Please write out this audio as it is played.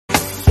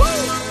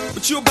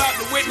What you about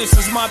to witness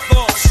is my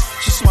thoughts.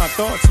 Just my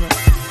thoughts, man.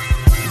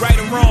 Right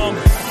or wrong,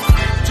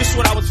 just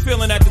what I was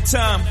feeling at the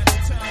time.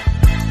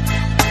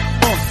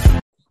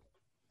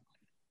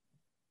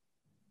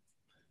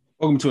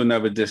 Welcome to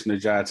another edition of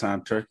Jai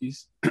Time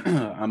Turkeys.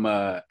 I'm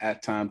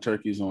at Time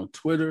Turkeys on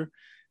Twitter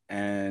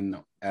and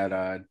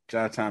at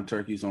Jai Time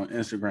Turkeys on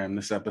Instagram.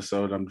 This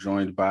episode, I'm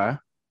joined by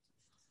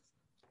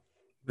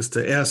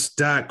Mr. S.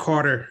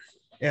 Carter,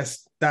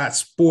 S.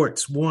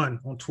 Sports1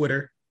 on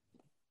Twitter.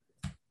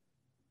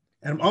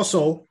 And I'm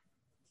also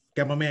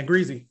got my man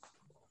Greasy.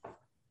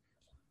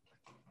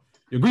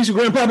 Your Greasy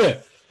Grandpa.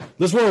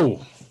 Let's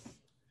roll.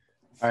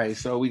 All right,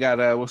 so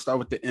we'll start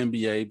with the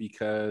NBA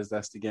because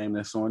that's the game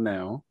that's on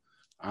now.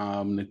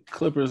 The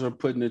Clippers are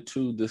putting it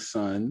to the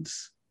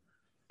Suns.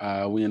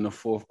 We in the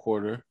fourth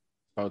quarter,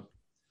 about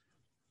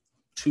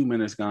 2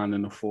 minutes gone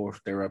in the fourth.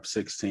 They're up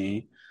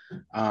 16.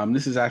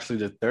 This is actually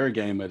the third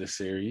game of the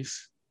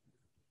series.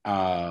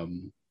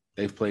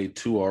 They've played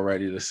two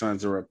already. The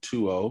Suns are up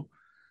 2-0.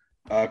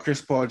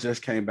 Chris Paul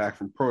just came back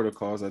from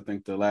protocols. I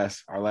think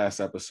our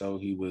last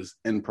episode, he was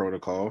in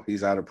protocol.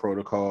 He's out of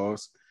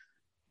protocols.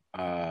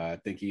 I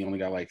think he only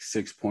got like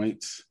 6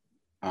 points.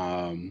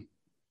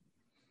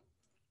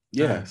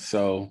 Yeah,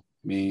 so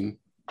I mean,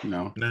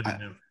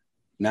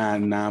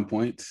 9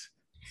 points.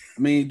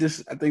 I mean,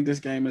 I think this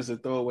game is a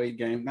throwaway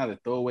game. Not a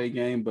throwaway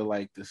game, but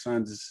like the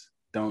Suns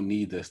don't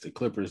need this. The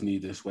Clippers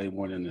need this way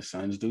more than the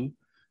Suns do.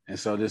 And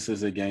so this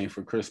is a game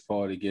for Chris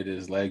Paul to get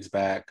his legs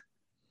back,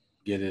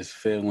 get his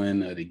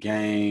feeling of the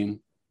game.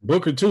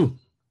 Booker too.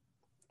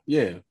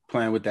 Yeah,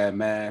 playing with that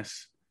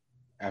mask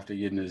after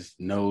getting his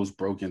nose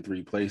broken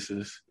 3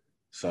 places.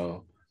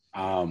 So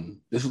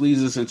this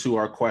leads us into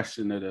our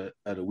question of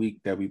the week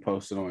that we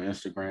posted on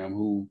Instagram.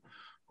 Who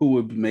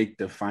would make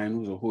the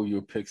finals, or who are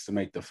your picks to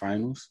make the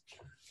finals?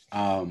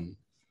 I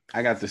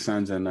got the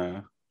Suns and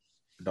the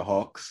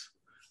Hawks.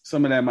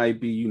 Some of that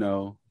might be,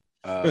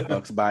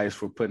 Bucks bias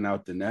for putting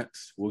out the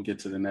Nets. We'll get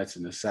to the Nets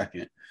in a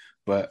second.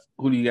 But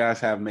who do you guys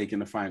have making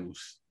the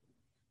finals?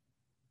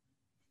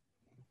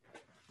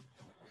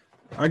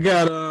 I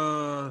got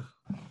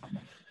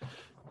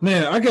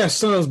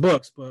Suns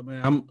Bucks, but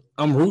man,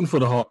 I'm rooting for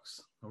the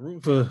Hawks. I'm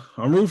rooting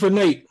for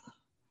Nate.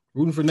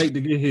 Rooting for Nate to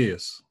get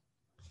his.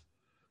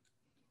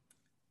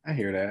 I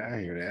hear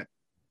that.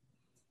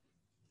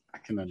 I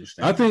can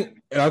understand. I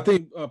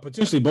think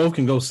potentially both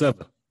can go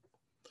 7.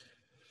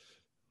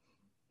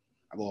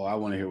 Well, I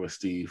want to hear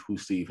who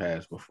Steve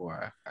has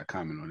before I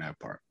comment on that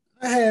part.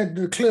 I had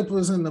the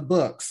Clippers and the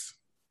Bucks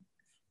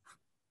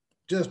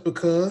just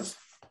because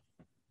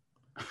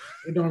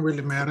it don't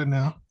really matter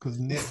now because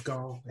Nets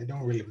gone. It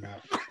don't really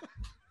matter.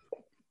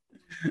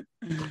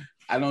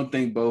 I don't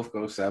think both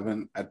go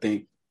 7. I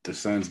think the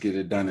Suns get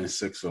it done in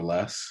 6 or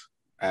less.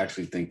 I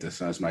actually think the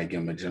Suns might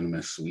give them a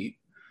gentleman's sweep.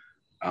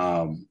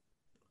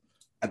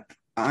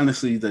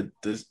 Honestly, the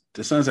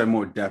Suns have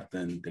more depth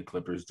than the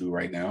Clippers do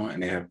right now,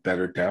 and they have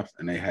better depth,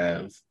 and they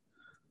have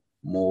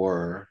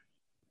more,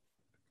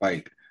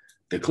 like,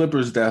 the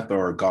Clippers' depth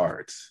are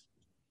guards,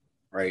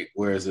 right?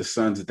 Whereas the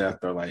Suns'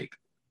 depth are like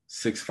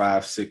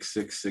 6'5",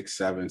 6'6",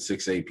 6'7",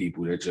 6'8"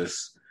 people. They're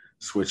just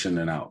switching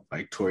it out.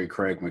 Like Torrey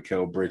Craig,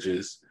 Mikal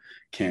Bridges,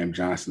 Cam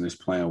Johnson is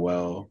playing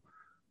well.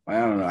 I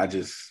don't know. I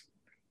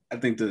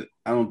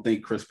don't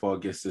think Chris Paul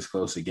gets this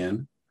close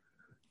again,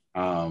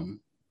 and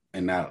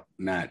not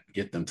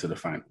get them to the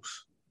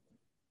finals.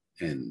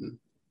 And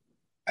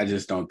I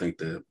just don't think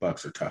the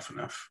Bucks are tough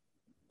enough,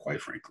 quite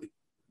frankly.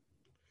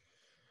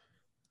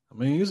 I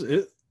mean,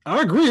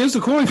 I agree. It's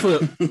a coin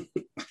flip.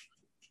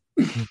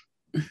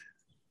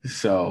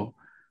 So,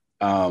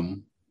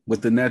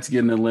 with the Nets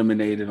getting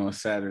eliminated on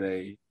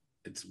Saturday,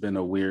 it's been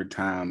a weird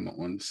time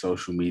on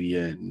social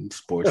media and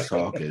sports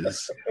talk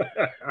as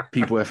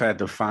people have had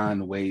to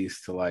find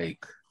ways to,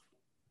 like,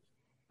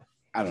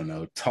 I don't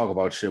know, talk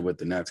about shit with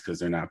the Nets because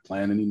they're not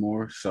playing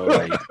anymore. So,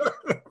 like,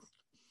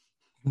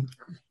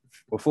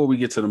 before we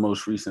get to the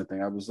most recent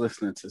thing, I was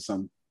listening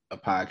to a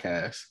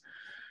podcast,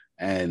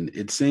 and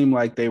it seemed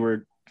like they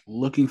were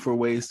looking for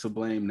ways to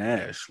blame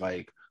Nash.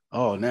 Like,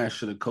 oh, Nash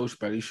should have coached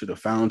better. He should have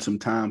found some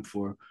time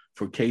for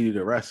KD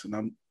to rest.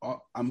 And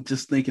I'm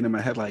just thinking in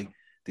my head, like,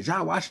 did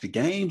y'all watch the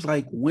games?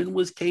 Like, when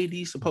was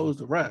KD supposed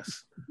to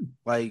rest?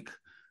 Like,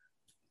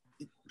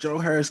 Joe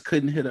Harris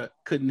couldn't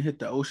hit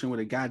the ocean with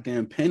a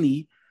goddamn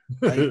penny.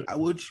 Like,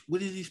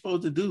 what is he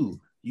supposed to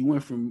do? You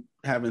went from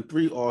having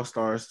 3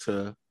 All-Stars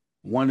to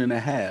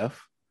 1.5,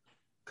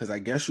 because I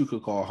guess you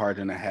could call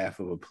Harden a half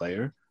of a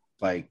player.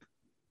 Like,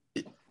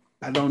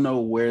 I don't know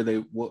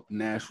what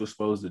Nash was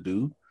supposed to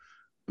do.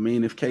 I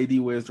mean, if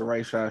KD wears the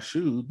right size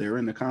shoe, they're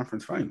in the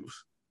conference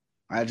finals.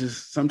 I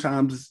just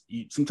sometimes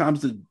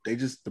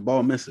the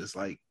ball misses.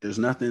 Like, there's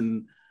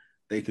nothing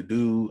they could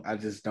do. I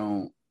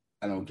don't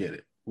get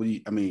it.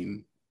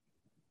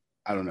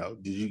 I don't know.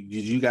 Did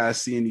you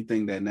guys see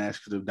anything that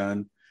Nash could have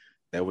done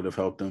that would have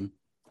helped him?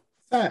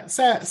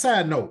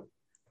 Side note,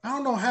 I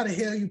don't know how the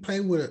hell you play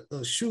with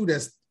a shoe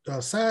that's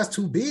a size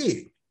too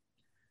big.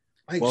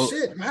 Like,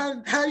 shit,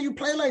 how do you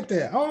play like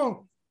that? I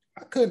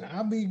couldn't.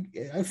 I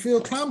feel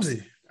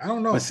clumsy. I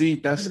don't know. But see,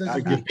 that's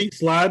Maybe Your feet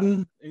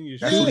sliding and your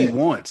That's shoes. what he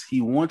wants.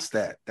 He wants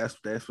that. That's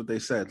what they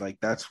said. Like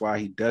that's why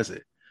he does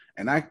it.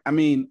 And I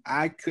mean,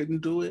 I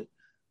couldn't do it,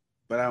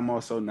 but I'm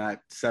also not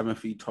 7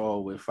 feet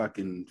tall with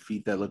fucking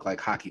feet that look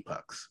like hockey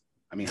pucks.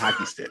 I mean,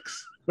 hockey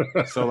sticks.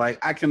 So like,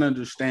 I can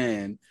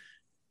understand,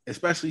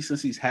 especially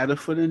since he's had a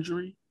foot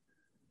injury.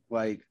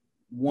 Like,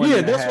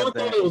 Yeah, that's what I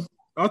thought it was.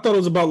 I thought it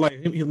was about like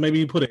maybe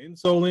he put an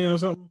insole in or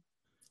something.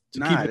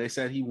 Nah, they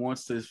said he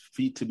wants his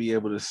feet to be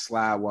able to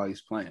slide while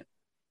he's playing.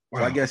 Wow.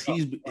 So I guess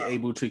he's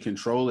able to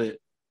control it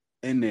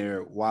in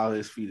there while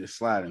his feet are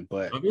sliding.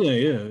 But yeah,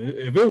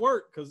 if it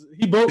worked, because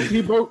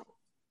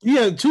he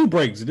had 2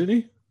 breaks, didn't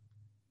he?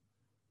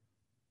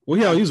 Well,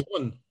 yeah, he's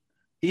one.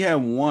 he had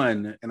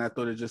one, and I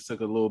thought it just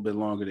took a little bit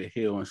longer to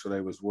heal, and so they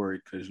was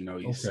worried because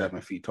he's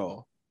 7 feet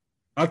tall.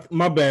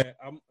 My bad.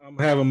 I'm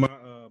having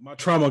my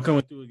trauma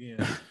coming through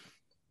again.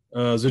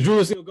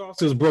 Zydrunas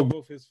Ilgauskas broke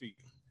both his feet.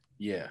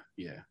 Yeah.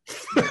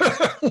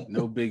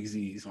 No big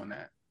Z's on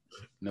that.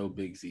 No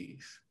big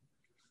Z's.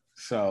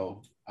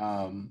 So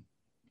the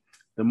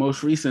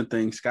most recent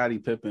thing, Scottie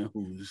Pippen,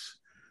 who's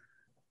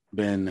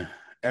been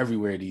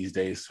everywhere these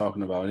days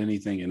talking about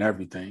anything and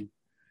everything,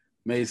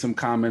 made some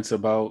comments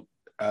about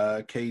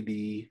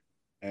KD,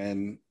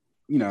 and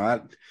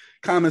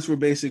comments were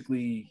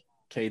basically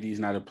KD's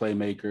not a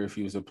playmaker. If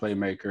he was a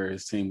playmaker,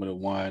 his team would have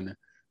won,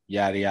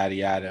 yada yada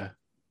yada.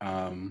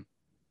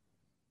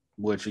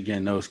 Which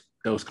again,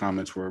 those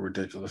comments were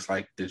ridiculous.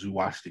 Like, did you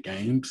watch the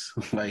games?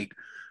 Like,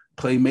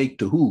 play make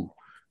to who?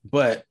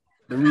 But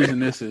the reason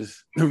this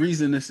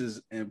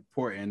is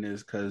important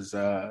is because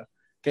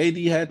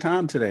KD had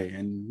time today,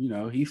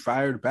 and he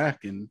fired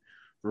back and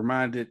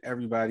reminded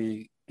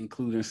everybody,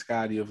 including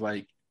Scottie, of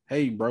like,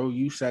 hey, bro,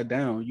 you sat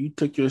down, you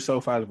took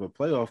yourself out of a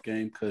playoff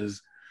game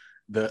because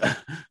the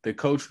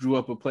coach drew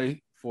up a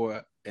play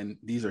for, and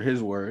these are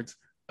his words,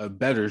 a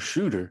better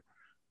shooter.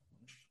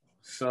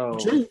 So.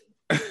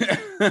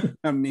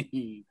 I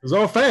mean, it's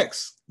all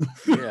facts.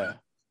 Yeah,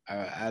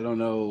 I don't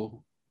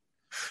know,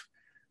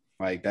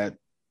 like that.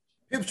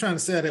 He was trying to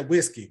sell that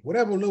whiskey,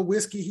 whatever little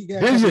whiskey he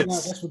got.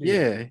 That's what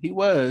he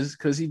was,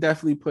 because he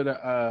definitely put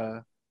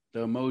the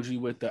emoji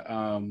with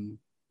the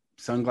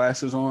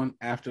sunglasses on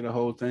after the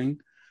whole thing.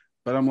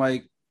 But I'm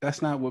like,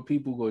 that's not what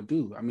people go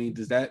do. I mean,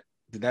 did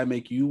that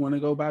make you want to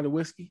go buy the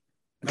whiskey?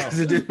 Because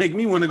it didn't make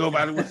me want to go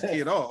buy the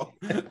whiskey at all.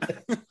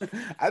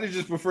 I'd have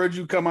just preferred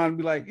you come on and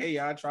be like, hey,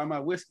 I'll try my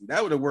whiskey.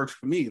 That would have worked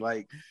for me.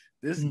 Like,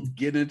 this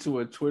get into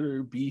a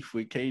Twitter beef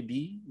with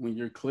KD when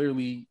you're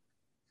clearly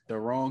the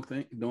wrong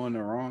thing, doing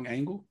the wrong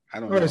angle.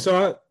 I don't know. Right,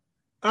 so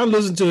I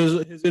listened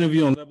to his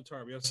interview on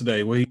Levitar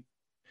yesterday where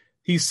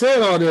he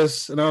said all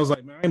this, and I was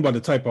like, man, I ain't about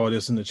to type all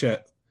this in the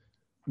chat.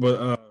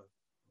 But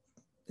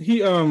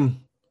he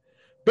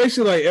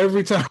basically, like,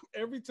 every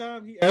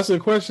time he asked a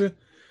question,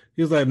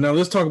 he was like, now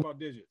let's talk about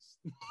digits.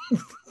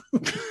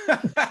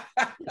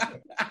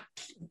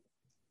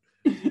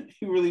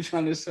 He really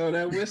trying to sell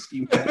that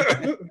whiskey,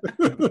 man.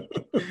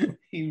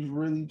 He's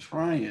really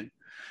trying.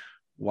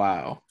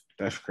 Wow,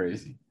 that's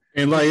crazy.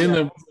 And like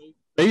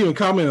they even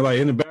commented like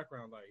in the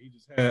background, like he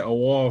just had a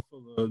wall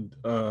full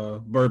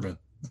of bourbon.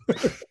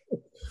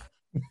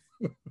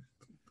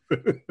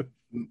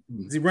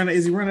 Is he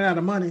running out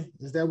of money?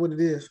 Is that what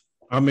it is?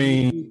 I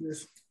mean,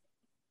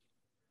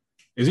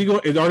 is he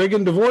going? Are they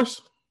getting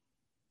divorced?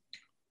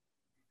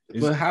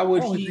 But how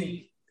would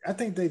he? I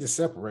think they just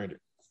separated.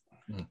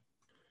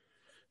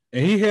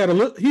 And he had a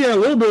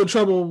little bit of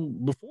trouble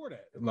before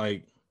that.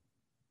 Like,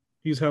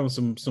 he's having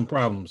some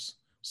problems,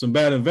 some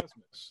bad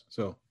investments.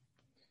 So,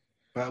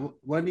 but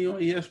wasn't he on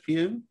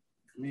ESPN?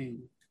 I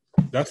mean,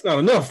 that's not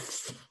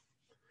enough.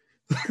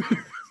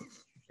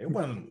 It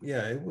wasn't.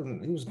 Yeah, it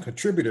wasn't. He was a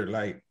contributor,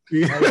 like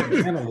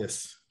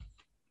analyst.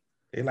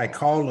 They like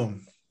called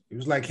him. It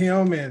was like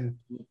him and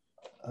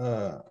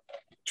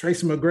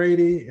Tracy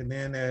McGrady, and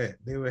then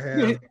they would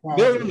have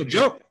they're on the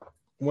jump,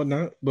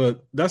 whatnot.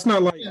 But that's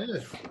not like an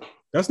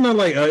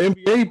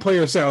NBA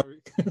player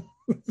salary.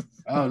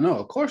 Oh no,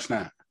 of course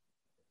not.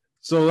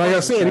 So, like I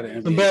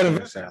said, some bad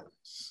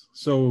investments.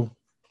 So,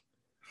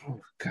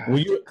 when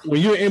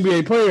you're an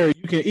NBA player,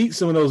 you can eat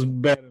some of those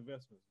bad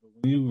investments. But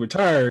when you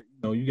retire,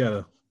 you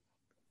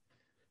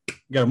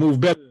gotta move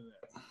better than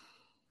that.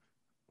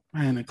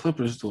 Man, the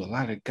Clippers do a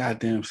lot of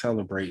goddamn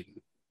celebrating.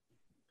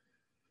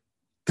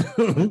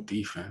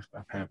 Defense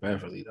by Pat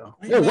Beverly, though.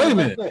 Yeah, wait a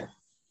minute.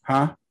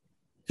 Huh?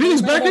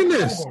 He's back in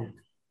this.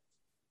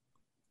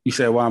 You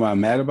said, why am I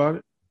mad about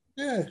it?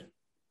 Yeah.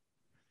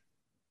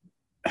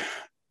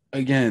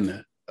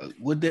 Again,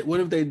 what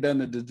have they done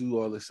to do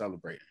all this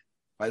celebrating?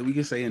 Like, we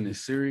can say in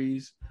this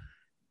series,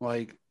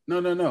 like,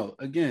 no.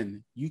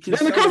 Again, you can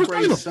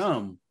celebrate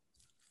some.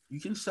 You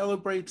can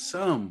celebrate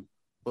some.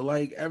 But,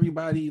 like,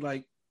 everybody,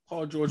 like,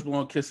 Paul George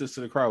blowing kisses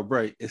to the crowd,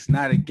 right? It's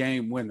not a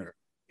game winner.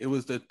 It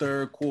was the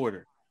third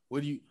quarter.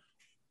 What do you...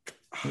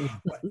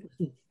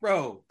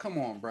 Bro, come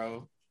on,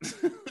 bro.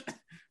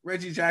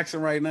 Reggie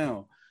Jackson right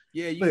now.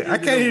 Yeah, I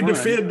can't even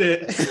defend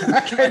it.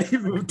 I can't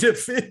even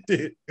defend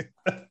it.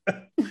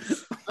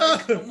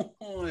 Come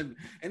on. one.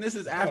 And this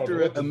is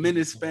after a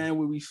minute span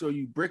where we saw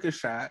you brick a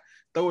shot,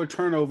 throw a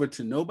turnover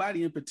to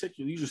nobody in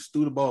particular. You just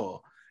threw the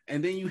ball.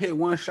 And then you hit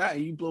one shot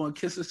and you blowing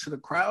kisses to the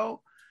crowd.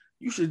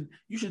 You should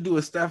do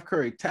a Steph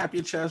Curry, tap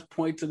your chest,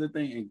 point to the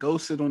thing, and go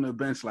sit on the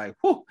bench like,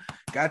 whoo,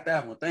 got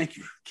that one. Thank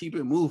you. Keep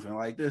it moving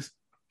like this.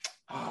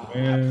 Oh,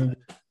 man.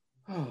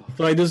 I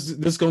feel like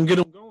this gonna get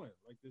them going.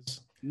 Like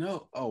this.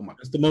 No. Oh my.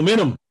 It's the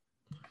momentum.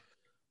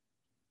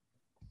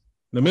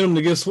 The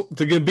minimum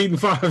to get beaten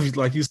 5,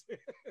 like you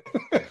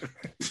said.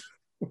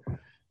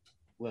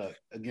 Look,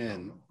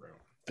 again,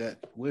 that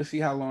we'll see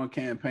how long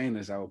campaign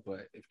is out,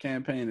 but if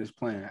campaign is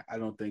playing, I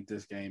don't think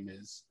this game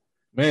is.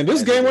 Man,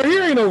 this game right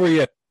here ain't over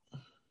yet.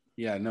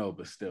 Yeah, I know,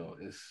 but still,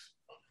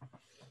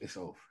 it's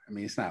over. I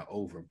mean, it's not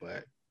over,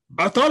 but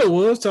I thought it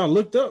was till I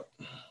looked up.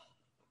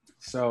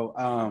 So,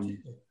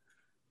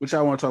 which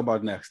I want to talk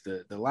about next,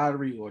 the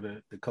lottery or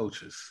the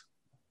coaches?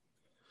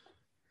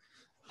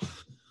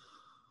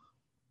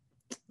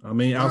 I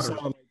mean, outside.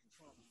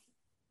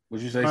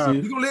 What'd you say,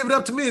 Steve? You're going to leave it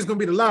up to me. It's going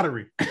to be the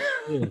lottery.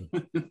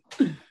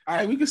 All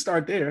right, we can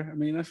start there. I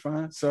mean, that's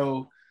fine.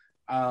 So,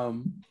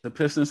 the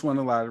Pistons won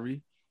the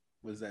lottery.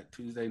 Was that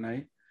Tuesday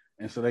night?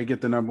 And so they get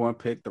the number 1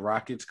 pick. The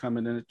Rockets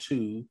coming in at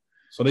 2.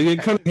 So they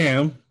get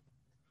Cunningham.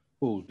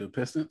 Who, the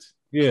Pistons?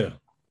 Yeah.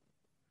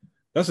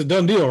 That's a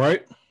done deal,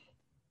 right?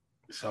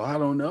 So I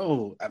don't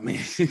know. I mean,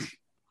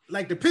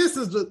 like the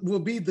Pistons will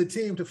be the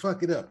team to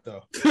fuck it up,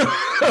 though.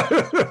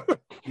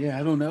 Yeah,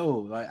 I don't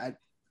know.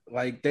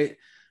 They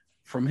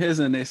from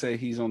his end, they say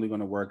he's only going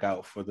to work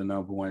out for the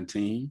number 1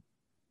 team.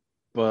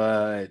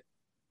 But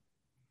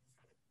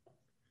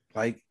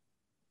like,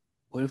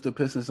 what if the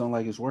Pistons don't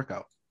like his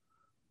workout?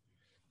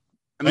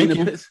 I mean,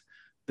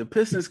 the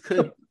Pistons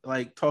could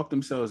like talk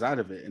themselves out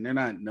of it, and they're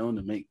not known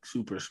to make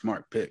super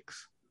smart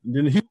picks.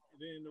 Then the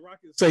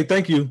Rockets say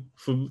thank you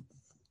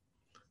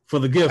for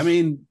the gift. I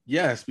mean,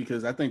 yes,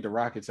 because I think the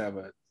Rockets have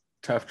a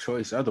tough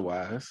choice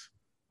otherwise.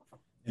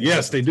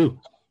 Yes, they do.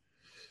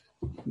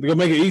 They're gonna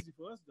make it easy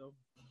for us, though.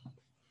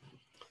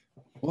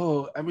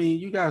 Well, I mean,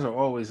 you guys are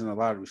always in the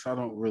lottery, so I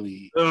don't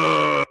really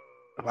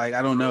like.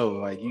 I don't know.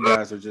 Like, you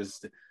guys are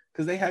just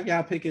because they have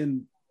y'all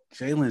picking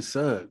Jalen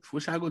Suggs.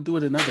 What y'all gonna do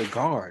with another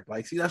guard?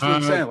 Like, see, that's what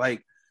I'm saying.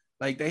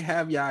 Like they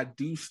have y'all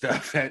do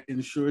stuff that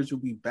ensures you'll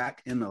be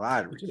back in the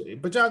lottery.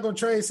 But y'all gonna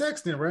trade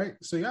Sexton, right?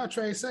 So y'all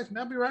trade Sexton.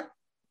 That'll be right.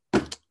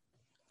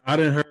 I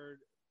didn't heard.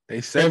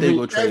 They said they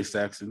go trade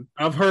Sexton.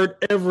 I've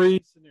heard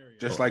every scenario.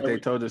 Just like they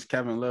told us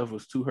Kevin Love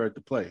was too hurt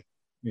to play.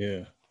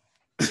 Yeah.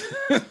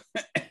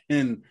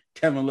 And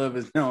Kevin Love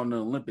is now on the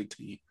Olympic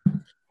team.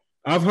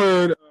 I've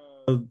heard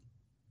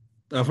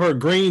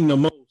Green the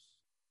most.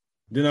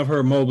 Then I've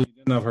heard Mobley.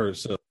 Then I've heard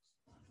Suggs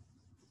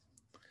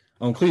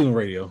on Cleveland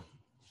radio.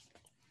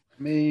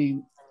 I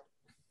mean,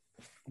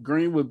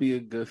 Green would be a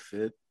good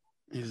fit.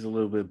 He's a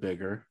little bit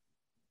bigger.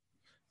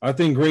 I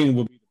think Green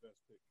would be the best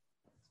pick.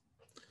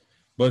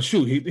 But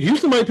shoot,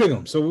 Houston might pick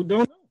him, so we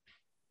don't know.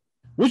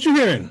 What you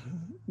hearing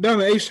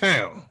down in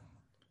H-Town?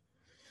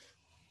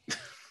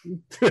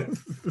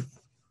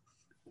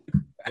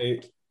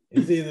 It's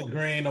either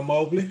Green or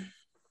Mobley.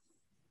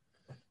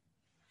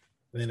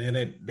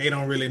 And they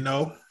don't really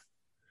know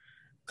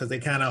because they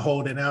kind of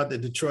holding out that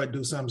Detroit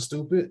do something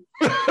stupid.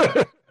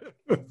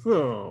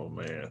 Oh,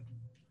 man. I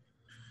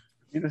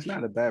mean, it's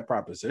not a bad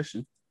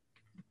proposition.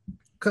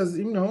 Because,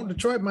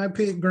 Detroit might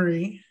pick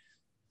Green.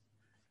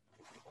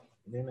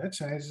 Then that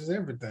changes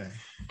everything.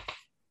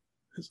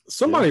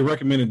 Somebody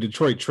recommended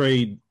Detroit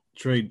trade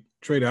out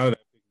of that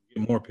and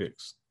get more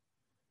picks.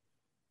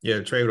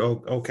 Yeah, trade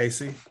with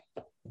OKC.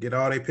 Get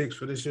all their picks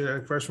for this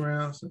year, first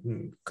rounds,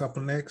 and a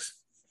couple next.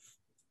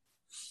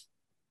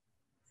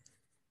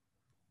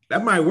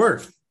 That might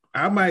work. If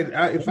I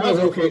was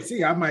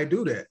OKC, I might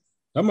do that.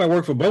 That might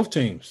work for both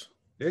teams.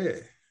 Yeah.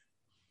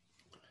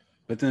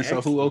 But then,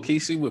 so who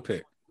OKC would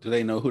pick? Do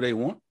they know who they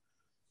want?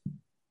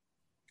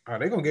 Are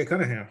they gonna get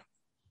Cunningham?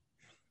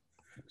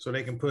 So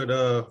they can put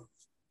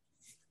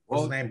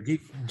what's his name?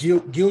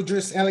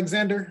 Gildress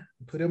Alexander.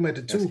 Put him at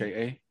the 2.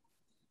 SKA.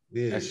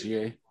 Yeah.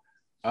 SGA.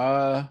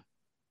 How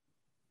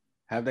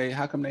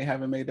come they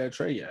haven't made that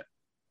trade yet?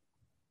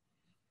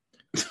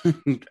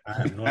 I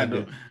have no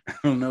idea. I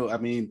don't know. I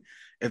mean,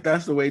 if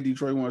that's the way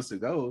Detroit wants to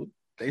go,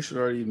 they should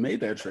already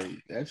made that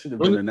trade. That should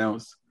have been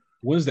announced.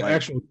 When's the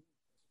actual?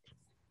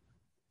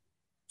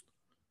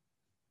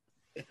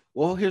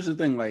 Well, here's the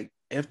thing. Like,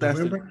 if that's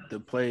November? the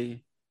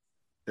play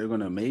they're going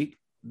to make,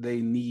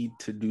 they need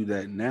to do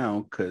that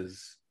now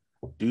because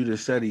Duda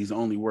said he's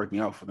only working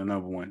out for the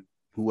number 1,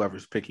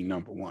 whoever's picking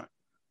number 1.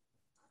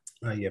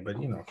 Yeah, but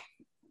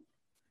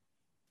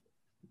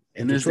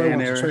in this day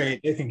and era, trade,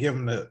 they can give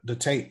them the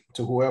tape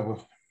to whoever.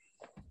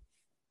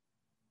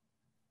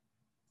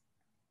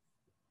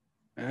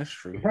 That's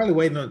true. They're probably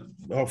waiting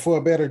for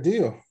a better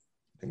deal.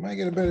 They might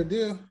get a better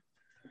deal.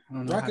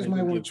 Rockets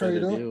might want to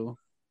trade up.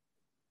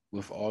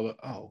 With all of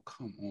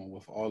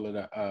with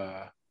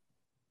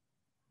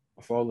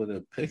all of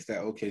the picks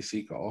that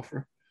OKC can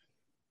offer.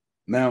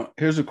 Now,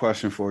 here's a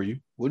question for you: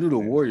 what do the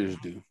Warriors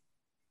do?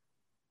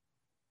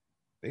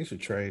 They should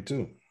trade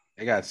too.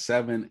 They got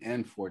 7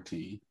 and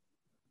 14.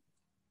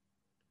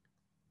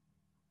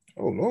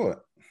 Oh Lord.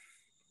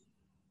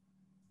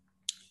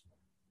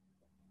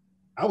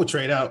 I would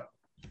trade out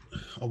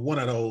of one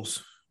of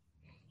those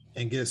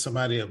and get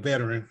somebody, a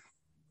veteran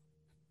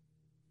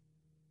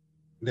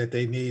that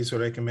they need so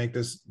they can make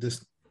this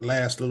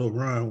last little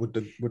run with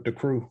the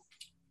crew.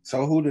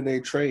 So who do they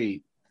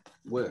trade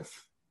with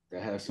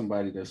that has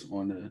somebody that's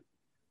on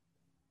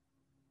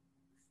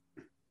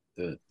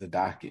the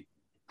docket?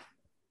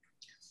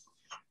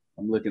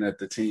 I'm looking at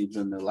the teams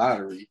in the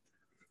lottery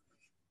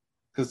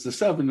because the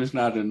 7 is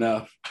not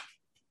enough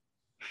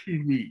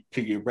to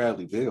get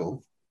Bradley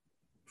Beal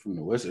from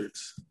the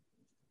Wizards.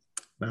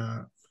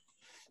 Nah,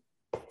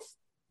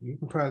 you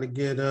can probably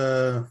get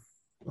I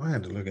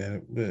had to look at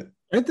it, but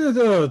ain't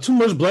there too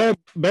much bad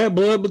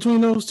blood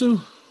between those two?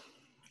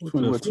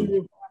 Between what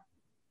two?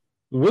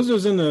 The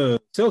Wizards and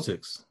the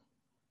Celtics.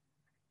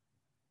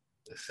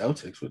 The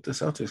Celtics? What the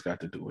Celtics got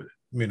to do with it?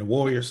 I mean the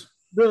Warriors.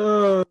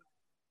 I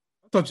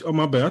thought. Oh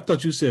my bad. I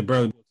thought you said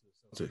Bradley Beal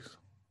to the Celtics.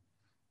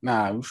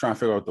 Nah, I'm trying to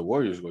figure out what the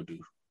Warriors gonna do.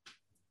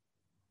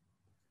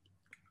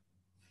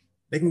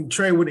 They can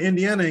trade with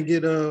Indiana and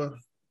get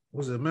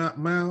was it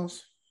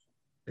Miles?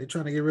 They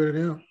trying to get rid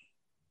of them.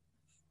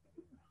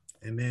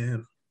 And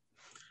then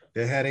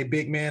they had a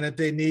big man that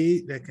they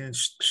need that can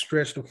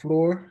stretch the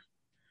floor.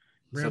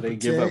 So they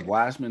give up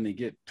Wiseman to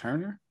get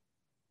Turner?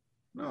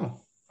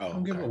 No. Oh,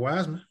 don't give up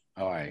Wiseman.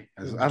 All right.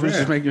 I was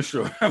just making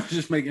sure. I was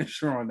just making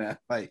sure on that.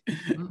 Like,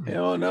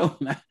 hell no.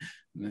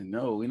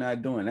 No, we're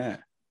not doing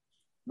that.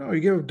 No, you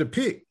give him the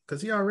pick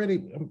because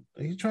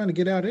he's trying to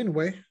get out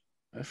anyway.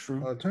 That's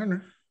true.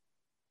 Turner.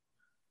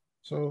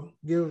 So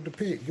give him the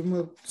pick. Give him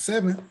a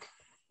 7.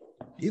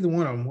 Either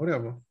one of them,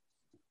 whatever.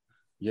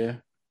 Yeah.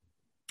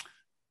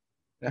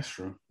 That's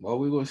true. Well,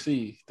 we will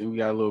see. I think we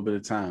got a little bit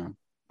of time.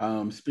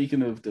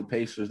 Speaking of the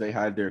Pacers, they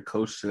hired their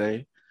coach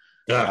today.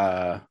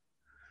 Yeah.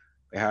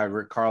 They hired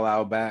Rick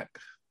Carlisle back.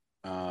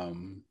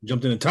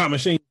 Jumped in the time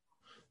machine.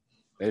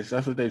 That's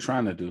what they're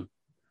trying to do.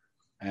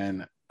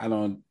 And I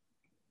don't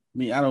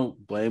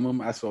blame them.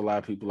 I saw a lot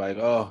of people like,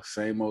 oh,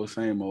 same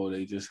old.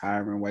 They just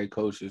hiring white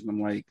coaches. And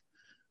I'm like,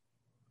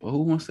 but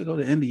who wants to go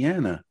to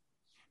Indiana?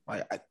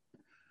 Like,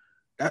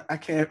 I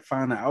can't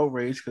find the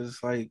outrage because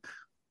it's like,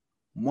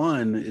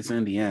 1, it's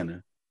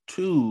Indiana.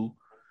 2,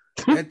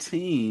 that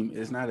team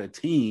is not a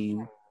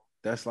team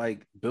that's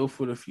like built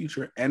for the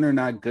future, and they're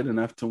not good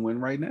enough to win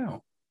right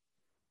now.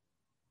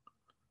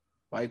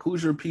 Like,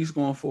 who's your piece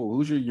going forward?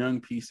 Who's your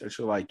young piece that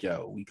you're like,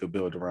 yo, we could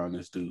build around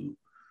this dude?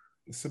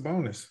 It's a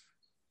bonus.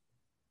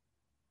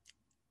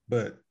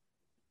 But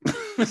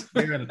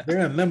they're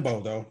in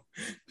limbo, though.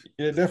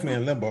 They're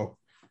definitely in limbo.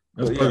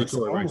 That's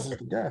Sabonis is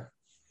the guy.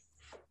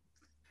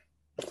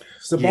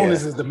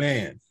 Sabonis is the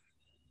man.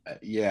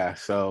 Yeah,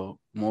 so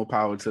more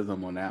power to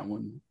them on that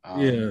one.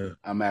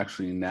 I'm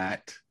actually not.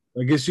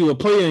 I guess you a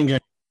playing game.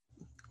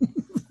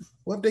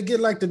 Well, if they get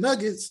like the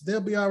Nuggets, they'll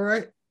be all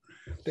right.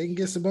 They can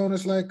get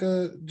Sabonis like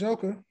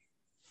Joker.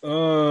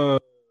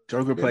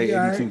 Joker played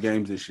 82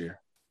 games this year.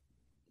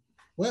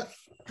 What?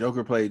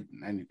 Joker played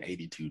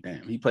 82.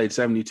 Damn, he played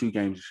 72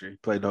 games this year. He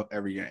played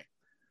every game.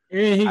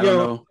 And he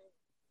got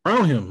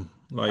around him.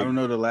 Like, I don't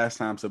know the last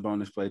time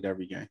Sabonis played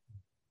every game.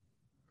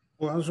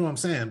 Well, that's what I'm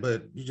saying.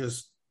 But you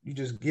just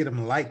get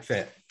him like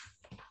that.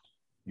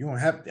 You don't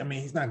have. I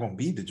mean, he's not going to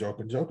beat the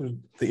Joker. Joker's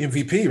the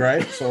MVP,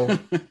 right? So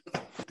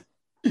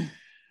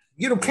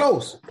get him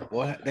close.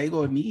 Well, they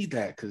gonna need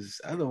that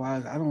because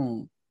otherwise, I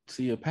don't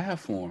see a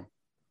path for him.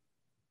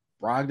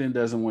 Brogdon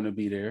doesn't want to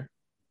be there.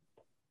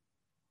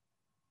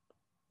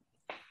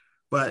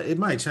 But it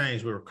might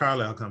change with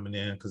Carlisle coming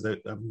in because I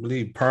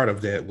believe part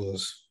of that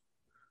was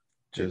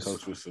just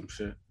coach with some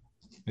shit.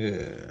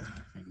 Yeah,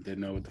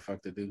 didn't know what the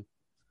fuck to do.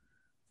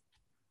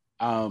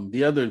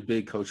 The other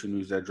big coaching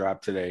news that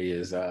dropped today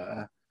is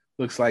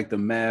looks like the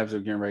Mavs are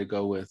getting ready to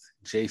go with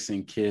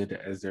Jason Kidd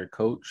as their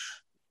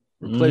coach,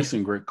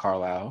 replacing Rick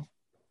Carlisle.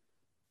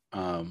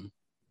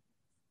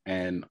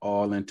 And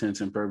all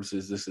intents and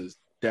purposes, this is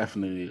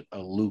definitely a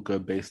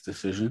Luka-based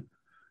decision.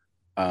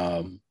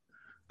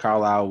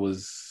 Carlisle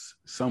was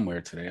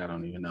somewhere today, I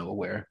don't even know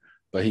where,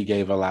 but he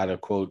gave a lot of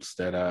quotes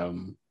that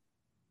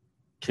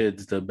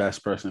Kidd's the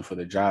best person for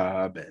the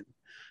job, and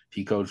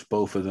he coached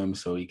both of them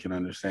so he can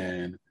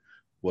understand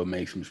what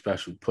makes them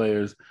special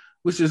players,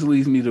 which just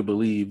leads me to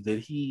believe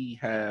that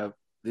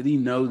did he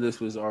know this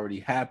was already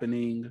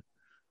happening?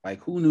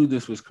 Like, who knew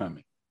this was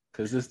coming?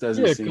 Because this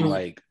doesn't seem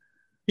like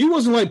he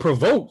wasn't like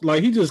provoked.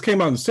 Like, he just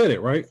came out and said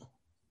it, right?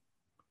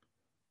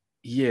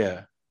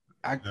 Yeah,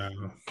 it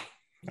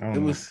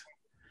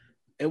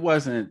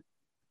wasn't.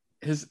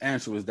 His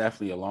answer was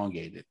definitely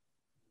elongated.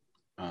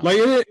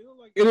 It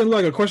didn't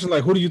like a question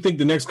like, who do you think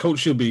the next coach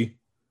should be?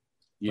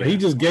 Yeah, he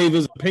just gave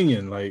his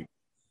opinion. Like,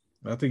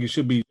 I think it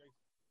should be.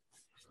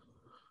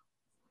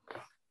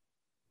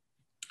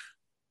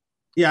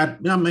 Yeah,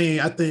 I mean,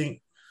 I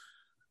think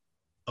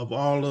of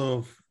all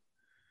of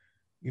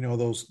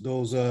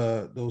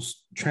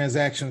those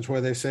transactions where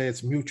they say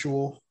it's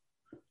mutual,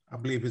 I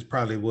believe it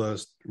probably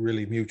was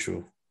really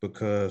mutual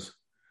because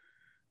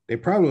they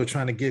probably were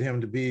trying to get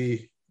him to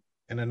be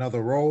in another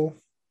role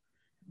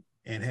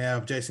and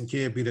have Jason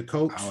Kidd be the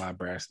coach. I like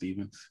Brad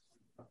Stevens.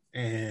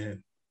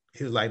 And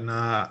he was like,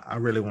 nah, I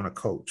really want to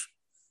coach.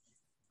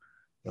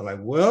 They're like,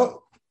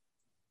 well,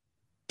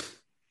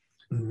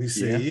 we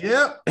say,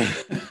 yep.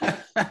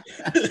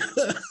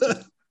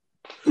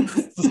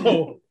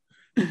 So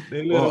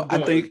well, I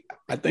think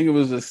it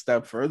was a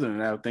step further than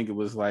that. I think it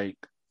was like,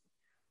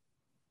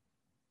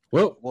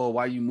 well,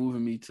 why you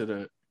moving me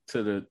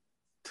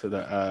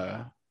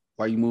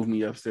why you moving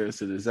me upstairs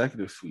to the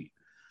executive suite?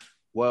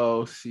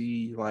 Well,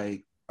 see,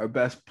 like our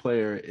best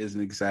player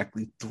isn't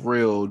exactly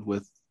thrilled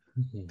with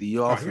the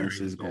offense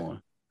is going.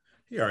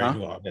 He already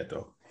knew all that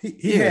though.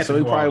 He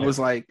probably was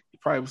like,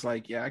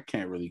 yeah, I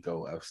can't really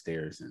go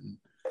upstairs and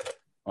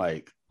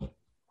like,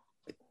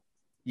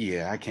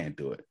 yeah, I can't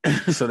do it.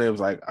 So they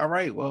was like, all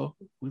right, well,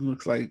 it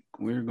looks like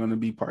we're going to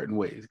be parting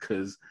ways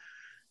because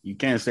you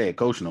can't stay a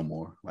coach no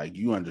more. Like,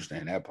 you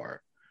understand that part.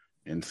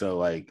 And so,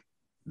 like,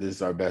 this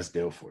is our best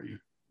deal for you.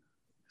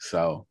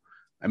 So,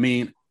 I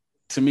mean,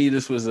 to me,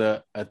 this was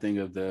a thing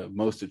of the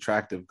most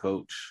attractive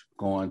coach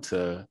going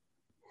to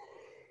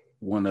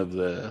one of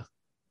the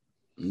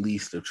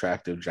least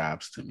attractive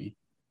jobs to me.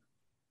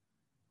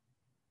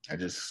 They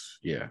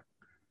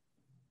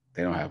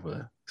don't have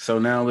so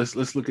now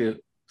let's look at,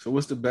 so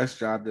what's the best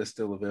job that's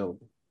still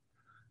available?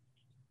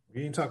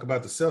 We didn't talk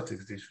about the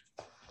Celtics, did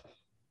you?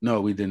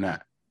 No, we did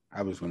not.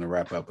 I was going to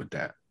wrap up with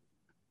that.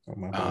 Oh,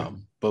 my bad.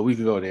 But we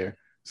could go there.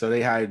 So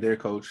they hired their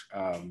coach.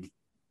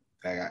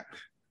 I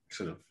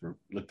should have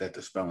looked at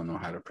the spelling on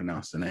how to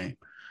pronounce the name.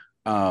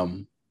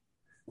 Ime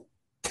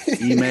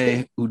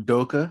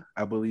Udoka,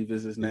 I believe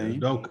is his name.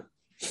 Udoka.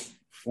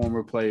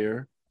 Former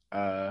player,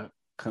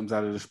 comes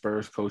out of the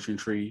Spurs coaching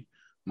tree.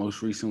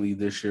 Most recently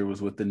this year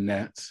was with the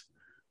Nets.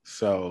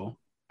 So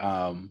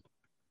I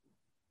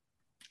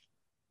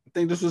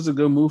think this was a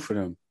good move for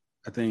them.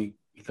 I think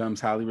he comes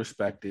highly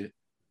respected,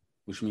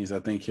 which means I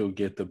think he'll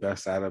get the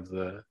best out of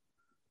the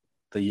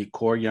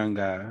core young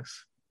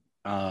guys.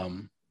 I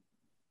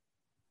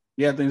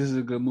think this is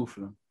a good move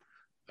for them.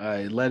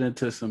 It led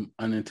into some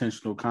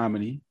unintentional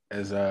comedy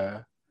as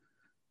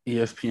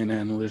ESPN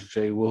analyst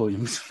Jay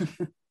Williams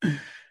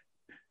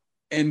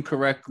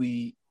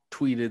incorrectly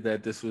tweeted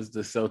that this was the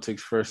Celtics'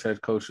 first head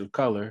coach of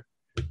color,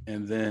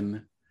 and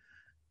then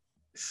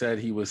said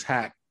he was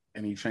hacked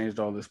and he changed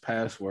all his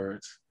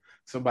passwords.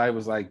 Somebody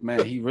was like,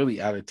 man, he really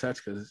out of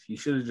touch because he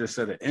should have just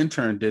said an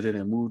intern did it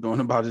and moved on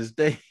about his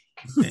day.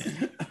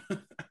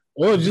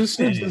 Or just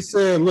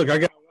said, look, I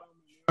got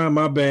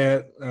my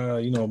bad.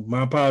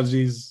 My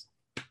apologies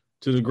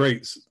to the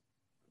greats.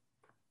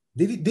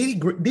 Didn't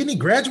he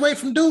graduate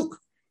from Duke?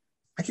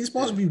 Like, he's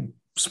supposed to be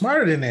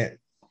smarter than that.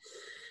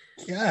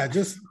 Yeah,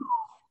 just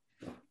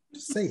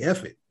say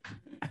F it.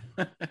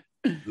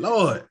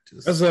 Lord.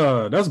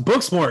 That's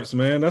book smarts,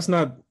 man. That's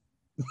not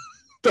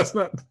I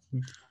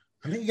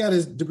think he got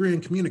his degree in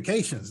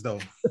communications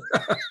though.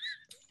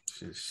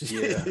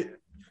 Yeah.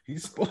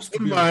 He's supposed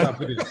to be on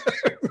top of this.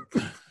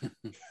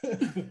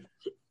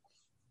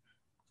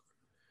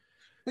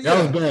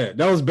 That was bad.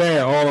 That was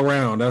bad all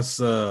around. That's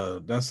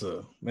a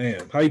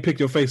man. How you pick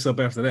your face up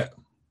after that?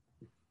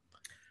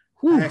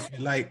 I actually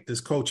like this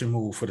coaching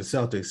move for the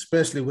Celtics,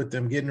 especially with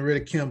them getting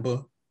rid of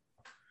Kemba.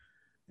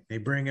 They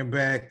bringing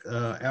back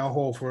Al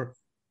Horford.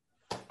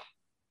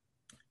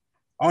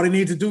 All they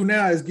need to do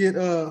now is get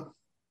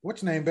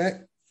what's your name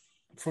back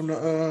from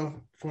the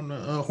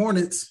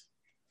Hornets.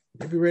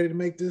 They be ready to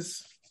make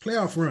this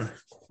playoff run.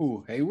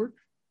 Who, Hayward?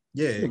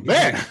 Yeah,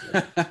 back.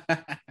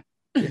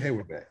 Get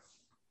Hayward back.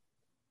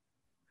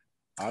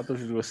 I thought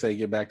you were going to say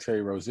get back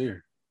Terry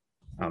Rozier.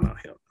 I don't know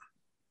him.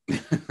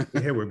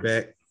 Get Hayward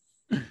back.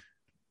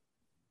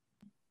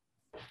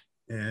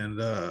 And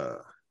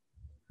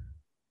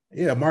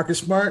Marcus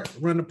Smart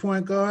run the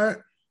point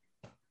guard.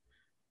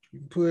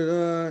 You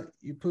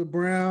put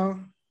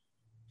Brown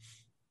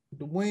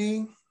the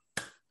wing.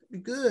 Be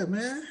good,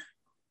 man.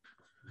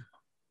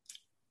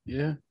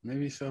 Yeah,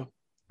 maybe so.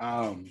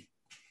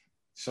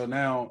 So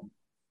now,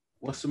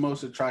 what's the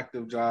most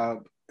attractive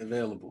job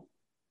available?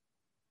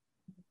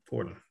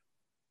 Portland.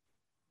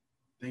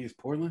 I think it's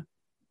Portland.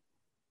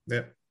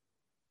 Yep.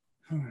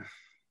 I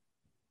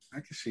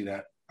can see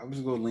that. I was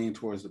going to lean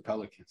towards the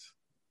Pelicans.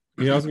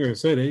 Yeah, I was going to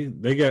say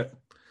they got.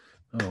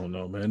 I don't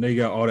know, man. They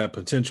got all that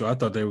potential. I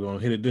thought they were going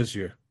to hit it this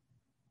year.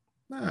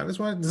 Nah, that's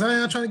why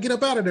Zion trying to get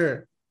up out of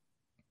there.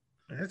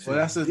 That's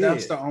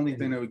the only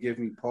thing that would give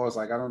me pause.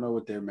 Like, I don't know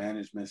what their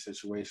management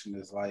situation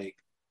is like.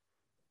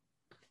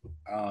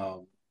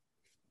 And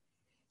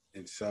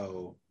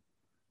so,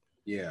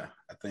 yeah,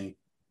 I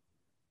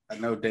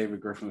know David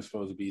Griffin is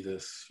supposed to be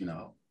this, is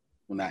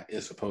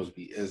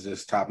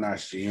this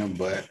top-notch GM,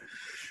 but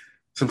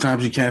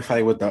sometimes you can't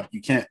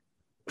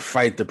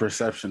fight the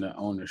perception of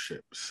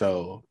ownership.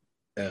 So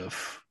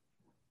if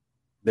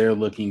they're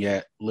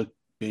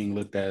being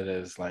looked at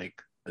as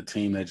like a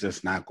team that's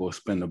just not going to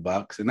spend the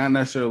bucks, and not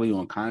necessarily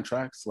on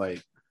contracts,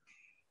 like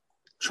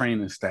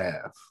training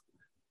staff,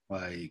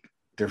 like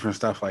different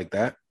stuff like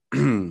that.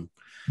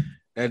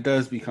 that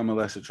does become a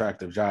less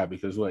attractive job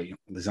because what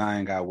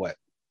Zion got what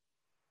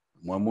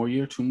 1 more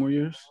year, 2 more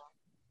years,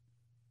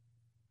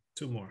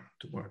 Two more,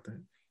 I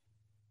think.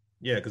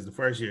 Yeah, because the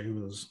first year he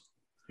was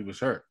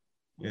hurt.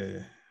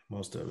 Yeah,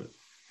 most of it.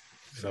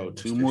 So Yeah,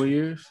 2 more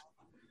years.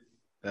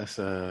 That's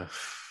it's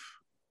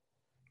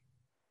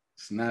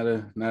not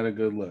a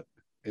good look.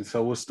 And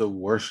so, what's the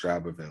worst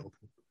job available?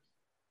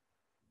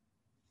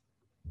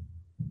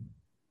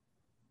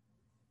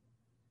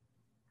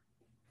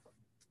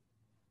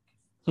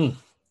 Am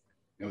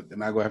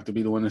I gonna have to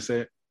be the one to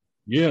say it?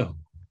 Yeah,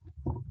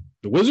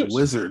 the Wizards. The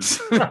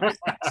Wizards.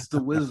 It's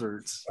the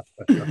Wizards.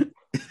 It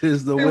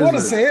is the Wizards. I want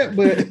to say it,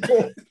 but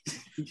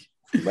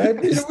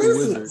maybe it's the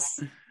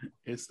Wizards.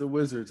 It's the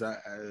Wizards. I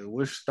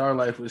wish Star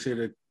Life was here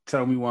to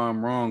tell me why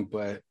I'm wrong,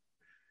 but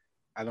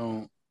I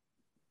don't.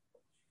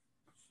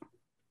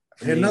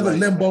 Another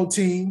limbo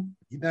team.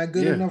 You're not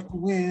good enough to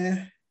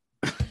win,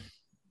 but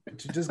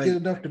you're just good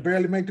enough to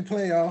barely make the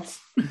playoffs.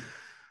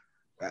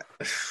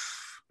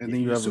 And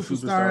then you have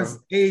superstars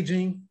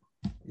aging.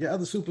 Your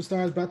other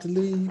superstars about to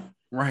leave.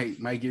 Right,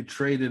 might get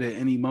traded at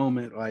any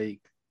moment.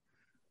 Like,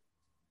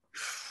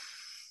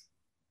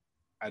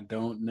 I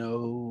don't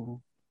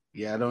know.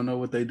 Yeah, I don't know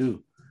what they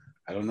do.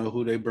 I don't know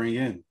who they bring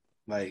in.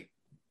 Like,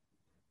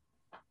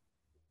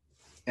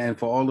 and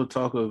for all the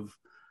talk of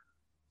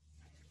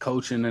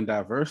coaching and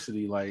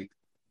diversity, like,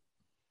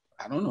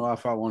 I don't know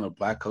if I want a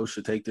black coach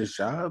to take this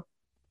job.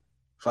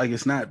 It's like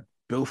it's not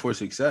built for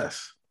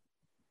success.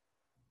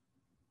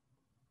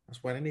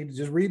 That's why they need to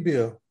just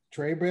rebuild.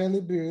 Trade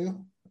Bradley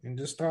Beal and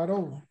just start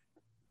over.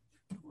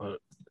 Well,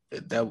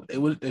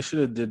 they should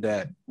have did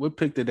that. What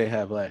pick did they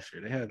have last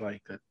year? They had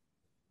like a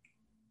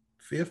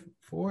 5th,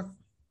 4th.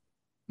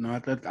 No, I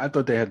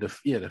thought they had the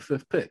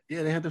 5th pick.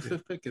 Yeah, they had the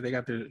 5th pick. They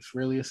got the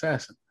Israeli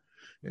assassin.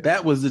 Yeah.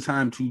 That was the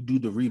time to do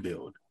the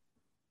rebuild.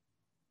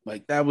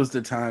 Like that was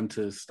the time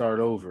to start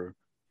over.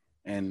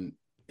 And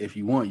if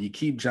you want, you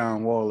keep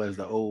John Wall as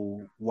the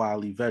old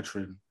wily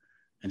veteran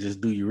and just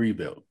do your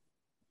rebuild.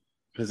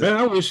 Man,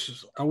 I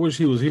wish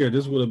he was here.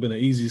 This would have been an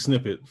easy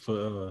snippet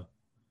for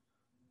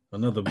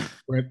another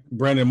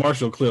Brandon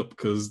Marshall clip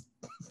because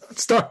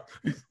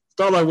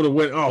Starlight would have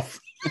went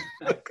off.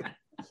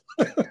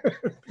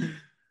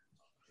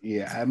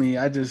 Yeah, I mean,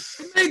 they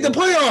made the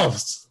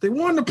playoffs. They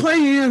won the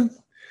play-in.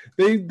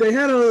 They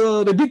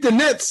beat the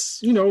Nets.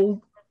 You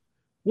know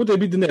what? They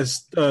beat the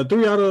Nets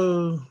 3 out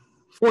of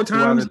 4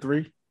 times.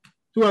 2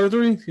 out of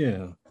 3.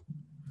 Yeah.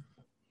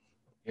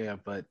 Yeah,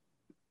 but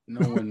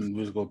no one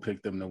was gonna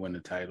pick them to win the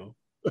title.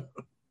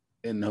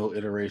 In no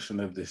iteration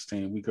of this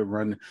team, we could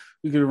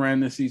have ran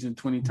this season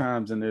 20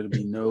 times, and there'd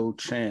be no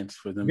chance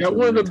for them to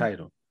win the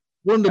title.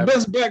 One of the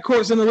best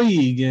backcourts in the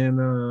league,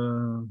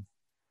 and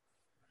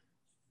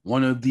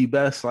one of the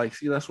best. Like,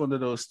 see, that's one of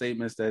those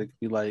statements that it could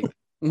be like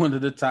one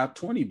of the top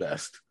 20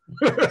 best.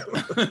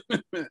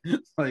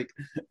 Like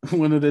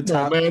one of the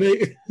top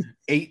 8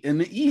 in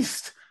the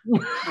East.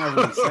 Not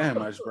really saying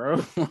much,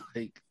 bro.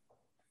 Like,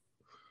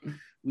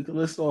 we could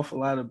list off a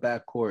lot of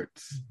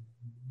backcourts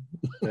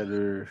that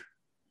are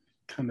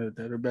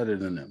better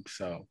than them.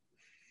 So,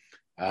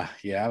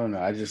 yeah, I don't know.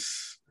 I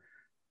just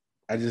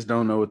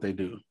don't know what they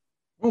do.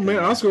 Oh man,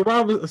 Oscar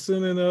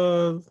Robertson and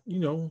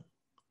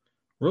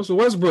Russell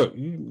Westbrook.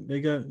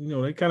 They got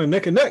they kind of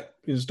neck and neck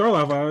in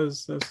Starlight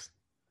eyes.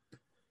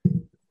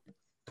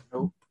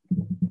 Nope.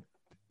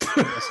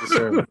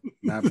 Necessarily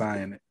not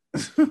buying it.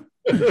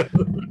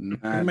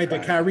 They made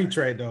the Kyrie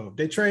trade though. If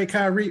they trade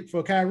Kyrie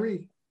for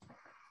Kyrie,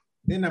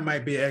 then that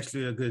might be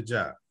actually a good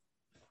job.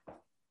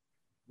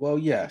 Well,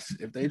 yes.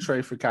 If they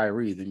trade for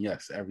Kyrie, then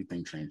yes,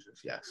 everything changes.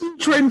 Yes.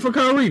 Trading for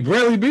Kyrie,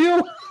 Bradley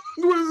Beal.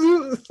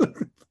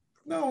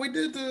 No, we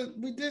did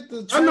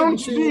the. I know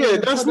what you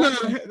did. That's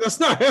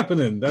not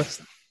happening. That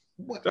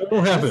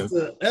won't happen.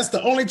 That's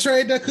the only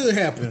trade that could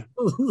happen.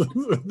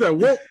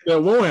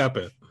 that won't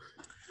happen.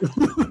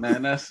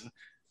 Man,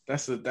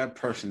 that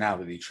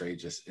personality trade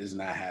just is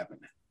not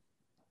happening.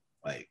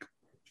 Like,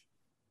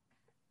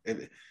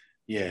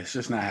 it's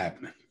just not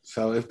happening.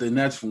 So if the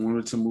Nets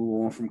wanted to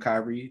move on from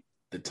Kyrie,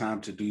 the time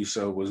to do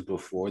so was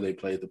before they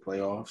played the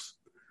playoffs.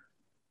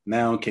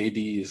 Now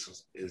KD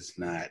is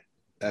not.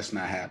 That's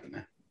not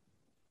happening.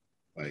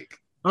 Like,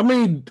 I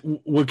mean,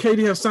 would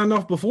KD have signed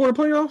off before the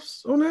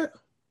playoffs on that?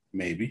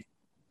 Maybe.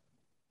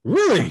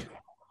 Really?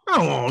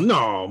 Oh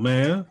no,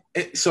 man.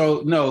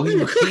 No, he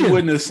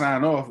wouldn't have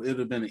signed off. It would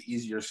have been an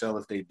easier sell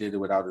if they did it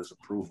without his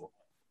approval.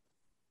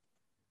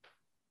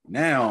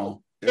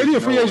 Now, KD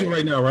a free agent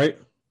right now, right?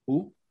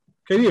 Who?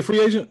 KD a free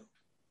agent?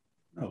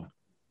 No.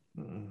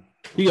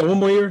 He got 1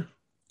 more year?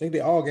 I think they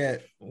all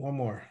got 1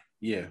 more.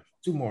 Yeah.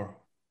 2 more.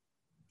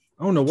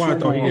 I don't know why I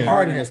thought he had.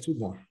 Harden has 2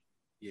 more.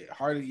 Yeah,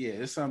 Harden. Yeah,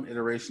 it's some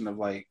iteration of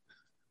like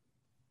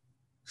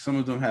some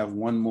of them have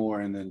 1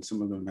 more and then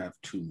some of them have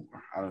 2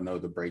 more. I don't know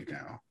the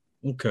breakdown.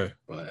 Okay.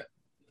 But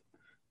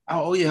I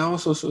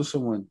also saw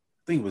someone,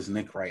 I think it was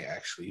Nick Wright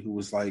actually, who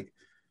was like,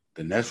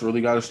 the Nets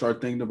really got to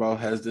start thinking about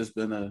has this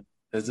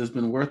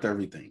been worth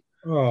everything?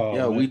 Oh,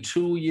 yeah, man. we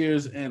 2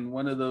 years in.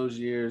 One of those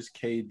years,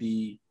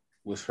 KD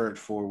was hurt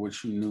for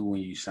what you knew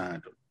when you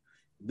signed him.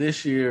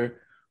 this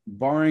year,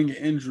 barring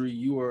injury,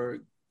 you are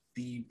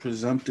the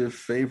presumptive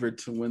favorite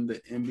to win the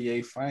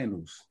NBA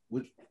Finals.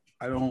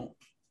 I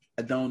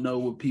don't know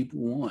what people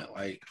want.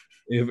 Like,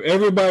 if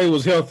everybody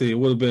was healthy, it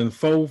would have been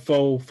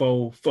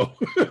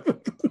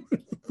 4-4-4-4.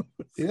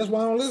 See, that's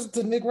why I don't listen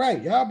to Nick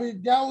Wright. Y'all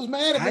was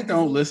mad at me. I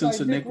don't listen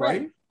to Nick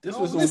Wright.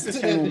 This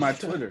came on my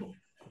Twitter.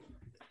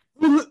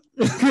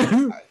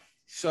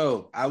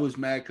 So I was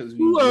mad because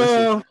we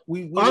listen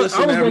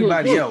to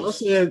everybody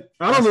else.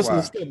 I don't listen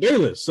to Skip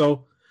Bayless.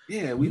 So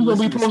yeah, we gonna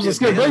be posting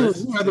Skip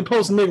Bayless. We have to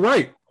post Nick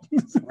Wright.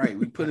 Right.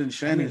 We put in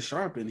Shannon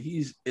Sharp and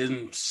he's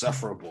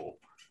insufferable.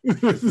 We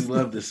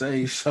love to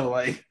say. So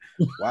like,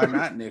 why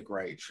not Nick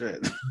Wright?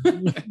 Shit.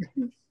 That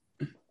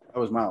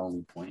was my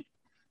only point.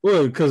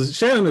 Well, because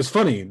Shannon is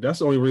funny. That's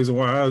the only reason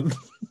why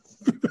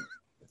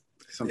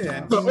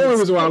Sometimes. the only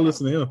reason why I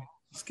listen to him.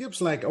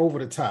 Skip's like over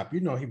the top.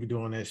 You know he be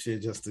doing that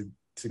shit just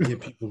to get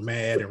people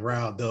mad and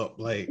riled up.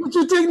 Like, what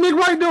you think Nick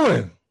Wright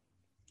doing?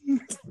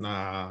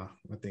 Nah,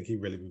 I think he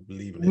really be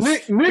believing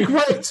this. Nick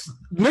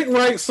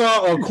Wright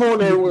saw a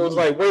corner where it was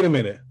like, wait a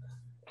minute.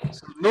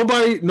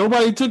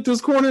 Nobody took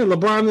this corner.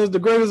 LeBron is the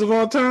greatest of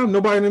all time.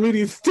 Nobody in the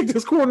media took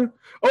this corner.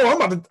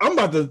 Oh, I'm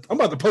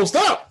about to post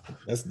up.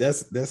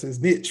 That's his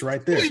niche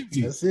right there.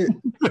 That's it.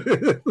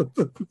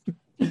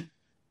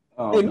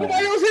 Oh,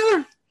 nobody else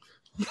here.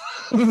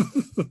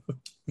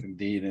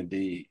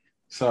 Indeed.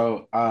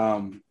 So,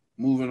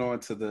 moving on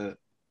to the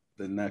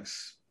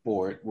next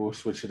sport, we'll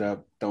switch it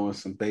up, throwing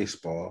some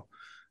baseball.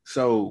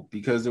 So,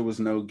 because there was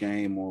no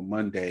game on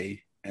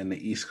Monday and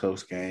the East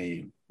Coast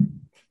game,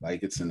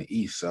 like it's in the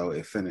East, so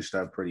it finished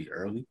up pretty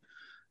early.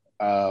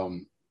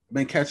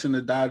 Been catching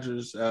the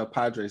Dodgers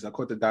Padres. I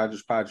caught the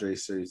Dodgers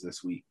Padres series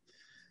this week.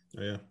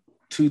 Yeah.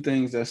 Two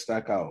things that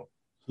stuck out.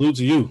 Salute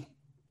to you.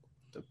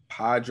 The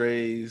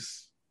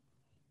Padres,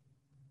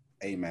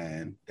 hey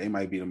man, they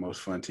might be the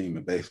most fun team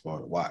in baseball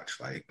to watch.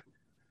 Like,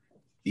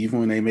 even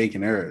when they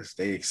making errors,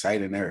 they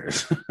exciting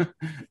errors. Wait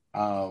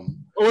a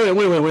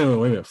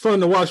minute. Fun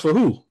to watch for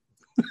who?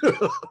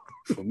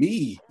 For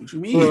me. What you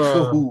mean?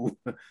 For who?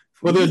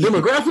 For the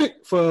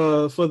demographic?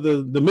 For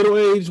the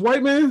middle-aged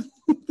white man?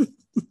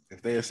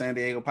 If they're a San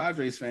Diego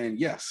Padres fan,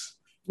 yes.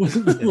 For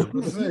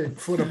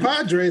the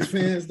Padres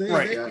fans, they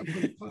are.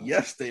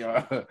 Yes, they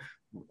are.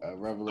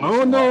 Revelation. I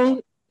don't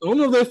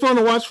know if they're fun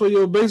to watch for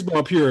your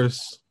baseball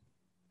purists.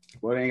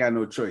 Well, they ain't got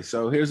no choice.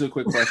 So here's a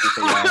quick question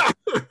for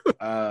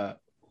y'all.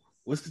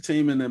 What's the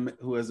team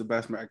who has the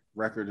best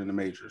record in the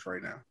majors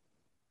right now?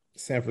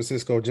 San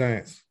Francisco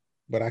Giants.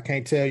 But I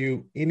can't tell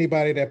you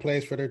anybody that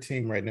plays for their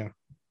team right now.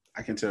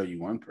 I can tell you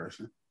one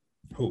person.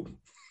 Who?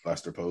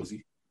 Buster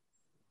Posey.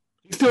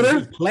 He's still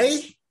there?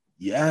 Play?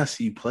 Yes,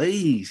 he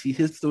plays. He's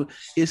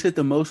hit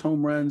the most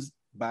home runs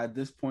by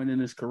this point in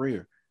his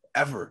career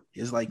ever.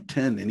 He's like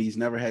 10, and he's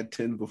never had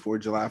 10 before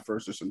July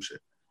 1st or some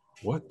shit.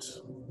 What?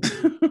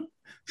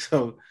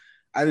 So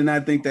I did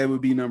not think they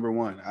would be number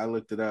one. I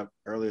looked it up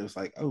earlier. It was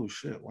like, oh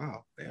shit,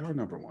 wow, they are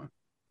number one.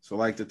 So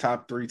like the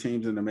top three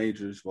teams in the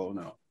majors, well,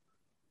 no.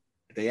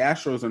 The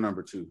Astros are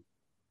number two.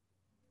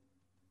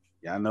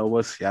 Y'all know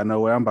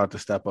where I'm about to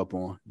step up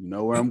on. You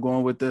know where I'm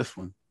going with this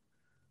one.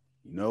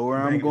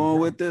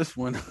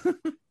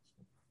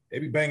 They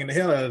be banging the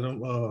hell out of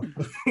them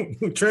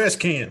trash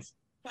cans.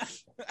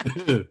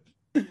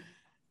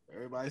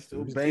 Everybody's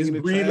still banging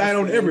the green light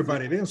on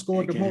everybody. They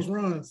scored the most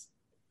runs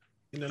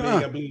in the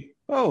league, I believe.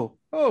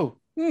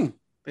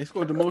 They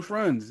scored the most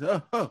runs.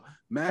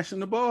 Mashing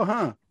the ball,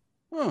 huh?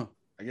 I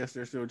guess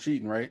they're still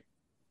cheating, right?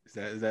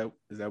 Is that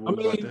what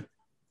we're about to?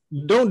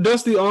 Don't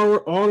Dusty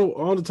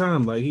all the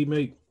time. Like he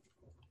makes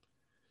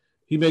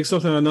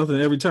something out of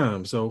nothing every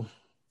time. So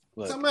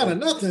something out of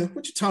nothing.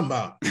 What you talking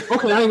about?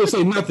 Okay, I ain't gonna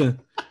say nothing,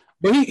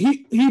 but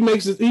he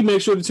makes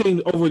sure the team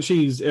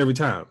overachieves every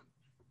time.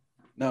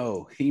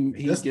 No, he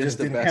gets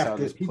the best out of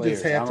his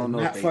players. I don't know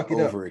if they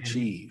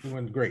overachieve. He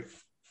went great.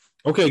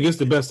 Okay, gets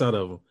the best out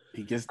of them.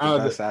 He gets the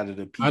best out of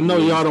the people. I know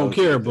y'all don't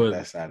care, but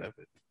best out of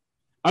it.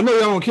 I know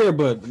y'all don't care,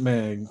 but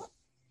man,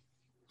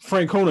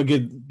 Francona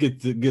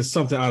get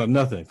something out of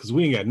nothing because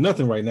we ain't got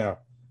nothing right now,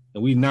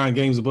 and we 9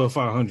 games above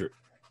 500.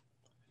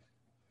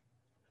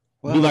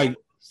 Well, we like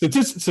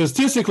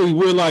statistically,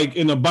 we're like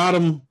in the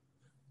bottom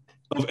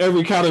of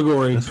every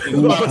category. I was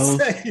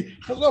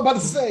about to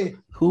say.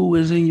 Who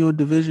is in your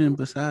division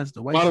besides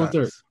the White Sox? Bottom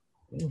third.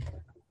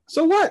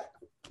 So what?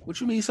 What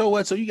you mean? So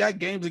what? So you got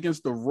games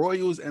against the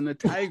Royals and the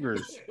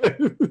Tigers.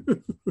 You're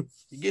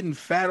getting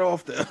fat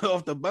off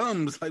the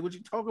bums. Like what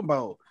you talking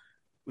about?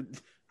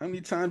 How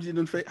many times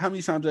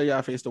have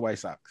y'all faced the White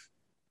Sox?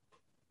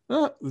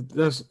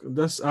 That's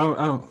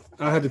I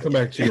had to come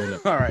back to you on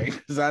that. All right,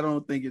 because I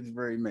don't think it's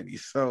very many.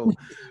 So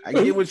I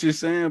get what you're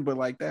saying, but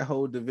like that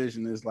whole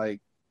division is like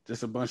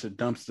just a bunch of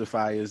dumpster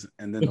fires,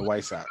 and then the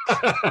White Sox.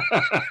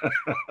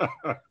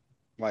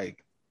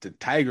 Like the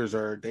Tigers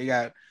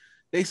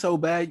they so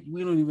bad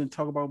we don't even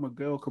talk about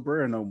Miguel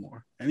Cabrera no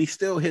more, and he's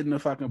still hitting the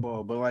fucking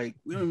ball. But like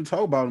we don't even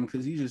talk about him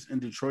because he's just in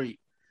Detroit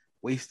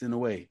wasting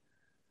away.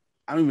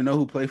 I don't even know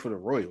who played for the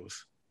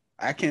Royals.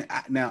 I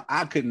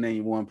couldn't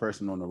name one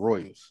person on the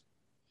Royals.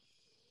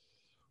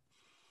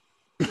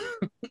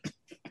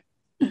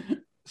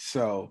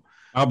 So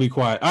I'll be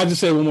quiet. I'll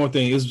just say one more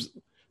thing.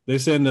 They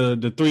said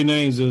the three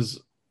names is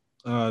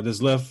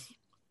that's left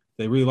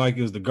they really like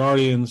is the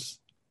Guardians,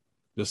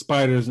 the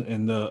Spiders,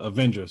 and the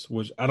Avengers,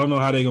 which I don't know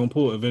how they're gonna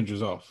pull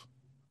Avengers off.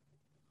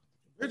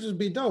 Avengers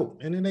be dope,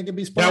 and then they could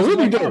be That sponsored.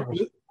 would be dope.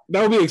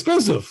 That would be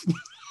expensive.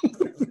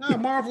 Nah,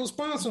 Marvel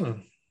sponsor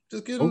them.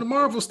 Just get them the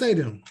Marvel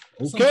Stadium.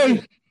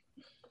 Okay.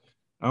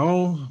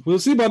 We'll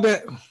see about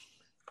that.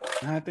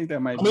 I think that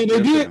might. I mean,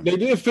 they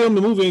did film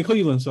the movie in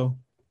Cleveland, so.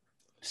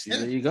 See,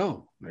 there you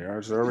go.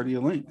 There's already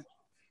a link.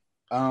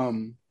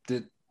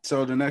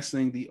 So the next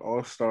thing, the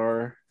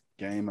All-Star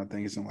game, I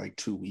think it's in like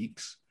 2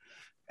 weeks,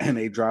 and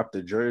they dropped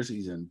the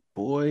jerseys, and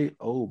boy,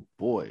 oh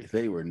boy,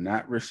 they were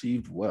not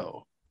received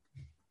well.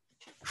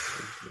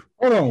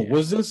 Hold on,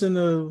 was this in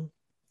the?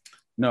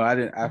 No, I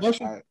didn't.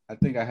 I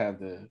think I have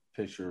the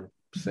picture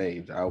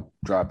saved. I'll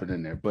drop it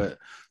in there. But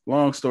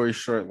long story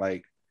short,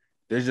 like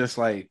there's just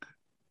like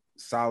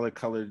solid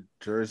colored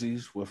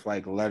jerseys with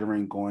like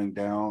lettering going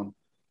down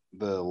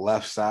the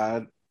left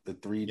side, the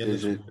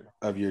 3-digit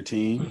of your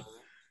team.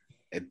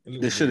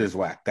 This shit is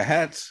whack. The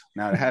hats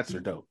are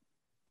dope.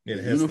 Yeah,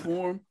 the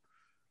uniform.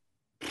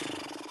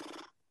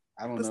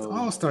 I don't know. It's the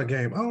All-Star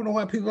game. I don't know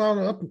why people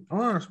are up in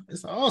arms.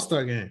 It's the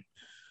All-Star game.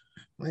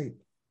 Like,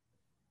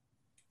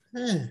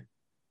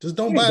 just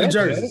don't buy the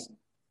jerseys.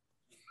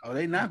 Oh,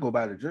 they not go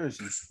buy the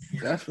jerseys.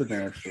 That's for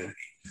damn sure.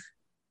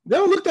 They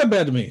don't look that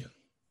bad to me.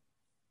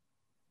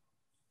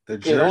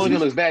 The only thing that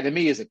looks bad to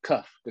me is a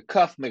cuff. The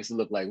cuff makes it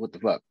look like what the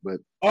fuck. But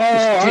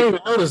I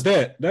didn't notice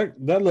that.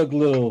 That looked a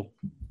little.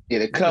 Yeah,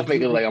 the cuff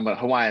make it look like I'm a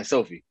Hawaiian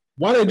Sophie.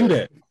 Why they do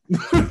that?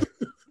 It's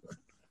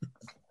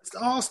the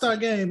All-Star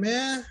game,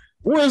 man.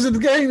 Where's the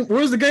game?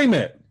 Where's the game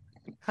at?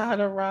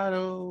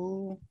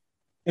 Colorado.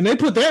 And they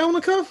put that on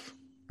the cuff,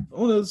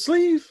 on the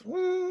sleeve.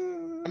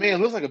 I mean, it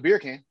looks like a beer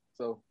can.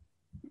 So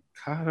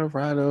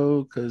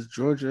Colorado, because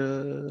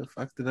Georgia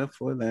fucked it up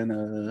for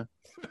Atlanta.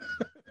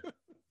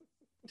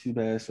 Too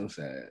bad, so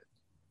sad.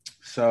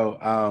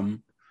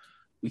 So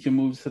we can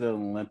move to the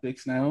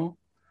Olympics now.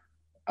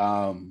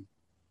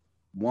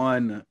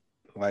 One,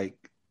 like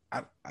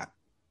I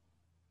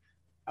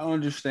don't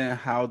understand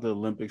how the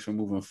Olympics are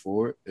moving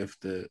forward if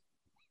the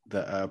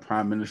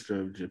Prime Minister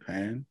of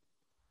Japan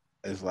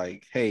is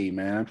like, hey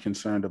man, I'm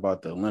concerned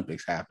about the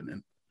Olympics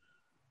happening.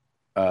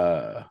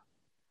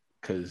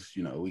 Because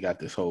we got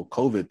this whole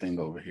COVID thing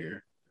over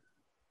here.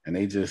 And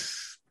they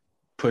just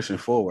pushing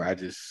forward.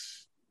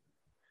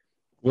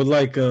 With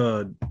like,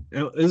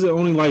 is it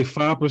only like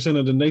 5%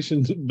 of the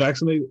nation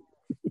vaccinated?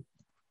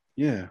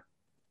 Yeah,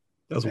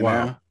 that's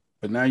wild.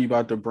 But now you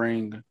about to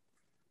bring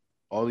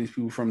all these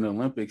people from the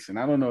Olympics, and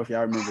I don't know if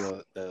y'all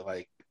remember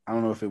I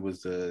don't know if it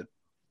was the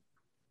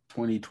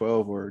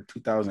 2012 or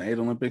 2008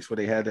 Olympics where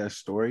they had that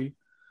story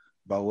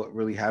about what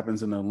really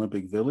happens in the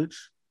Olympic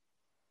Village.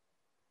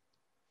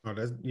 Oh,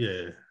 that's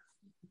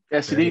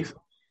STDs.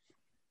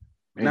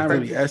 Not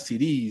really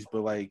STDs,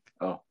 but like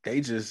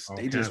they just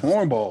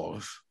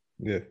hornballs.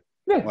 Yeah.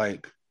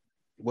 Like,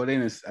 well, they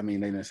didn't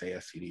say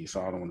STD,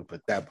 so I don't want to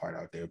put that part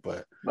out there.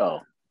 But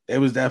it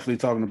was definitely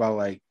talking about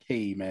like,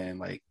 hey, man,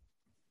 like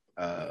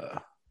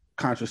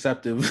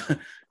contraceptive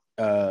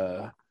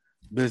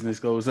business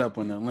goes up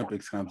when the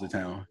Olympics comes to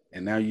town,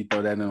 and now you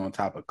throw that in on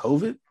top of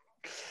COVID.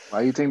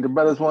 Why you think the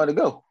brothers wanted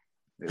to go?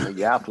 They're like,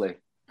 yeah, I'll play.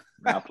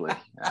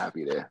 I'll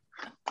be there.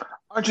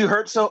 Aren't you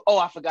hurt?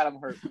 I forgot I'm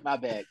hurt. My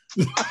bad.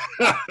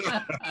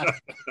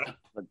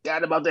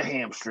 Forgot about the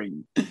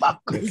hamstring.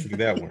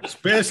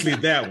 Especially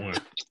that one.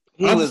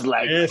 He was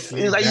like,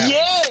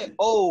 yeah.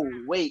 Oh,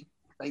 wait.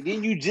 Like,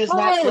 didn't you just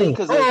not play?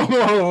 Because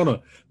hold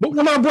on. But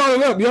when I brought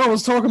it up, y'all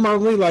was talking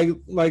about me like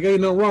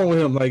ain't nothing wrong with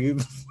him. Like,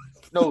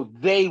 no,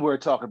 they were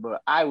talking about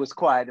it. I was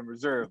quiet and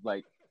reserved.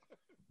 Like,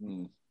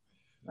 I'm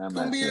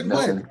gonna be in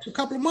a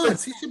couple of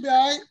months. He should be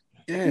all right.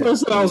 Yeah, I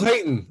said I was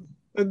hating.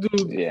 That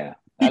dude. Yeah.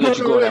 I let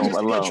you go there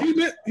alone.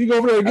 You go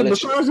over there and get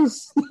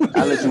massages?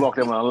 I let you walk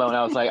there alone.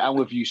 I was like, I'm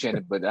with you,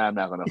 Shannon, but I'm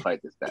not going to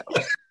fight this battle.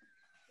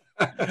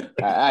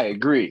 I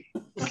agree.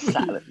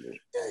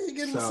 Solidly. Yeah, you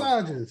get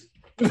massages.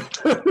 And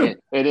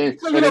then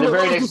the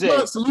very next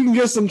day. So we can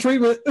get some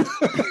treatment.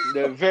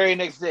 The very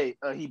next day,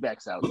 he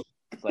backs out.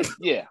 It's like,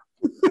 yeah.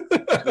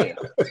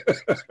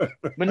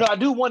 But no, I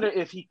do wonder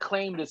if he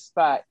claimed a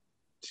spot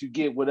to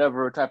get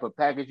whatever type of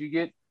package you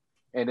get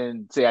and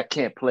then say, I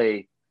can't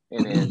play.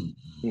 And then,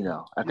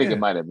 I think it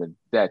might have been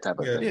that type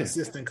of thing.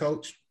 Assistant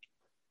coach.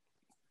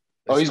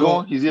 Oh, he's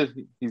going? He's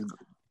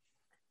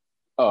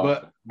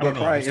but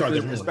probably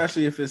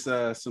especially if it's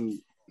some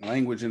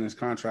language in his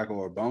contract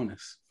or a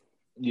bonus.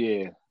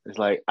 Yeah. It's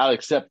like, I'll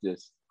accept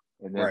this.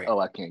 And then,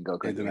 I can't go.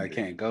 And then I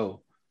can't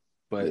go.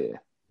 But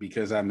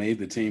because I made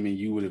the team and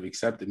you would have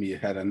accepted me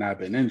had I not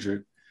been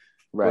injured,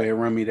 go ahead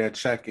and run me that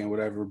check and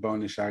whatever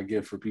bonus I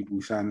get for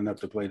people signing up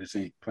to play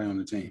on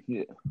the team.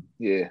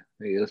 Yeah,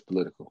 it's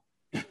political.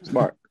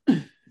 Smart.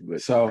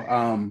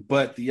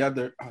 But the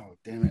other,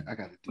 damn it, I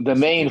got to do the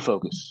main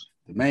focus.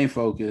 The main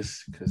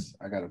focus, because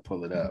I got to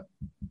pull it up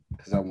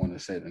because I want to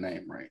say the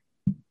name right.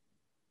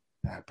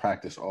 I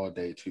practice all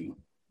day too.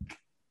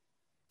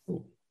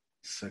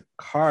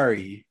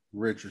 Sakkari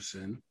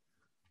Richardson,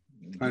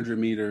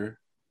 100-meter.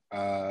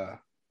 I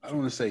don't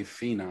want to say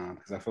phenom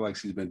because I feel like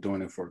she's been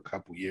doing it for a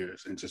couple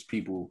years, and just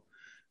people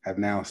have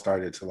now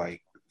started to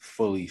like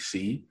fully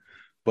see.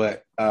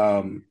 But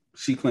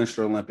she clinched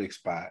her Olympic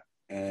spot,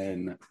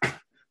 and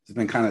it's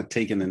been kind of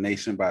taking the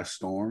nation by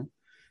storm.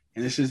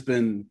 And it's just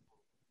been,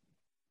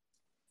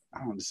 I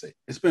don't want to say,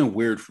 it's been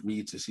weird for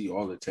me to see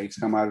all the takes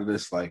come out of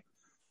this. Like,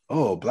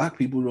 oh, Black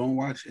people don't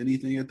watch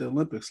anything at the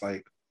Olympics.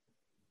 Like,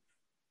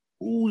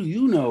 who do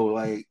you know?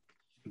 Like,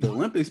 the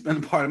Olympics been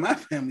a part of my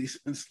family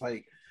since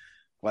like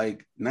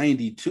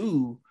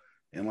 92.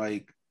 And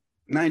like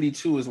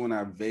 92 is when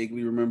I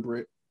vaguely remember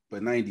it.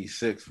 But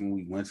 96, when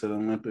we went to the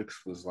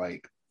Olympics, was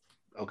like,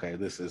 okay,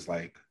 this is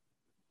like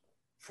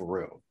for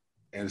real.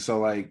 And so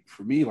like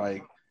for me,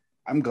 like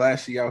I'm glad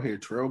she out here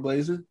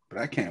trailblazing, but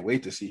I can't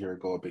wait to see her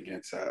go up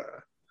against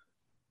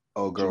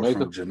old girl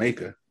from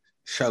Jamaica,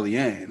 Shelly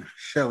Ann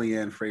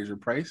Fraser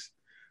Price.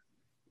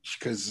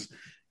 Because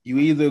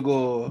we either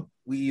go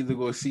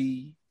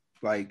see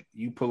like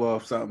you pull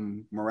off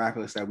something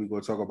miraculous that we go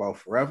talk about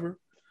forever,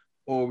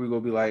 or we gonna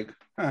be like,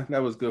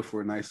 that was good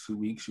for a nice 2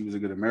 weeks. She was a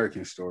good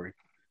American story.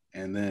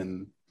 And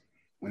then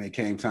when it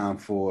came time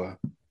for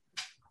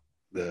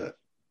the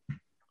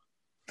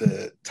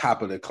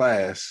top of the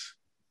class,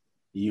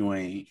 you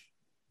ain't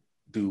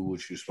do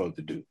what you're supposed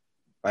to do.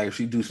 Like if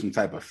she do some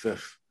type of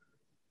fifth,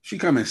 if she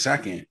come in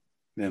second,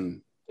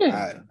 then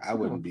I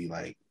wouldn't be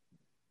like,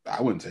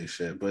 I wouldn't say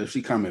shit. But if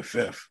she come in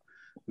fifth,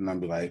 then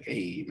I'd be like,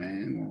 hey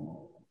man.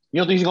 You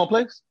don't think she's gonna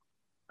place?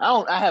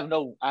 I have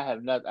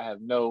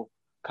no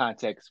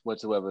context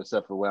whatsoever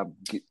except for what I'm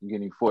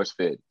getting force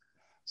fed.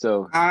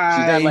 So she's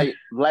not like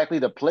likely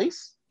to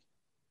place.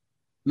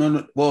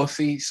 No. Well,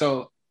 see,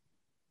 so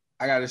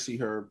I got to see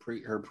her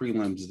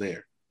prelims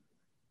there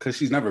because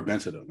she's never been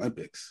to the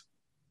Olympics.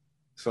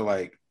 So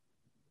like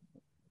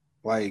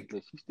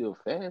she's still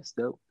fast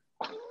though.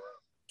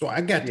 So I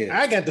got the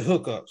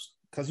hookups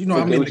because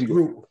I'm in the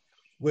group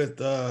with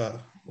the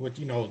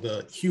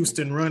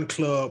Houston Run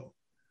Club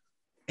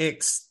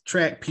ex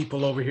track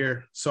people over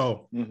here.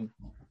 So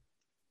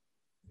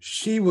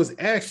she was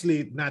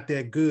actually not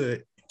that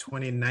good.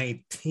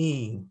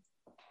 2019,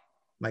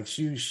 like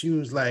she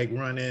was like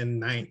running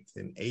 9th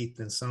and 8th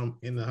and some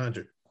in the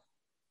 100.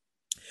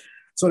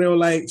 So they were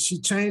like,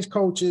 she changed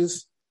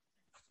coaches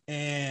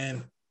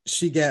and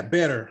she got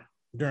better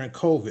during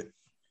COVID.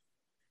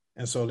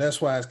 And so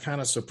that's why it's kind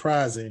of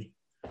surprising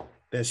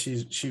that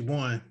she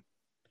won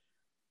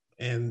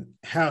and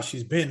how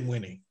she's been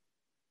winning,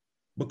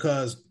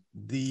 because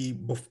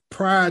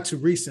prior to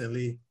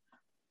recently,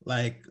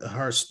 like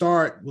her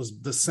start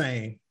was the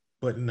same,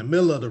 but in the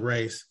middle of the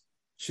race,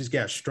 she's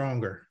got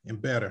stronger and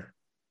better.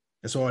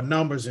 And so her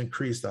numbers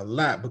increased a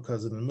lot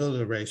because in the middle of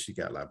the race, she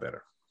got a lot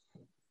better.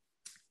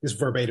 It's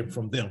verbatim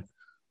from them.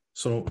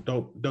 So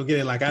don't get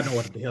it like I know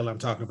what the hell I'm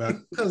talking about,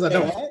 because I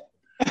don't.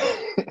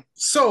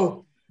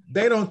 So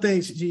they don't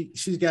think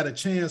she's got a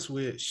chance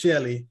with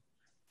Shelly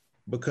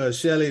because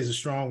Shelly is a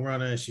strong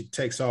runner and she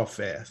takes off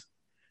fast.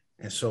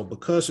 And so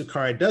because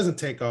Sha'Carri doesn't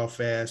take off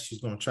fast,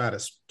 she's going to try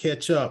to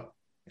catch up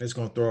and it's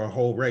going to throw her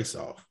whole race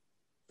off.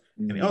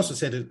 And he also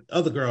said the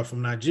other girl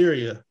from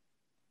Nigeria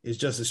is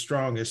just as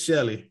strong as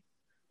Shelly,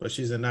 but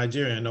she's a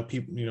Nigerian. No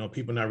people,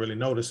 people not really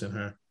noticing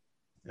her.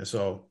 And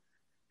so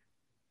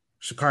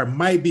Sha'Carri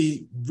might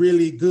be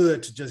really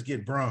good to just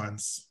get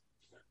bronze.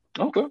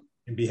 Okay.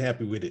 And be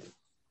happy with it.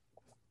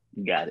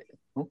 Got it.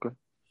 Okay.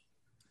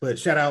 But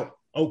shout out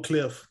Oak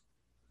Cliff,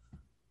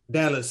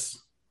 Dallas.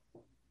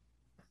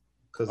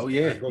 Because I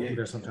go through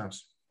there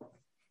sometimes.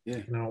 Yeah.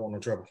 And I don't want no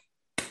trouble.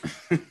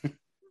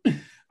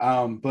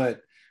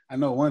 But I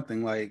know one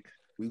thing, like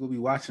we will be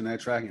watching that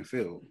track and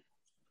field.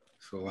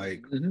 So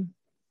like,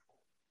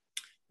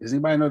 does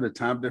anybody know the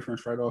time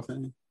difference right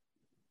offhand?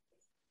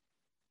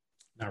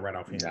 Not right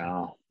offhand.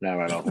 No, not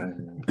right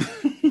offhand.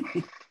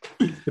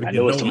 I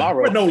know it's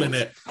tomorrow. We're Nolan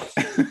at.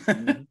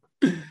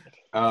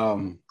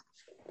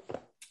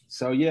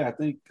 So yeah, I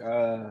think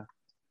that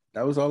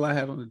was all I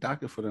had on the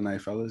docket for the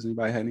night, fellas.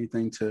 Anybody had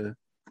anything to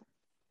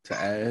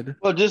add?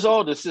 Well, just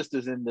all the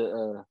sisters in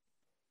the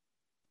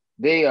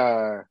they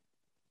are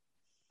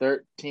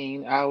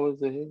 13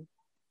 hours ahead.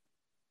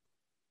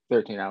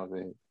 13 hours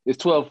ahead. It's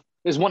 12.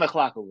 It's 1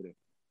 o'clock over there.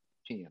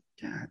 PM.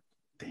 God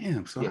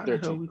damn. So how the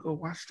hell we go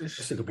watch this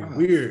shit? It's gonna be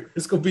weird.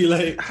 It's gonna be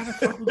like, how the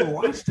fuck we gonna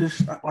watch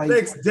this? Like,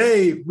 next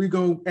day we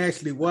gonna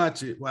actually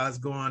watch it while it's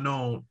going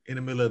on in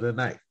the middle of the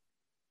night.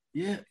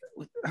 Yeah.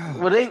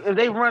 Well, if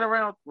they run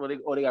around, they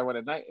gotta run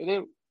at night.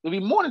 It'll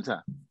be morning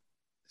time.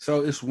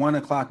 So it's 1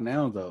 o'clock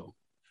now, though.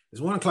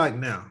 It's 1 o'clock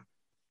now.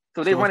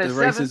 So they run at 7.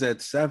 The race is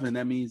at 7.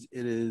 That means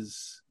it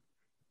is.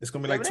 It's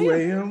gonna be like 2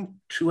 a.m.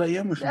 2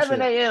 a.m. or something.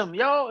 7 a.m.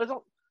 Yo, it's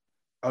on.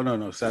 Oh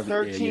no, 7.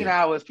 13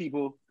 hours,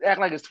 people. Act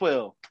like it's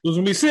 12. It's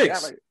gonna be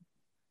 6.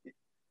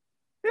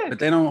 But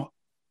they don't.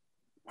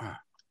 But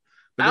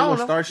they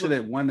gonna start shit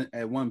at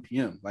 1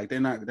 p.m. Like they're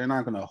not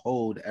gonna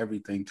hold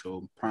everything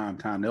till prime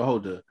time. They'll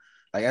hold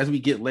like as we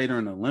get later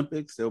in the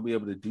Olympics, they'll be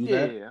able to do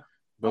that. Yeah.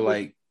 But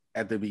like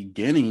at the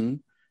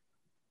beginning,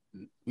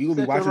 We gonna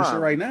be Set your watching shit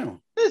alarm. right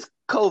now. It's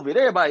COVID.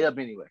 Everybody up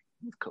anyway.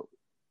 It's COVID.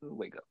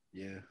 Wake up.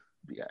 Yeah.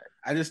 Be all right.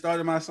 I just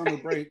started my summer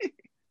break.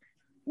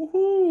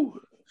 Woohoo!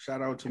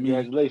 Shout out to me.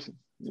 Congratulations.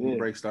 Summer Yeah.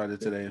 break started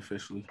today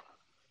officially.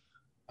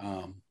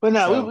 But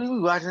no, So- we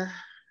watching,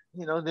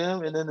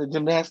 them, and then the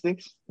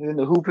gymnastics, and then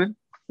the hooping.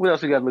 What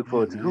else we got to look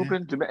forward to? man.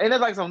 Hooping, and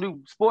there's like some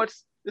new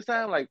sports this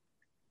time, like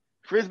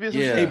frisbee or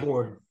some Yeah. shit.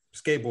 Skateboard.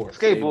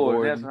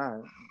 Skateboard. That's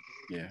right.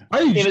 Yeah. How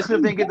do you, Emmitt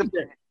Smith didn't get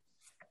the.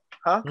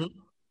 Huh?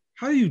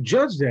 how do you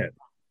judge that?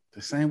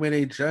 The same way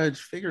they judge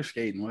figure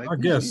skating. Like, I what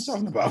are guess. you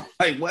talking about?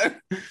 Like what?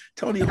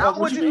 Tony I Hawk,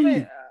 what want you you to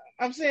mean?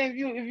 I'm saying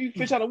if you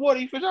fish out of water,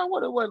 you fish out of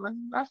water. What? Like,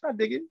 that's not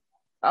digging.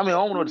 I mean, I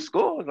don't know the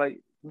score. Like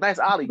nice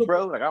ollie,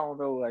 bro. Like I don't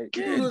know. Like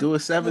Yeah, do a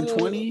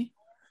 720.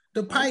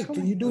 The pipe.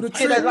 Can you do the hey,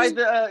 trick? that's like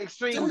the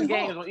Extreme Tony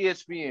Games Hawk. on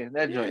ESPN.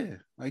 That joint. Yeah,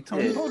 like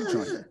Tony Yeah. Hawk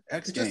joint.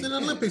 X It's just Games. in the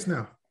Olympics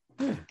now.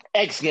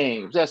 X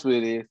Games. That's what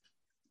it is.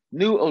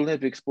 New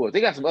Olympic sports.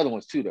 They got some other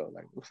ones too, though.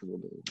 Like what's the other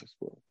Olympic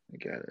sport? They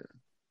got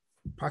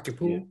Pocket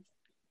pool.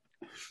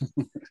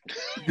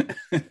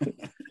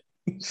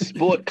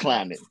 sport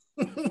climbing,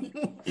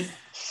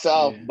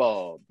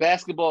 softball,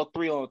 basketball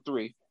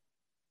 3-on-3.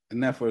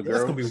 And that for the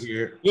That's girls. gonna be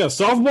weird. Yeah,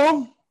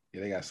 softball.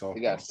 Yeah, they got softball.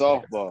 They got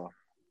softball.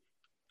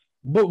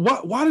 But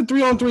why did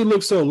 3-on-3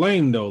 look so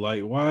lame though?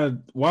 Like why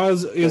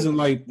isn't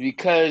like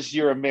Because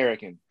you're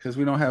American Because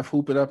we don't have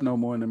hoop it up no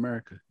more in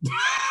America.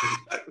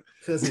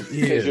 Because it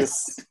Because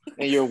is.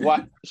 and you're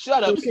what?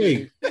 Shut up.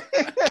 okay?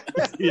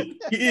 It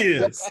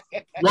is.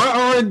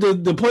 Why aren't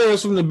the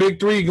players from the Big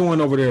Three going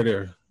over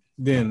there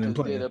then and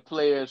They're playing? the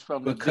players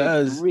from the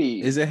Because Big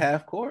Three. is it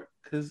half court?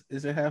 Because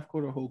is it half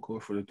court or whole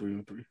court for the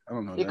 3-on-3? I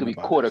don't know. It could be nothing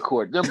about quarter this.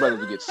 court. Them brothers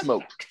will get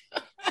smoked.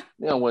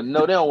 They don't want.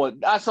 No, they don't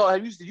want. I saw.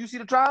 Did you see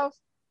the trials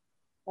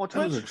on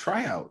Twitch? Those are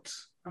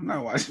tryouts. I'm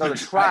not watching. No, the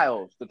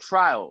trials. The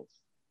trials.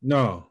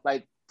 No.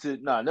 Like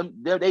them.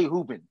 They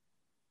hooping.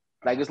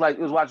 Like it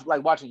was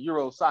watching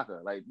Euro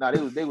soccer. Like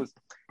they was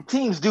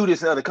teams do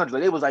this in other countries.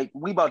 Like they was like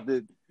we about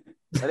to.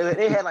 Like,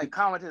 they had like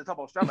commentators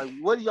talking about stuff. Like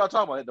what are y'all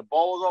talking about? The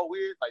ball was all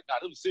weird. Like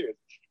it was serious.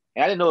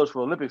 And I didn't know it was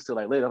for Olympics till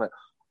like later. I'm like,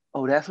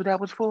 oh, that's what that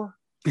was for.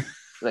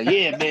 Like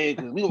yeah, man,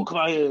 'cause we gonna come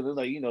out here and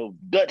like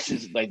Dutch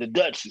is like the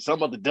Dutch.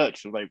 Something about the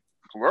Dutch. I'm like,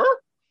 huh?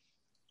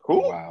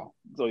 Who? Wow.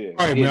 So yeah.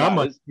 All right, yeah,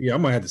 man. I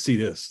might have to see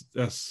this.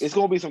 it's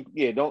gonna be some.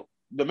 Yeah, don't.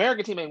 The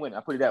American team ain't winning.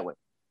 I put it that way.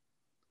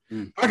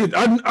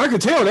 I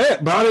could tell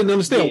that, but I didn't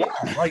understand Yeah.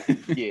 why. Like,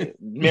 Yeah,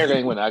 America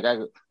ain't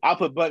winning. I'll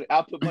put money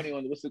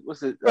on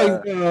what's it?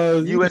 like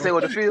USA on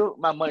the field.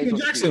 My money's on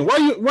the Jackson,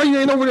 field. why you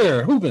ain't over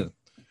there hooping?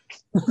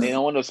 They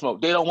don't want no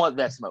smoke. They don't want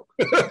that smoke.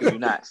 They do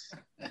not.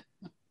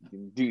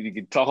 You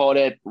can talk all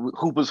that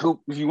hoopers hoop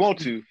if you want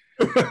to.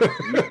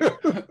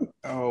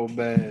 Oh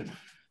man.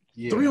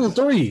 Yeah.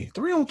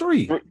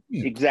 3-on-3.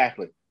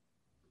 Exactly.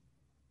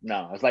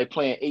 No, it's like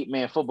playing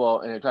 8-man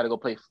football and they try to go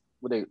play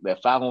that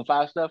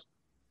 5-on-5 stuff,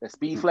 that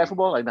speed flag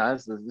football. Like, no,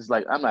 it's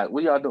like I'm not.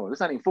 What y'all doing?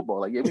 It's not even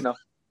football. Like, yeah, we know.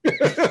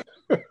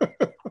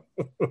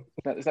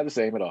 It's not the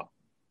same at all.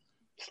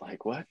 It's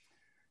like what?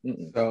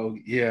 Mm-mm. So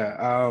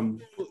yeah.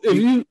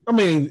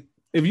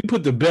 If you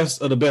put the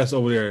best of the best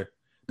over there,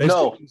 they No.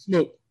 still can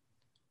smoke.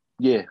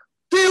 Yeah.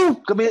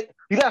 Still, I mean,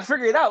 you gotta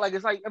figure it out. Like,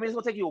 it's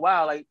gonna take you a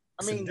while. Like,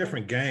 I It's mean, a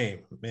different game,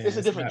 man. it's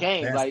a different not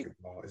game, like-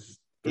 basketball. It's just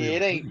yeah,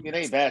 it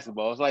ain't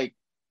basketball. It's like,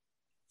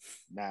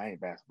 nah, it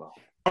ain't basketball.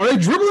 are they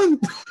dribbling?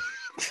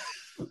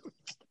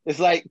 It's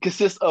like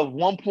consists of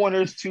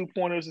 1-pointers,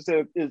 2-pointers instead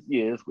of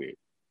it's weird.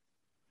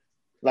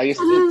 Like it's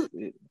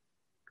You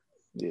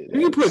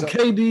can put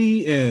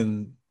KD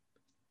and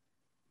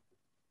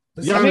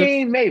Listen, I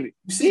mean, maybe.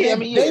 you see, Yeah,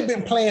 they've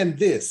been playing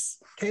this.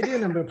 KD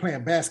and them been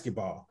playing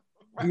basketball.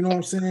 You know what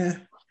I'm saying?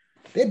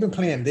 They've been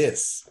playing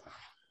this.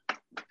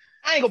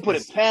 I ain't gonna put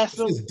it past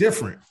them, It's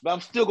different. but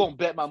I'm still gonna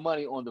bet my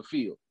money on the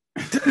field.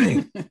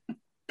 dang.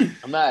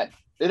 I'm not.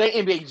 It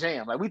ain't NBA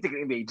Jam. Like we think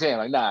of NBA Jam.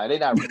 Like nah, they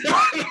not.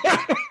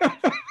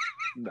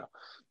 No,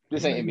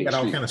 this ain't You NBA. got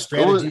all Street. kind of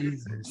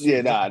strategies. and shit.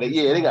 Yeah, nah.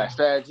 They got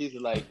strategies.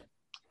 And like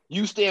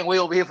you stand way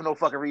over here for no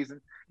fucking reason,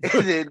 and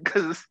then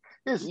because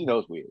it's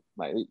it's weird.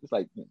 Like it's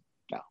like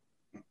no.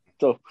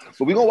 So,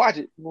 but we gonna watch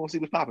it. We gonna see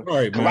what's popping. All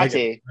right, man. I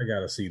Karate,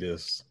 gotta see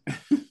this.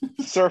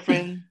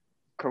 surfing,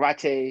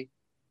 karate,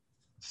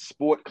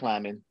 sport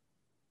climbing,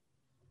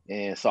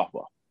 and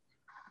softball.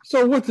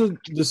 So what the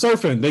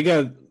surfing?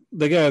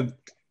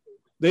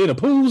 They in a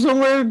pool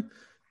somewhere?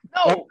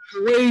 No,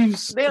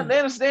 Waves. they in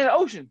the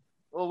ocean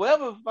or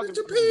whatever fucking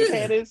Japan.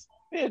 Japan is.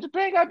 Yeah,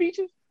 Japan got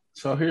beaches.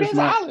 So here's Japan's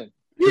an my island.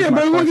 Yeah,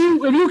 my but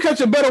question. if you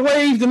catch a better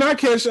wave than I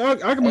catch, I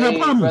can have Hey,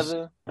 problems.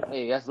 brother.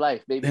 Hey, that's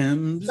life, baby.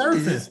 them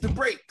Surfing. is the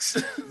breaks.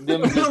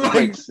 Them is the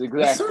breaks.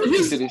 Exactly.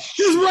 His- To this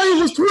His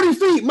wave was 20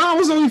 feet. Mine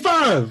was only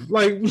 5.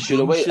 Like, should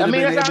have waited. I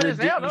mean, that's how it is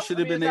now. You though. should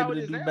have been that's how able it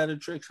to is do now. better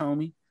tricks,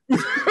 homie.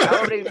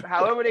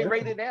 However they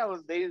rate it now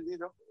is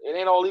it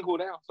ain't all equal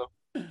now, so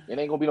it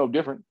ain't gonna be no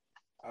different.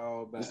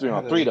 Oh, It's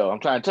 3-on-3 though. I'm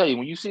trying to tell you,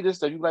 when you see this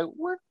stuff, you like,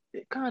 what?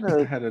 It kind I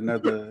of had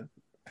another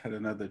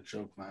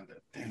joke lined up.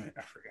 Damn it,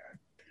 I forgot.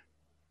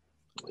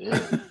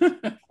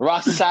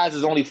 roster size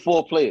is only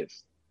 4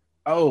 players.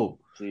 Oh,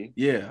 See?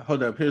 Yeah,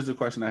 hold up. Here's the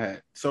question I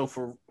had. So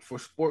for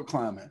sport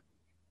climbing,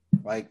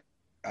 like,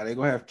 are they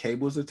gonna have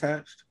cables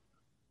attached?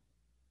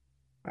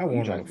 I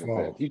want to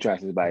fall. You trying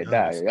to see somebody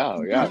Yeah. die?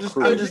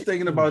 Y'all I'm just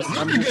thinking about.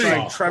 I'm just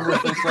like Trevor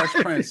from Fresh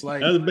Prince.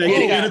 Like, That's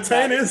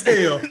entertaining as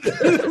hell.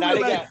 Nah,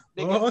 they got.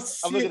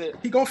 I'm looking at.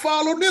 He gonna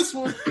fall on this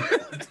one.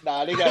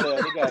 Nah, they got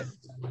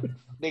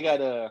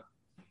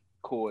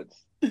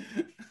cords.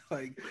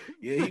 like,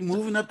 yeah, he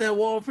moving up that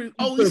wall.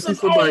 Oh, He's he's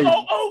somebody-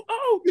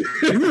 oh.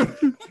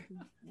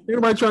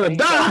 Anybody trying to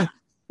die?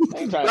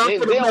 They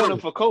don't want them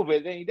for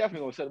COVID. They ain't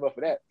definitely gonna set them up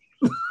for that.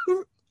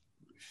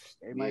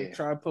 They might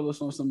try to pull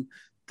us on some.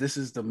 This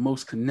is the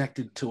most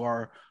connected to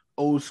our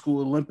old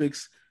school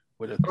Olympics,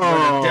 where the threat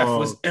of death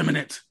was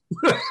imminent.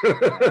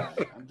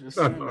 I'm just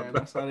saying, man.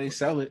 That's how they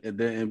sell it. And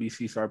then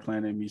NBC start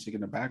playing their music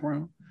in the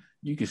background.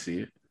 You can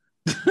see it.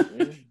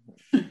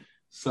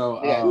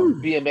 So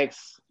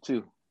BMX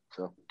too.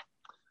 So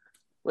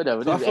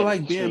whatever. So I feel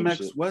like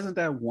BMX wasn't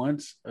that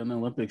once an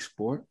Olympic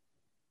sport?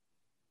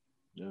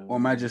 Or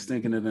am I just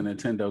thinking of the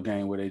Nintendo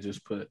game where they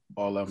just put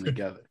all of them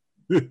together?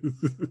 You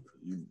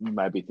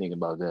might be thinking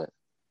about that.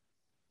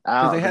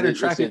 Because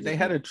they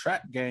had a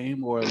track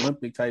game or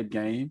Olympic type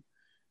game.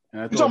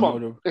 And I you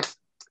talking about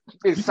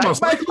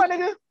Excitebike, my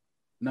nigga?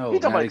 No, you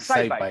talking not about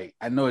Excitebike.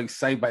 I know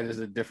Excitebike is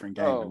a different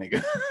game,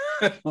 nigga.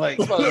 like,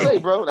 I was about to say,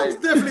 bro,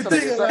 like, definitely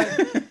thinking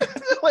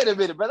like, wait a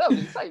minute, bro. That was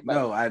Excitebike.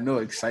 No, I know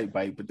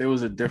Excitebike, but there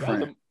was a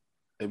different.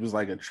 It was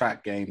like a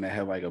track game that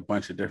had like a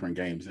bunch of different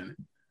games in it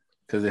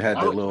because it had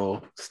the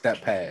little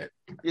step pad.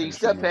 Yeah, you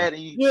step pad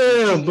and you.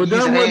 But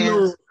there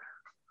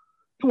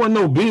wasn't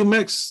no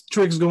BMX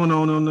tricks going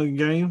on the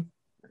game.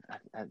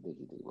 I think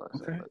you did.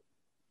 Okay.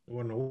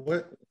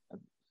 What?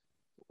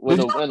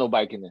 Wasn't no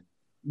bike in there.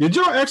 Did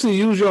y'all actually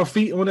use your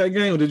feet on that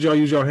game, or did y'all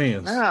use your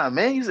hands? Nah,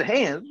 man, use your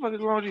hands. What the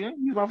fuck is wrong with you?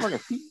 Use my fucking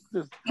feet.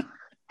 Just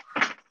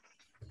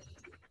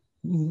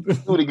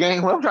do the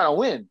game. I'm trying to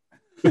win.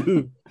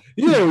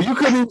 Yeah, you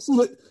couldn't even see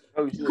it.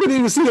 You couldn't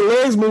even see the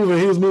legs moving.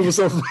 He was moving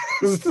so fast.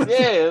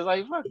 Yeah, it's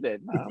like fuck that.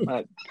 Nah, I'm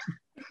not.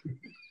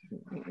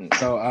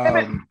 So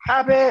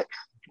Hop it.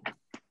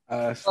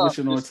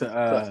 Switching on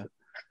to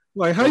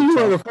like how you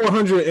run a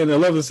 400 in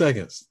 11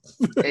 seconds?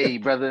 Hey,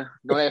 brother,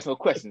 don't ask no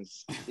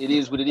questions. It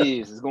is what it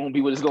is. It's gonna be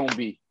what it's gonna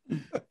be.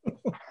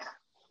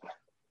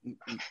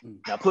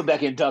 Now put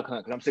back in Duck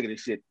Hunt because I'm sick of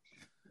this shit.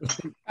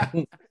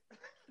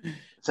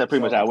 That's pretty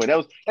much how I went.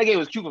 That game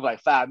was cute for like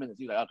 5 minutes.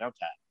 You're like, okay, I'm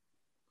tired.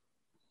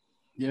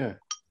 Yeah,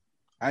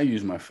 I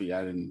use my feet.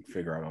 I didn't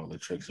figure out all the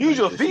tricks. Use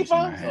your feet,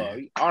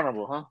 man? Oh,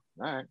 honorable, huh? All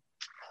right.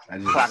 I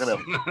just clock it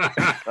up.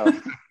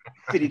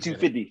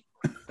 5250.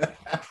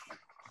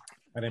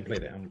 I didn't play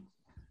that.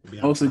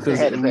 Mostly because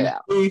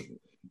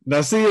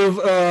now see if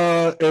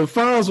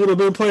Fonz would have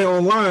been playing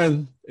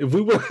online, if we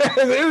would have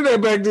had the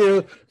internet back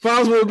then,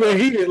 Fonz would have been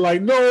heated.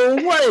 Like, no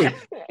way.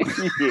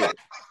 Yeah.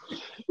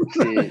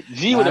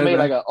 G would have made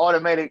like an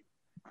automatic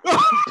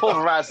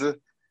pulverizer.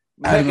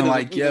 I've been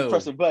like, yo,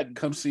 press a button.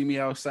 Come see me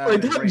outside.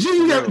 Like,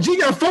 G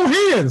got 4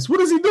 hands.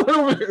 What is he doing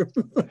over here?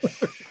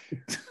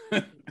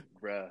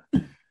 Bruh.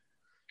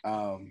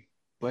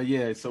 But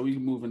yeah, so we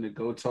move into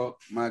Go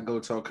Talk. My Go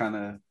Talk kind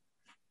of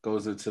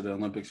goes into the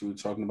Olympics we were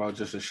talking about.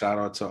 Just a shout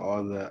out to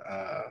all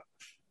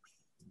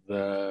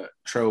the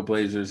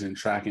trailblazers in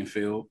track and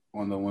field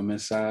on the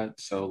women's side.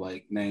 So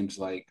like names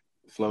like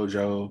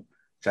FloJo,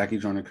 Jackie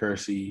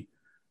Joyner-Kersee,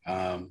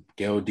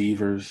 Gail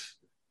Devers,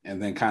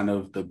 and then kind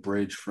of the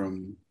bridge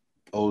from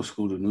old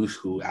school to new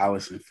school,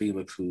 Allison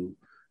Felix, who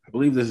I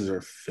believe this is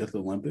her 5th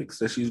Olympics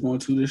that she's going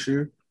to this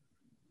year.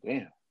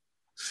 Damn.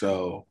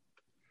 So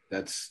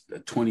that's a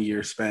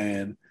 20-year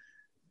span,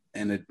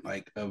 and it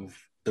like of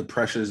the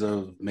pressures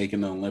of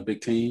making the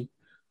Olympic team,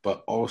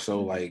 but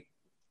also like,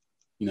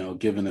 you know,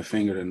 giving a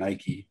finger to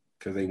Nike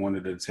because they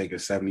wanted her to take a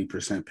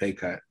 70% pay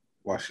cut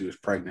while she was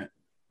pregnant.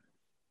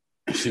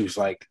 And she was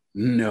like,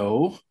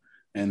 no.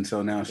 And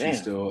so now she's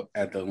still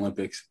at the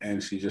Olympics,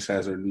 and she just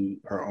has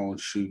her own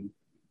shoe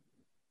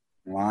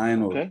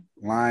line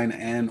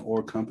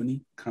or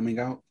company coming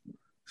out.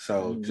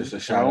 So just a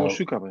shout out.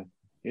 Shoe company.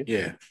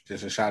 Yeah,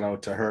 just a shout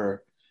out to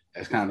her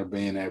as kind of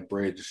being that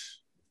bridge.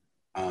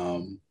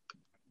 And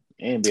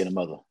being a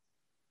mother.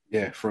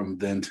 Yeah, from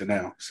then to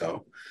now.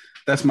 So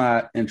that's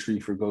my entry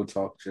for Go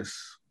Talk. Just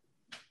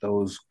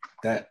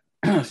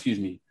excuse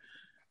me,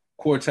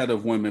 quartet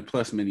of women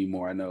plus many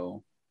more. I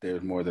know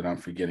there's more that I'm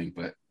forgetting,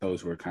 but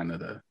those were kind of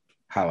the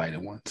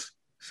highlighted ones.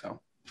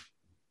 So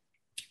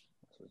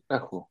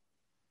that's cool.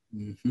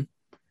 Mm-hmm.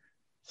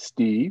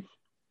 Steve.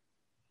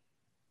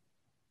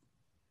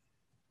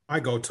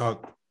 My Go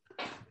Talk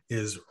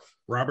is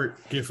Robert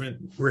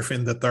Griffin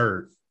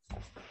III.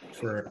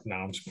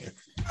 I'm just kidding.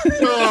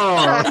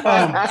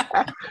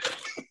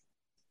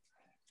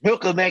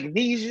 Milk of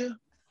magnesia.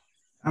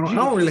 I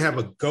don't really have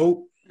a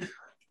GOAT,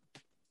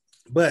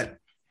 but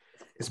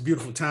it's a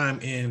beautiful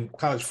time in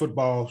college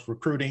football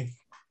recruiting.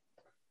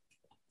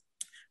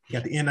 You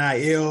got the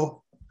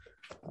NIL,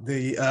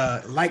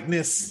 the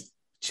likeness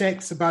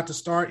checks about to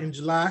start in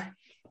July.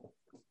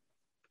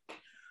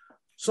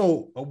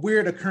 So a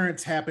weird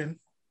occurrence happened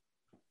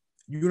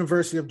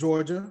University of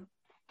Georgia.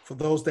 For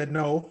those that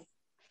know,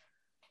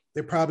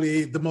 they're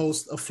probably the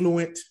most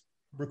affluent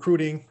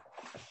recruiting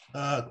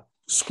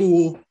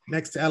school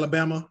next to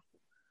Alabama.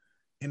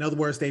 In other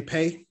words, they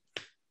pay.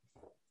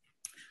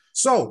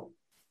 So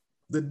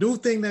the new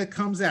thing that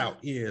comes out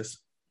is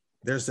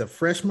there's a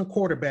freshman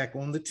quarterback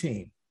on the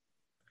team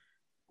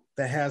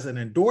that has an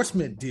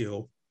endorsement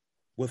deal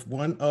with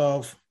one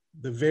of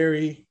the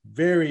very,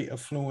 very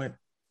affluent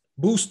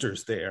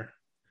boosters there.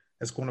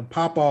 That's going to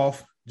pop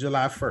off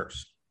July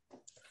 1st.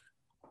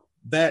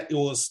 That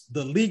was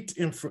the leaked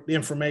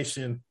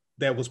information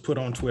that was put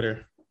on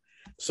Twitter.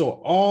 So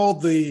all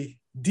the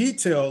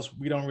details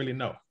we don't really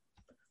know.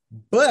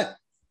 But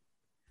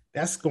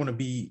that's going to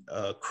be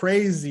a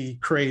crazy,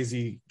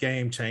 crazy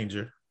game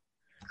changer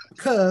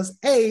because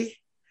the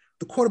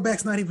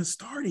quarterback's not even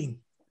starting.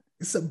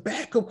 It's a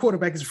backup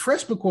quarterback. It's a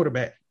freshman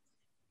quarterback.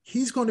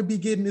 He's going to be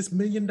getting this $1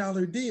 million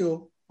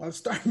deal while the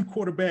starting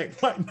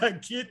quarterback might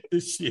not get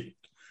this shit.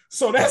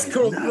 So that's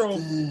going to throw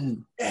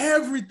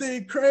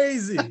everything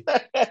crazy.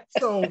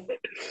 So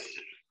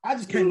I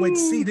just can't wait to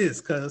see this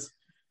because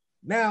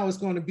now it's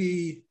going to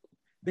be,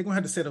 they're going to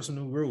have to set up some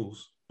new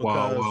rules.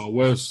 Wow,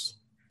 West.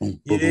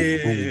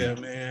 Yeah,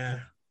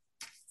 man.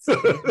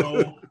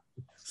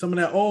 Some of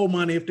that old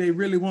money, if they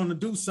really want to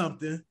do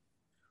something,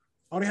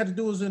 all they had to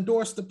do is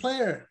endorse the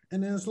player.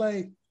 And then it's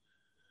like,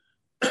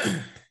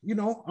 I'm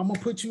going to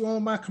put you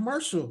on my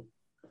commercial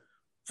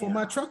for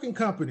my trucking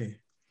company.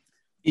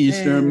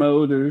 Eastern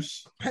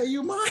Motors. Pay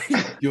you money.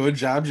 Your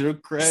job's your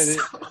credit.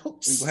 We're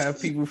going to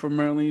have people from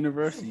Maryland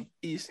University.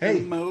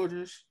 Eastern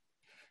Motors.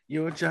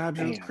 Your job's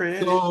your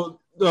credit. So,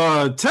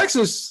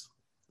 Texas,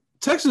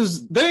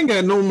 they ain't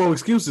got no more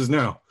excuses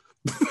now.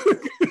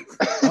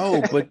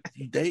 Oh, but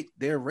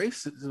their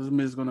racism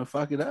is gonna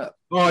fuck it up.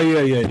 Oh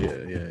yeah.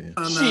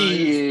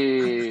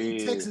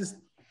 Shit. Texas.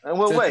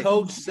 The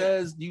coach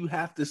says you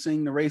have to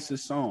sing the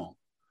racist song.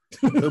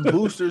 The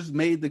boosters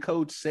made the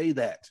coach say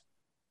that.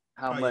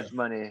 How much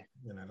money?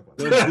 The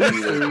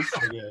boosters.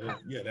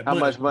 How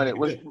much money?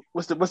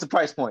 What's the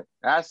price point?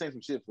 I'll sing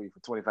some shit for you for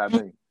 $25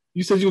 million.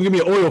 You said you gonna give me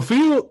an oil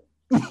field?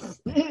 Do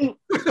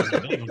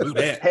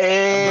that.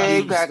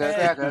 Hey,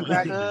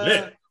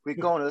 cracker. We're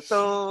gonna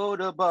throw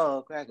the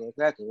ball, cracker.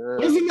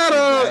 Isn't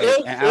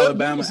that and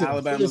Alabama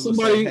will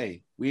say,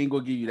 hey, we ain't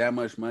gonna give you that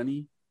much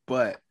money,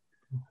 but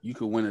you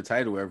could win a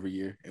title every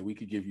year, and we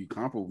could give you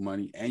comparable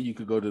money, and you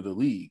could go to the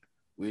league.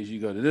 Whereas you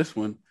go to this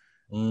one,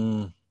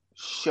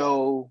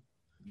 show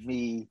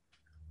me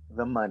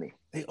the money.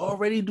 They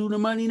already do the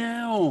money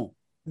now.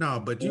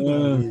 No, but you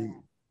gonna be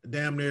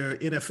damn near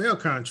NFL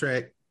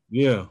contract.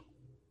 Yeah.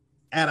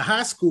 At a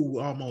high school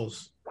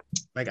almost.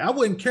 Like I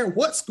wouldn't care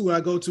what school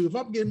I go to if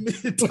I'm getting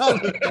 $1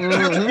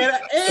 million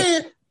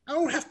and I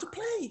don't have to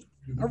play.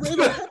 I really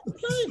don't have to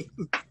play.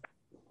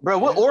 Bro,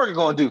 what Oregon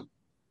gonna do?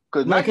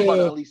 Because Nike bought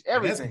at least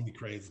everything. That's gonna be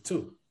crazy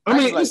too. I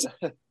mean, you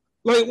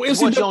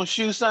want your own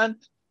shoe, son?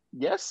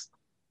 Yes.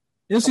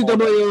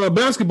 NCAA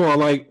basketball,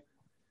 like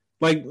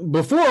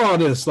before all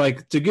this,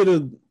 like to get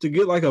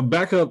like a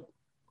backup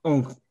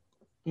on,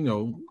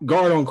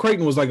 guard on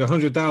Creighton was like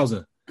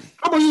 100,000.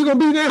 How much is it gonna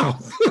be now?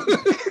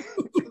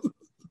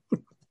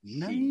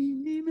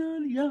 90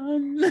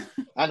 million.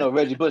 I know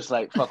Reggie Bush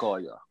like fuck all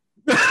y'all.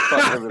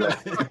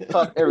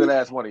 Fuck every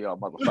last one of y'all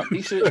motherfuckers.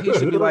 He should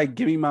be like,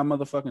 give me my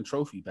motherfucking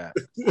trophy back.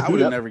 I would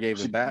have never gave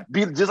it back.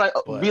 Be like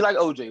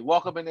OJ.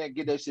 Walk up in there and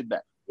get that shit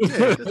back.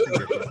 Yeah,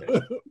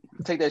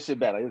 take that shit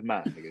back. Like, it's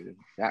mine, nigga.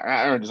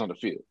 I earned this on the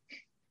field.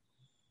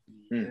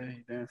 Yeah,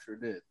 he damn sure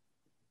did.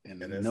 And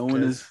no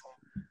one has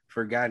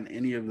forgotten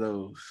any of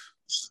those.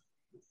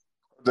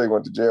 They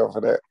went to jail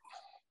for that.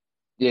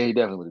 Yeah, he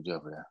definitely went to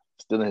jail for that.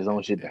 Stealing his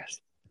own shit back.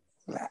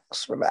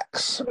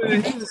 Relax.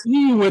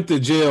 He went to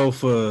jail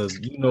for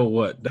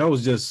what? That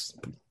was just,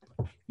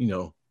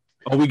 oh,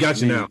 we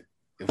got you now.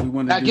 If we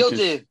want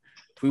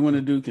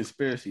to do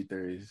conspiracy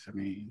theories, I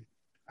mean,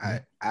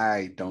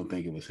 I don't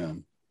think it was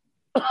him.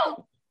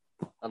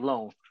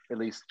 Alone, at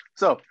least.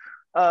 So,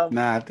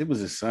 it was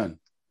his son,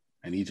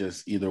 and he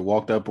just either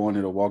walked up on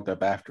it or walked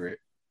up after it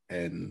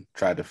and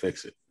tried to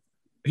fix it.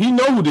 He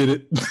know who did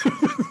it.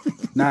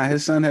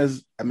 His son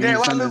has. I mean,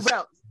 his son is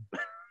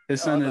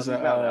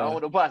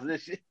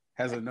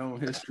has a known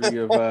history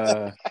of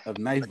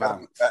knife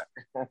violence.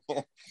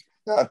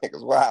 Y'all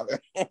niggas wild.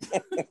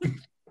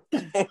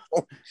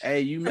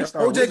 Hey, you missed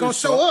our OJ gonna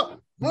show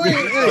up. Hey,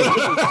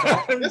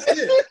 that's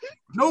it.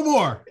 No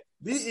more.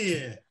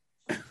 Yeah.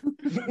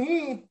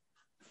 He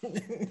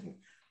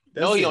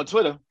on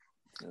Twitter,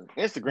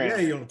 Instagram. Yeah,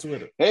 he on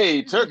Twitter.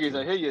 Hey, turkeys!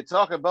 I hear you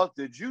talking about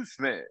the juice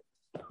man.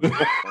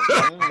 That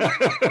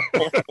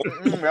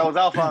was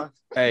Alphonse.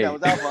 Hey, that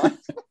was Alphonse.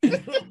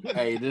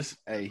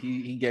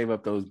 He gave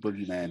up those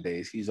boogeyman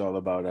days. He's all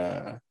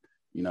about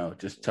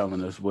just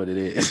telling us what it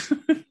is.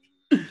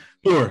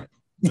 Sure.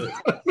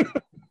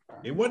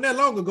 It wasn't that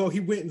long ago he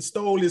went and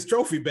stole his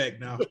trophy back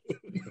now.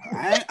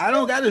 I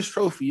don't got his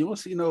trophy. You don't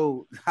see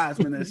no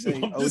Heisman that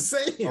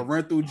say or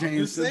run through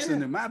James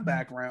Simpson in my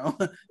background.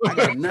 I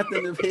got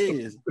nothing of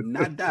his.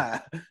 Not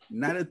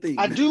a thing.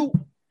 I do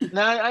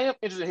Now I am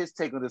interested in his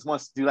take on this.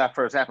 Once July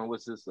 1st happened,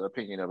 what's his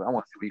opinion of it? I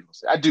want to see what he's gonna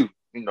say. I do,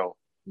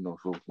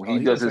 so when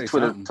he does his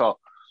Twitter talk,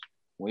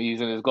 when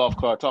he's in his golf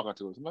cart talking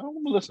to us, man,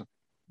 I'm gonna listen.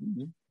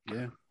 Mm-hmm.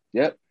 Yeah.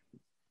 Yep.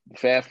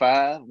 Fab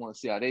Five. I want to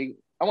see how they.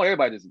 I want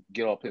everybody to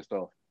get all pissed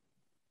off.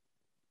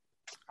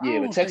 Yeah,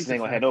 but Texas ain't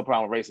gonna have no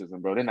problem with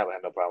racism, bro. They never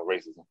had no problem with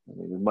racism. I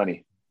mean,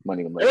 money.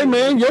 Hey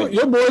man,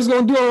 your boy's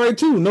gonna do all right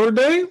too. Notre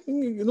Dame,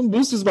 them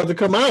boosters about to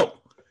come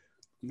out.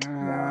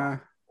 Nah.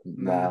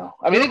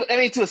 I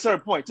mean, to a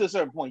certain point,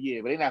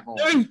 yeah, but they're not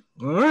gonna. Hey,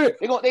 all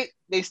right.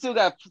 They still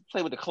got to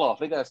play with the cloth.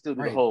 They got to still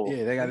do the whole.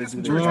 Yeah, they got to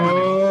do the.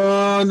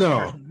 Oh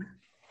no.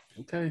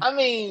 Okay. I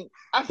mean,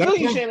 I feel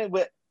you, Shannon,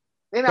 but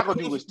they're not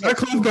gonna do it. That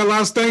cloth got a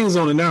lot of stains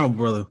on it now,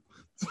 brother.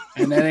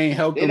 And that ain't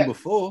helped them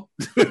before.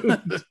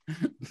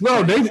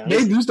 No,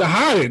 they used to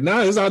hide it. Now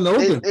it's out in the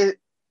open.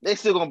 They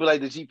still gonna be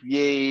like the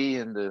GPA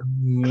and the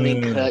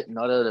clean cut and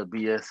all the other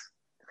BS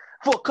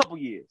for a couple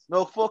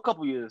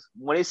years.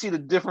 When they see the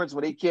difference,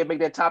 when they can't make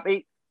that top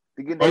 8,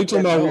 to get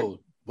that.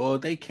 Well,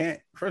 they can't.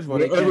 First of all,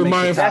 they can't Urban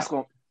make the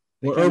top.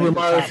 Will Urban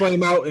Meyer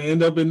flame out and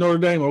end up in Notre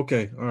Dame?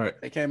 Okay, all right.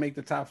 They can't make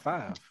the top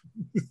 5.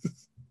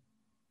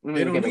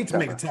 They don't need to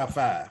make the top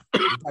 5.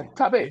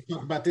 Top 8. We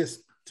talked about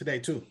this today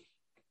too.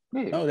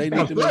 Yeah. No, they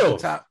need to make the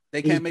top.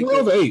 They can't make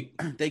the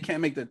 8. They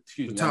can't make the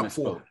top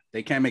 4.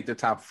 They can't make the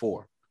top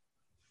 4.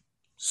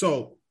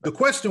 So the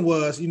question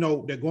was,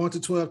 they're going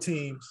to 12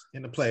 teams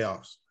in the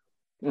playoffs.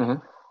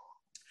 Mm-hmm.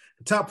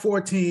 The top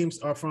 4 teams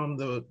are from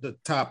the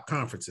top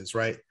conferences,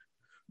 right?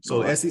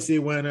 So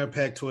SEC winner,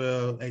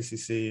 Pac-12,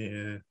 ACC,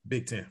 and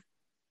Big Ten.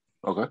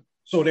 Okay.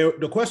 So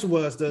the question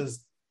was,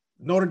 does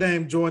Notre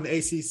Dame join the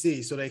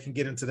ACC so they can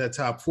get into that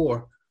top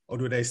 4, or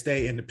do they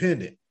stay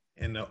independent?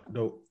 And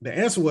the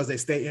answer was they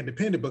stay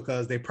independent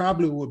because they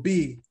probably would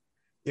be,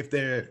 if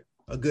they're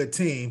a good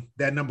team,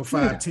 that number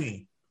 5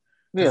 team.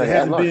 Yeah, it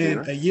hasn't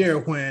been a year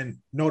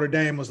when Notre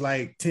Dame was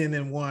like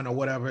 10-1 or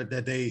whatever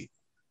that they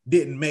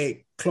didn't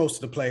make close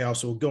to the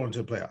playoffs or going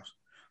to the playoffs.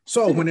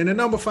 So when in the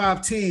number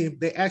 5 team,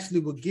 they actually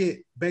would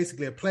get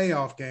basically a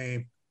playoff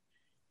game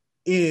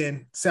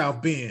in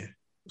South Bend,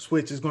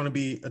 which is going to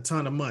be a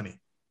ton of money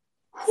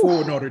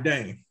for Notre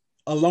Dame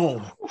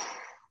alone.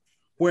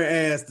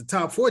 Whereas the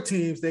top 4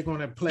 teams, they're going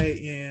to play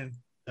in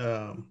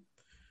NFL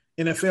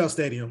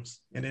stadiums,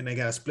 and then they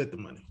got to split the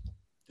money.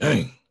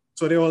 Dang.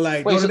 So they were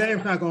like, Notre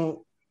Dame's not going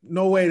to,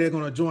 no way they're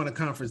going to join a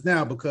conference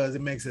now because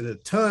it makes it a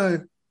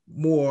ton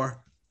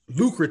more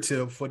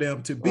lucrative for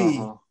them to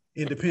be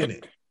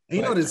independent.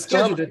 And the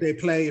schedule that they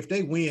play, if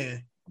they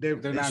win, they're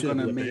not going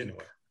to make it.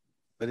 Anyway.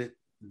 But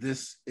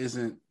this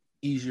isn't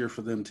easier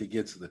for them to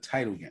get to the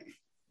title game.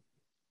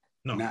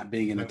 No, not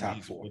being in the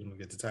top 4.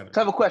 Get the title. I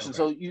have a question.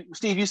 So,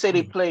 Steve, you say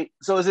they play.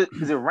 So is it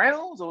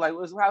rounds or like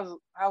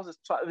how's this?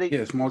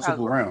 It's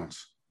multiple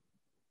rounds.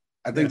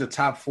 I think the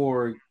top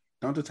 4.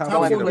 Don't the top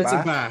 4 get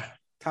a bye?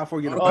 Top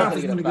 4 get a bye.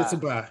 Going to get a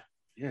bye.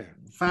 Yeah.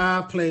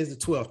 5 plays the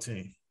 12th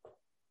team.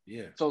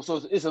 Yeah. So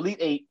it's Elite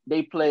 8.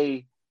 They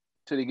play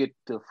till they get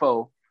to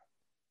 4.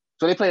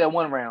 So they play that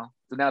one round.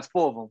 So now it's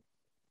 4 of them,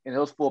 and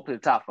those 4 play the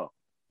top 4.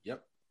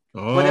 Yep.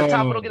 But the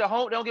top 4 don't get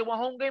they don't get one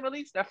home game at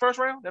least that first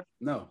round.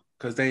 No,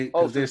 because their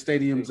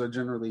stadiums are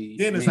generally.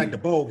 Then it's like the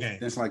bowl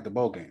games. It's like the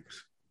bowl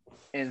games.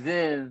 And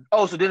then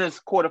so then it's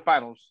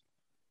quarterfinals,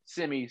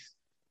 semis,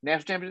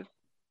 national championship.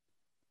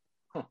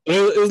 Huh.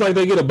 It's like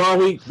they get a bye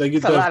week. They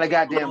get a lot of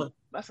goddamn.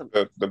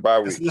 The bye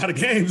week. That's a lot of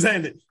games,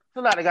 ain't it? It's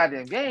a lot of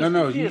goddamn games.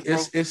 No,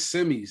 it's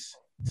semis.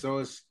 So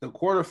it's the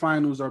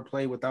quarterfinals are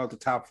played without the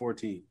top 4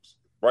 teams.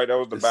 Right, that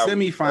was the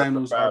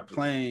semifinals are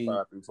playing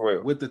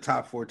with the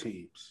top 4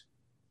 teams.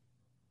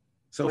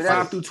 So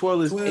 5 through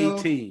 12 is 8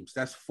 teams.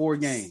 That's 4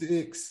 games.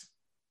 6.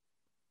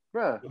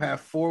 Bruh. You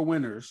have 4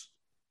 winners.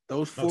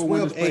 Those 4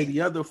 winners play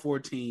the other 4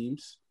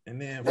 teams,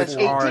 and then which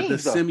are the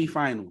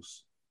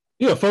semifinals.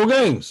 Yeah, 4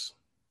 games.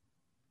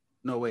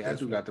 No, wait, I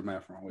do got the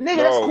math wrong. Nigga,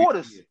 that's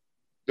quarters.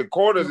 The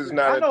quarters is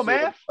not until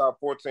the top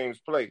 4 teams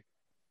play.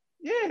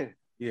 Yeah.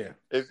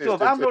 So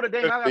if I'm Notre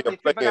Dame, I got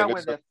to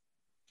win that.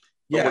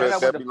 Yeah, I got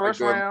to win the first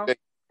round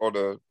or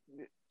the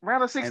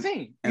round of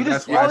 16. All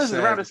this is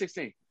round of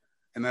 16.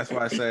 And that's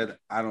why I said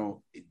I don't.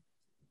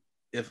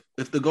 If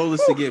the goal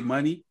is to get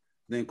money,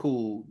 then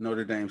cool,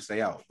 Notre Dame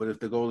stay out. But if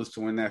the goal is to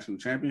win national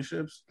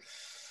championships,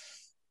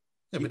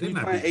 but they're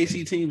not playing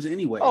AC teams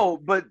anyway. Oh,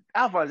 but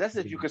Alvarez, that's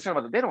if you're concerned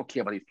about them. They don't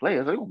care about these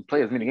players. They don't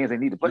play as many games they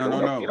need to play. No.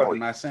 I'm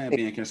not saying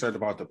being concerned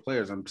about the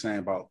players. I'm saying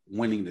about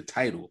winning the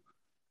title.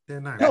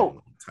 They're not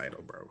winning the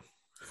title, bro.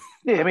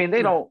 Yeah, I mean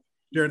they don't.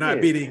 They're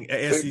not beating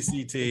an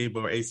SEC team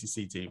or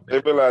ACC team. They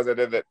realize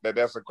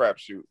that's a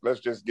crapshoot. Let's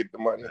just get the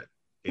money.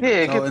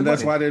 Yeah, and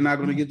that's why they're not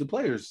going to get the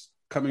players.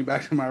 Coming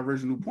back to my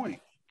original point.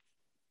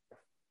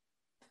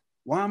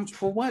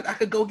 For what? I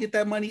could go get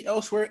that money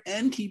elsewhere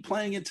and keep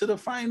playing it to the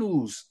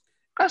finals.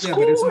 That's cool.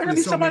 But there's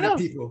only so many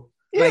people.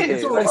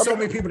 There's only so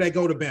many people that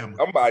go to Bama.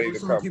 Somebody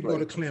so many people go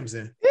to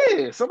Clemson.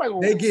 Yeah, somebody.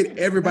 They get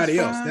everybody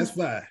else. That's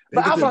fine.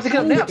 But I was they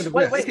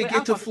could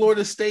get to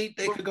Florida State.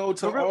 They could go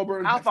to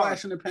Auburn,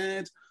 flash in the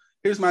pans.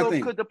 Here's my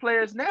thing. Could the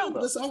players now?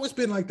 It's always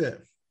been like that.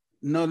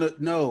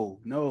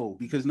 No,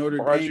 because Notre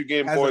Dame aren't you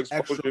getting has more an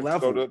exposure extra if you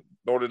level. go to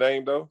Notre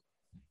Dame though?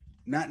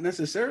 Not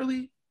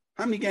necessarily.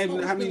 How many games?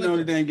 Oh, How many it's been Notre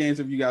like Dame games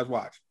have you guys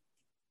watched?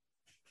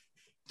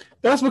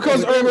 That's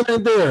because Urban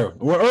ain't there.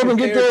 When Urban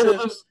get there,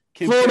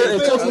 Florida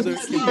and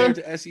Texas compared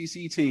to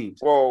SEC teams.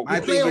 Well,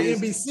 They play on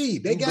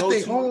NBC. They got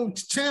their own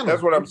channel.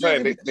 That's what I'm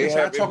saying. They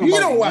have. talking We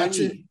about don't watch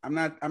money. it. I'm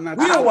not.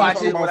 We don't watch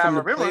talking it, about but I from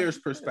the remember. player's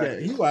Yeah,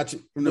 perspective. you watch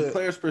it From the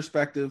player's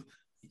perspective,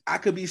 I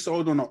could be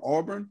sold on an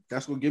Auburn.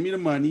 That's gonna give me the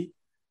money.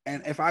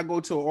 And if I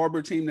go to an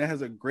Auburn team that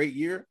has a great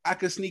year, I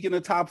could sneak in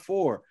the top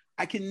 4.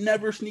 I can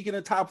never sneak in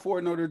the top 4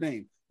 at Notre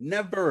Dame.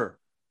 Never.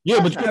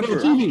 Yeah, but you'll be on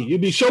TV. You'll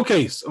be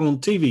showcased on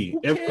TV.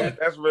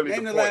 That's really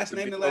name the last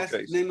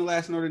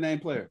Notre Dame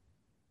player.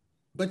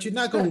 But you're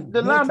not going to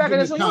the linebacker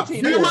that's on your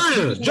team.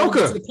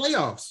 Joker to the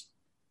playoffs.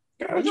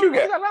 What you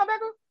got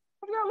linebacker?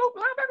 What you got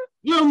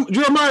linebacker?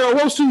 Jeremiah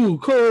Owosu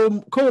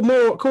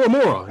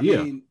Koromora. Yeah.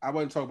 I mean, I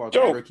wasn't talking about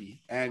the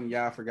rookie, and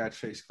y'all forgot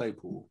Chase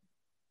Claypool.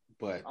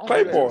 But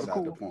Claypool,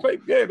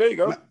 yeah, there you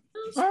go.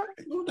 All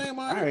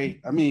right.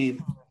 I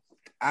mean,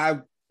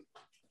 I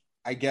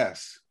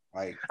guess.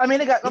 Like, I mean,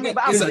 they got.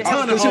 It's a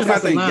ton of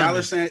offensive linemen.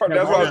 That's what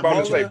I was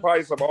about to say.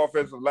 Probably some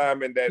offensive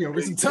linemen that.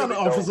 There's a ton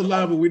of offensive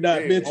linemen we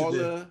not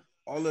mentioned.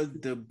 All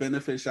of the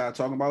benefits y'all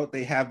talking about,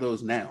 they have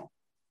those now.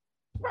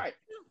 Right.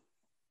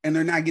 And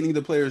they're not getting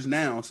the players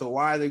now. So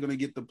why are they going to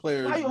get the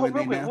players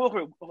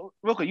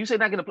real quick, you say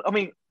not going to. I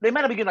mean, they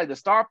might not be getting like the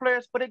star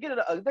players, but they're getting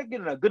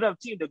a good enough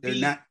team to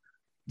be.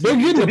 They're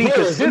getting the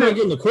players. They're not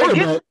getting the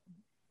quarterback.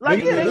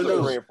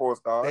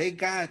 They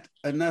got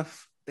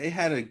enough. They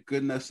had a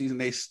good enough season.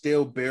 They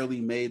still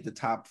barely made the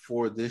top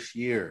 4 this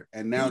year.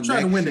 And now they're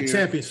trying to win the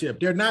championship.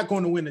 They're not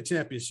going to win the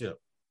championship.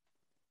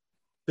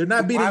 They're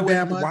not beating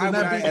Bama. Why would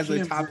I, as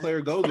a top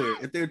player, go there?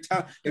 If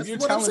you're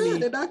telling me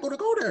they're not going to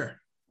go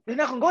there. They're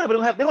not going to go there,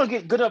 but they're going to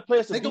get good enough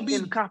players to be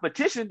in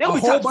competition. They'll a be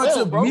whole top bunch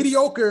 12, of bro.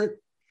 mediocre.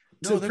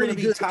 No, they're going to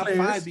be top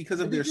 5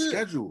 because of their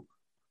schedule.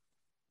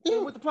 Yeah,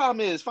 what the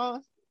problem is,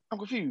 fine. I'm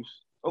confused.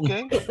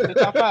 Okay, they're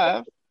top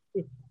 5.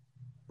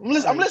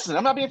 I'm listening.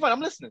 I'm not being funny.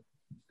 I'm listening.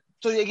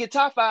 So they get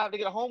top 5. They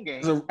get a home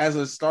game. As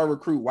a star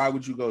recruit, why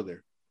would you go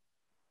there?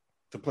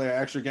 To play an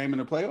extra game in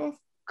the playoff?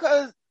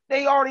 Because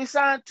they already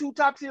signed 2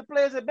 top tier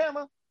players at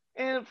Bama,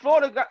 and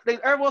Florida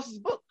everyone else is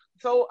booked.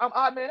 So I'm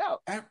odd man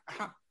out. All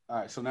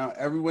right, so now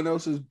everyone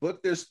else is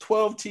booked. There's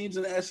 12 teams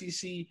in the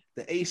SEC,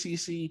 the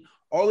ACC,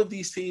 all of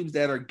these teams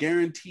that are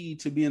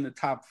guaranteed to be in the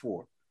top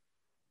 4.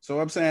 So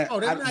I'm saying,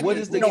 what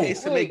is the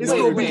case to make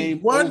Notre Dame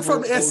one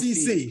from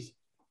SEC?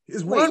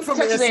 Is one from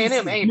Texas SEC?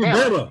 A&M ain't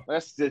Bama.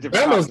 That's the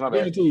Bama's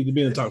guaranteed to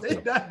be in the top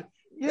 4.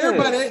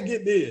 Everybody ain't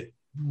getting in.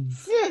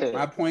 Yeah.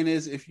 My point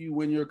is, if you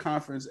win your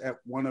conference at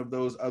one of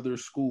those other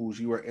schools,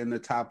 you are in the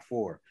top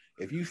 4.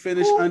 If you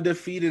finish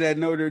undefeated at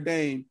Notre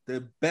Dame,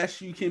 the best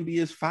you can be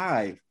is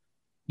 5.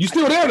 You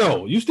still there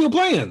though? You still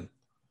playing?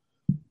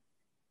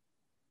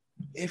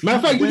 If you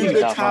win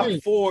the top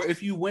 4,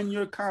 if you win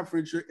your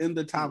conference, you're in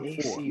the top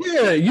 4.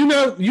 Yeah, you're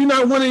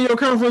not winning your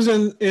conference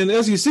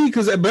in SEC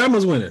because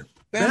Bama's winning.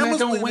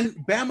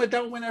 Bama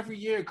don't win every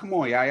year. Come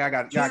on, y'all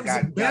got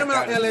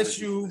Bama,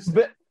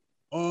 LSU,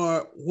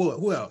 or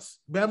who else?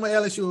 Bama,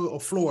 LSU,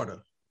 or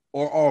Florida,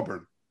 or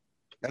Auburn.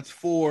 That's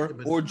 4.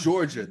 Or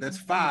Georgia. That's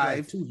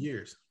 5. 2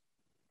 years,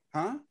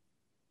 huh?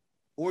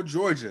 Or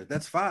Georgia.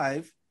 That's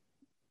 5.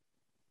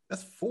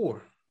 That's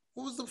 4.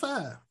 What was the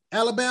 5?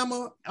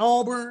 Alabama,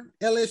 Auburn,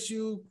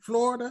 LSU,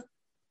 Florida,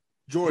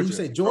 Georgia. You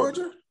say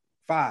Georgia?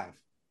 5.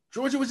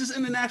 Georgia was just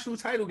in the national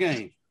title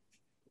game.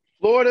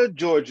 Florida,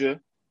 Georgia,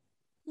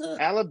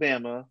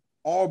 Alabama,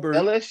 Auburn,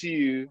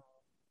 LSU,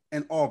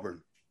 and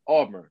Auburn.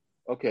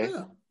 Okay.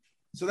 Yeah.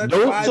 So that's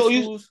 5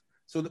 schools.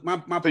 So my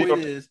point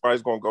is,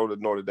 everybody's going to go to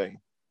Notre Dame.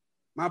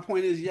 My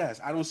point is,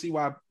 yes, I don't see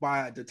why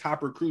the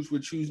top recruits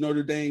would choose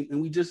Notre Dame, and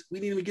we didn't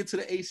even get to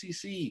the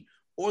ACC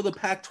or the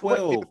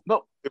Pac-12.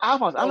 No, I'm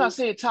not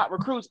saying top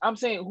recruits. I'm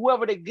saying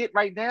whoever they get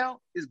right now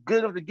is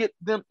good enough to get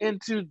them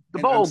into the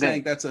bowl game. I'm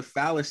saying that's a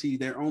fallacy.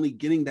 They're only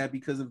getting that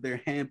because of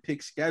their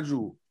hand-picked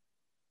schedule.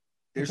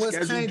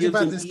 What's changed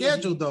about the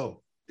schedule,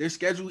 though? Their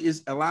schedule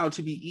is allowed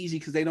to be easy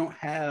because they don't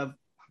have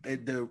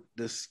the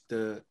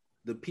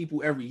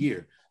people every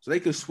year. So they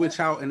could switch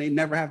out, and they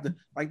never have to.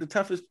 Like, the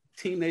toughest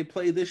team they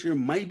play this year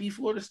might be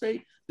Florida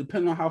State,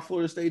 depending on how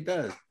Florida State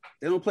does.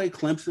 They don't play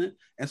Clemson.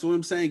 And so what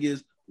I'm saying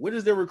is, what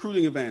is their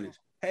recruiting advantage?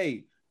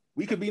 Hey,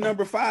 we could be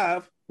number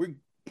 5. We're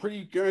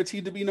pretty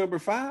guaranteed to be number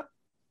 5.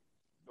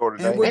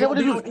 And we're going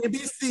to be on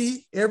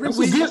NBC every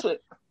week.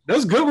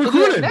 That's good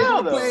recruiting. We're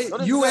going to play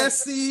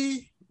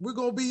USC. We're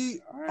going to be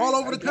all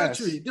over the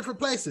country, different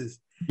places.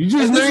 This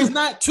is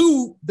not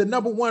to the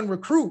number 1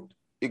 recruit.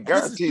 It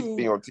guaranteed to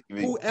be on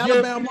TV. Who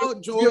Alabama,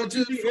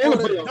 Georgia,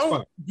 Florida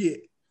don't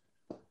get.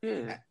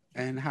 Yeah.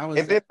 And how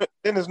is then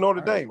it's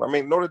Notre Dame. I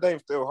mean, Notre Dame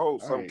still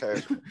holds some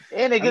cash.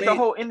 And they get the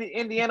whole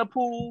Indiana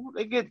pool.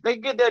 They get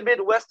that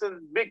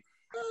Midwestern big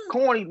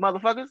corny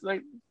motherfuckers.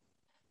 Like,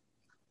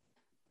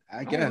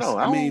 I guess.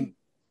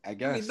 I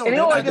guess. And they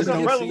always get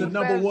the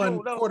number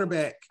 1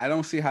 quarterback. I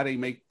don't see how they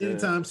make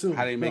anytime soon.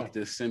 How they make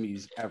the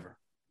semis ever.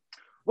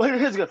 Well,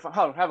 here's a good.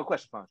 Hold on, I have a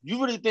question, Fonz. You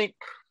really think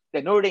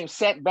that Notre Dame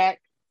sat back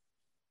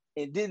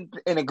and didn't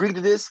agreed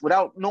to this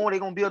without knowing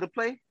they're gonna be able to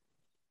play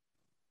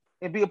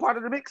and be a part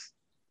of the mix?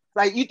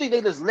 Like, you think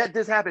they just let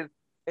this happen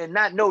and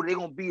not know they're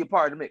gonna be a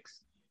part of the mix?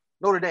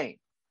 Notre Dame.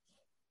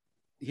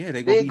 Yeah,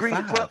 they're gonna be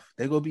 5.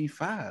 They're gonna be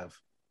 5.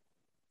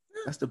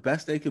 That's the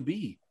best they could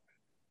be.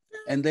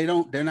 And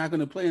they're not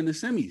gonna play in the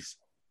semis.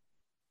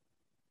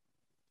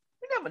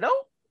 You never know.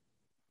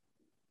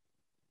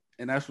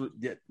 And that's what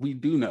we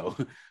do know.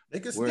 They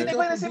can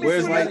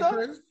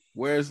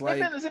Whereas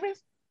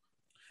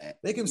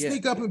they can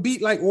sneak up and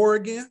beat like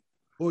Oregon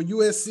or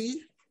USC.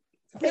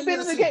 They've been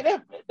in the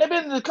game. They've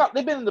been in the cup.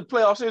 They've been in the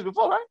playoff series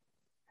before, right?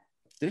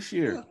 This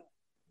year. Yeah.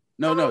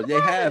 No,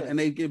 they have, and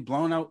they get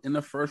blown out in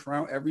the first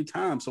round every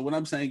time. So what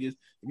I'm saying is,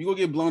 if you go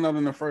get blown out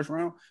in the first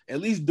round, at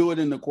least do it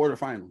in the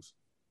quarterfinals.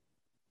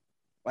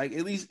 Like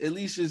at least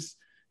just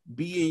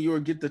be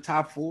in get the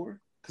top 4,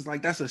 because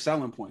like that's a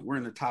selling point. We're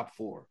in the top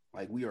 4.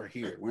 Like we are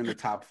here. We're in the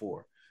top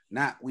 4.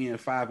 Not we in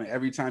 5, and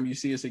every time you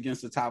see us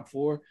against the top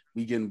 4,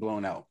 we getting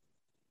blown out.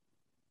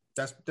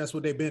 That's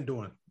what they've been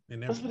doing.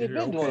 And that's what they've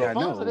been doing. I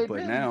know,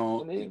 but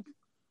now,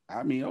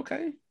 I mean,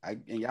 okay,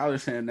 and y'all are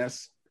saying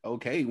that's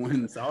okay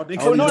when all they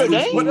for Notre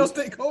Dame. What else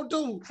they gonna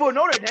do for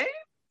Notre Dame?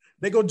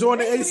 They go join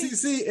the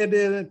ACC and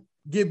then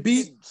get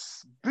beat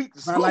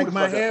by like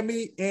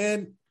Miami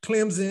and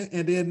Clemson,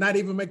 and then not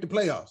even make the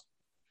playoffs.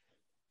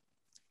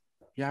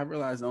 Yeah, I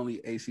realize the only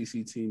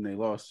ACC team they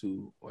lost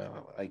to,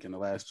 well, like in the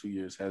last 2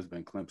 years, has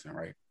been Clemson,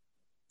 right?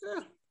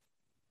 Yeah.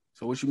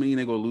 So what you mean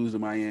they gonna lose to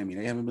Miami?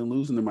 They haven't been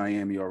losing to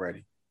Miami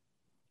already.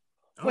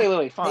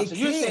 Wait, fine. So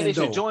you're saying they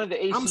should join the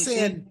ACC? I'm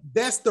saying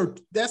that's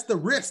the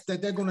risk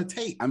that they're going to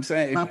take. I'm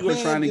saying if you're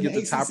trying to get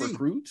the top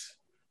recruits,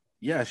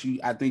 yes,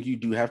 I think you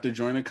do have to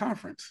join a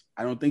conference.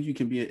 I don't think you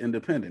can be an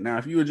independent. Now,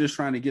 if you were just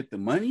trying to get the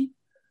money,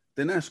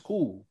 then that's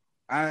cool.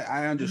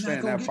 I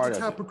understand that part of it.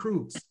 Top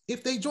recruits.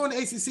 If they join the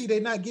ACC,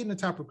 they're not getting the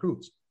top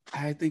recruits.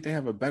 I think they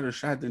have a better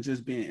shot than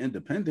just being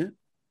independent.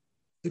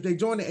 If they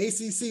join the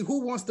ACC,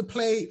 who wants to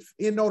play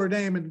in Notre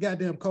Dame in the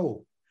goddamn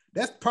cold?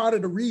 That's part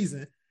of the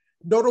reason.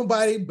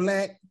 Nobody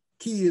black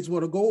kids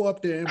want to go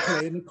up there and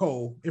play in the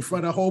cold in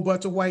front of a whole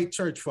bunch of white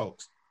church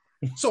folks.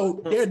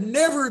 So they're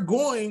never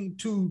going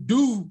to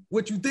do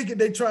what you thinking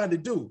they're trying to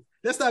do.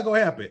 That's not going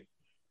to happen.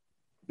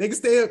 They can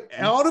stay,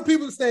 all the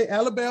people stay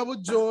Alabama,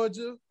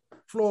 Georgia,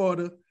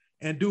 Florida,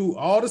 and do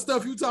all the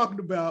stuff you're talking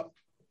about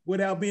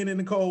without being in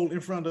the cold in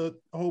front of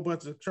a whole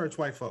bunch of church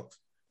white folks.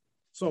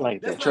 So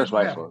like that church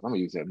white folks. I'm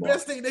gonna use that more. The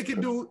best thing they can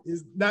do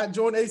is not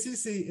join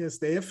ACC and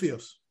stay at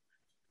fifth.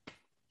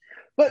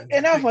 But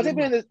and also they've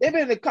been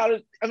in the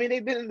college. I mean,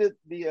 they've been in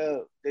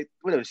the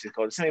whatever shit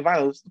called the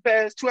semifinals the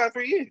past 2 out of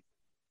 3 years.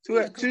 Two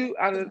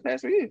out of the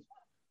past 3 years.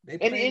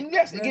 And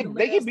yes, they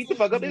get beat the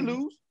fuck up. They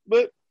lose,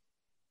 but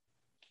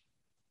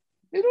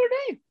they do their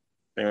name.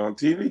 They're on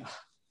TV.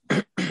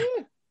 Yeah.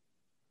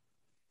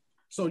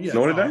 So yeah,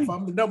 if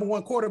I'm the number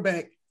 1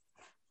 quarterback,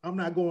 I'm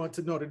not going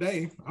to Notre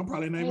Dame. I'm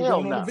probably not even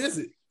going on a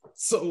visit.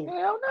 So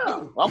hell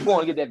no. I'm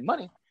going to get that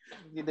money.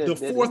 The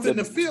 4th and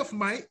the 5th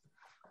might.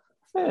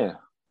 Yeah.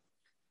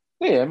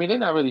 Yeah, I mean, they're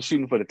not really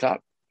shooting for the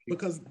top.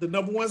 Because the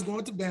number 1's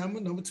going to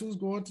Bama, number 2's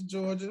going to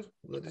Georgia.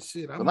 Well, this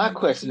shit. My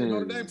question is,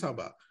 Notre Dame talking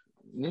about.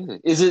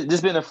 Is it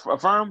just been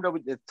affirmed that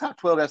the top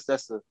 12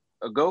 that's a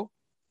go?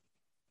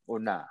 Or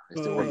nah?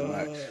 It's still pretty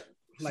much.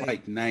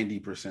 Like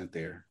 90%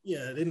 there.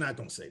 Yeah, they're not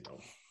gonna say no.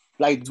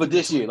 Like, but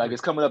this year, like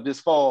it's coming up this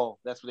fall.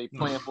 That's what they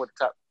playing for the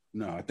top.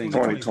 No, I think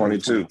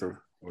 2022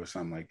 or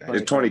something like that.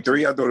 It's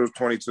 23. I thought it was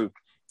 22.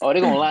 Oh,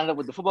 they're gonna line up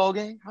with the football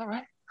game. All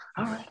right.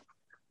 Yeah.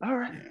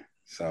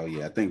 So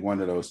yeah, I think one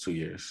of those 2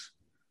 years.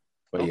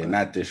 But yeah,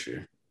 not this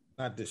year.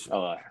 Not this year.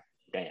 Oh, all right.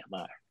 Damn.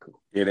 All right.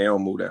 Cool. Yeah, they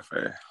don't move that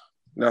fast.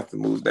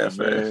 Nothing moves that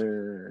fast.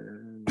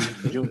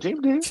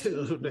 Juneteenth did.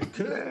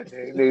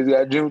 Niggas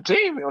got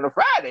Juneteenth on a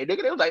Friday,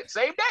 nigga. It was like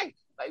same day.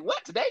 Like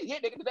what today? Yeah,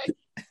 nigga, today.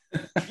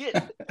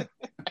 Yeah.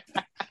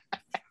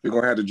 We're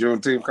gonna have the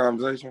Juneteenth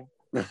conversation.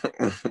 I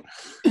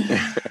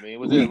mean,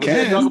 we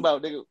can talk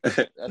about nigga.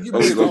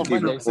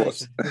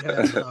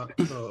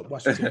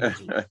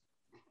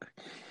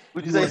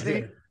 What'd you say,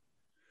 Steve?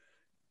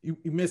 You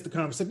missed the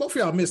conversation. Both of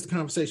y'all missed the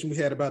conversation we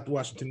had about the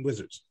Washington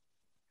Wizards.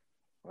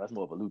 Well, that's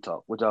more of a Lou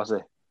talk. What y'all say?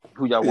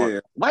 Who y'all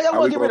want? Why y'all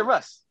want to get rid of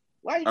Russ?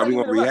 Are we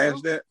gonna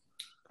rehash that?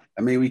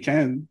 I mean, we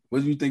can.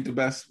 What do you think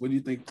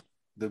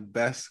the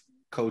best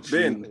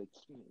coaching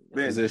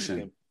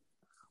position?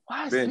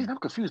 Why is Ben? I'm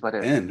confused by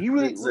that. Ben. You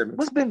really?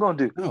 What's Ben gonna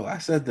do? No, I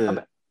said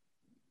the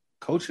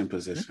coaching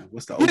position.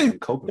 What's the open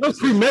coaching position? That's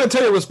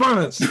premeditated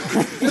response. Let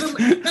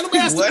him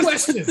ask the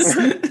questions.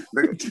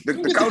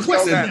 The coach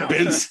don't matter.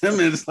 Ben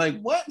Simmons, like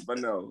what? But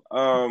no,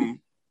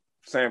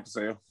 Sam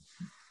Cassell.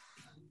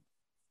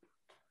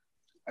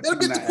 Let him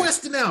get the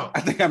question out.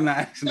 I think I'm not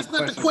asking That's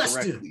not the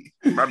question.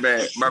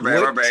 Correctly. My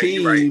bad. What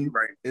team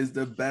right. is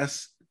the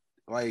best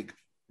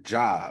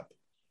job?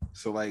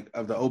 So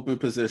of the open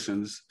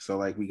positions, so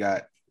we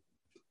got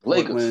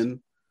Lakers.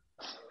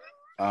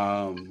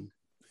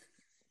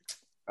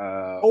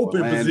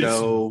 Open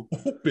Orlando,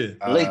 position. Open.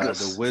 Lakers.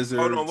 the Wizards.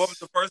 Hold on, what was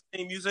the first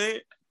team you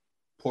said?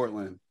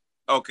 Portland.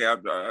 Okay,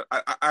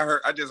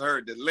 I just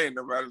heard the Lynn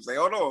about him say,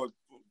 "Oh no,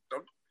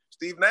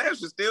 Steve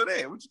Nash is still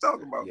there." What you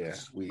talking about? Yeah,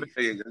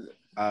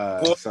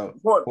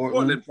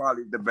 Portland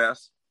probably the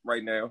best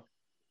right now.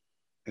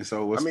 And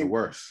so, what's the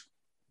worst?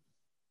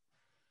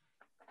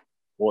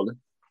 Portland.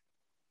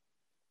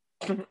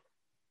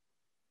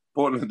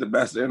 Portland's the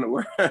best in the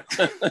world.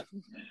 But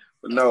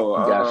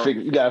no,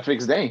 you gotta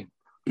fix Dame.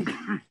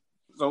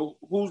 So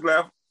who's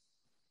left?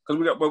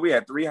 Because we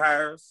had 3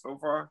 hires so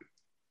far.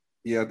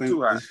 Yeah, I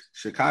think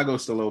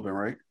Chicago's still open,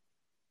 right?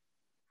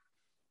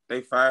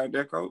 They fired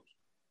their coach?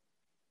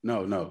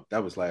 No,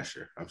 that was last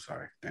year. I'm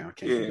sorry. Damn, I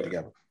can't put it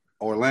together.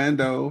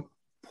 Orlando,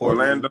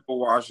 Portland,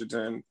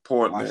 Washington,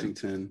 Portland.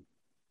 Washington.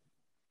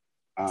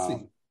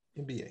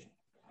 NBA.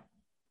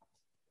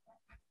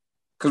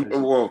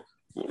 Because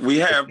we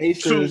have the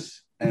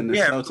Pacers 2, and the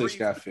Celtics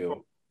got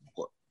filled.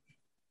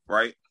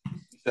 Right?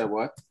 You said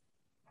what?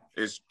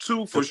 It's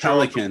 2 for the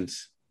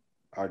Pelicans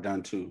are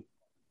done too.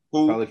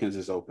 Who? Pelicans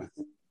is open.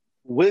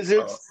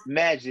 Wizards,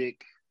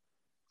 Magic,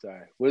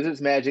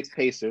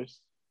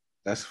 Pacers.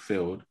 That's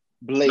filled.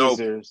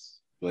 Blazers.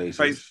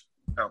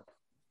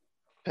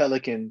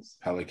 Pelicans.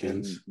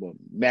 And,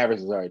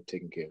 Mavericks is already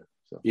taken care of.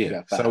 So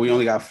yeah. So we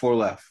only got 4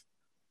 left.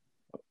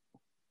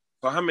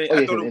 So how many?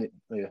 My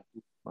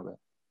bad.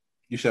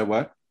 You said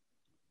what?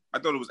 I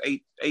thought it was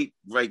 8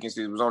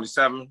 vacancies. It was only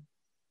 7.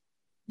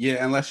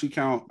 Yeah, unless you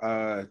count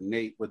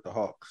Nate with the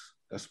Hawks.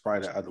 That's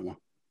probably the other one.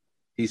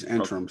 He's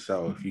interim,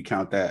 so if you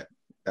count that,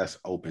 that's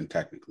open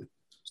technically.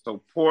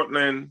 So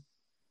Portland,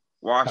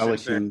 Washington,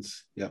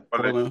 Pelicans,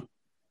 Portland,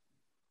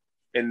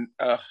 and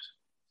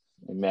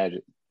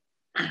Magic.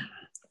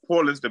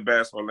 Portland's the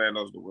best.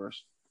 Orlando's the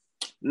worst.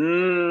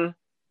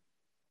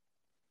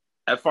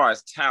 As far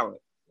as talent,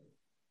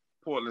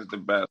 Portland's the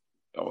best.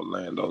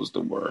 Orlando's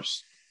the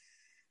worst.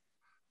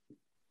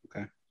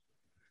 Okay.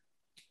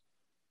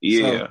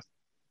 Yeah.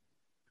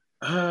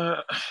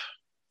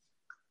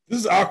 This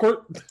is awkward.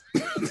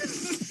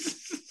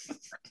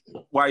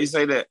 Why you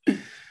say that?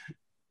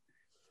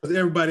 Because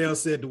everybody else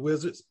said the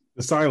Wizards.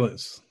 The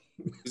silence.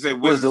 You said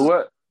Wizards. The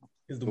what?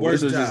 Is the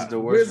worst job. Is the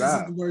worst Wizards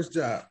job. is the worst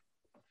job.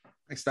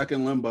 Like stuck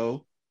in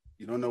limbo.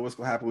 You don't know what's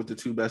going to happen with the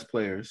 2 best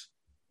players.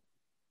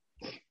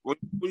 What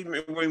do you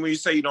mean when you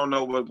say you don't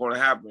know what's going to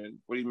happen?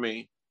 What do you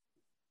mean?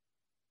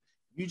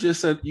 You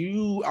just said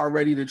you are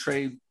ready to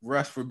trade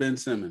Russ for Ben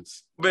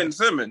Simmons. Ben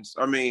Simmons.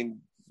 I mean,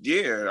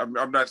 yeah.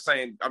 I'm not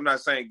saying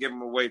give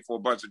him away for a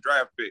bunch of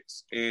draft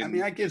picks. And I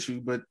mean, I get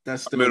you, but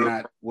that's still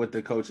not what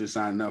the coach is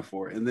signing up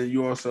for. And then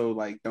you also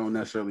don't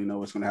necessarily know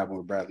what's going to happen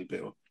with Bradley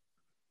Beal.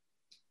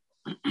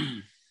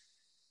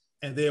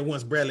 And then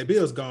once Bradley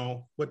Beal's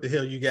gone, what the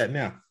hell you got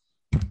now?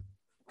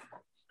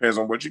 Depends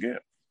on what you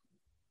get.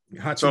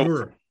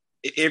 Hachimura. So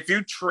if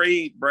you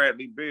trade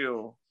Bradley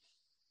Beal,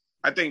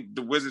 I think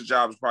the Wizards'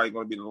 job is probably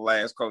going to be the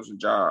last coaching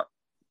job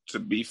to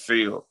be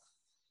filled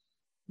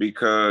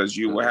because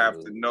you will have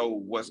to know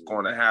what's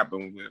going to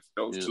happen with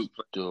those 2 players.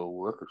 The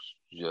workers'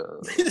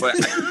 job.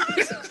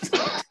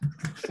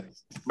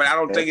 But I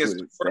don't think it's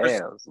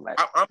first.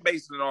 I'm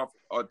basing it off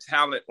of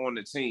talent on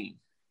the team.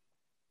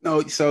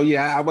 No, so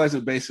yeah, I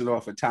wasn't basing it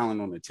off of talent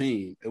on the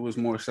team. It was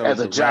more so as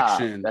a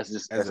direction. Job. That's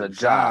just as a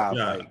job.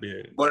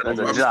 But as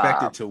a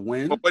expected to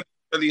win. But what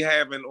you really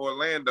have in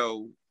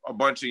Orlando, a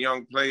bunch of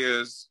young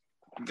players.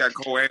 You got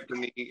Cole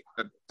Anthony,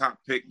 the top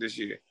pick this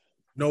year.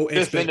 No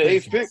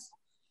expectations. Pick.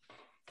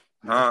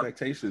 No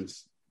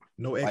expectations.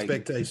 No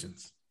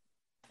expectations.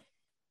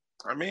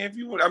 I mean, if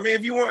you want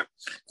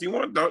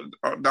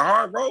the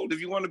hard road, if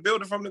you want to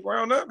build it from the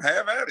ground up,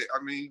 have at it.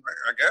 I mean,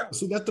 I guess.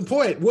 See, that's the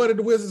point. What are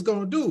the Wizards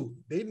going to do?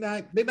 They're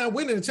not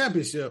winning the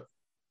championship.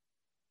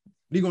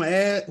 You're going to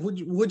add.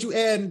 Would you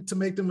add to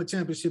make them a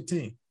championship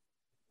team?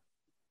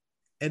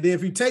 And then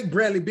if you take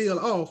Bradley Beal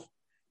off,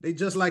 they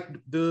just like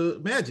the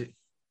Magic.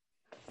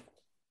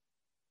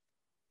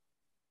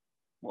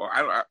 Well,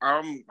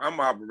 I'm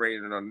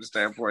operating on the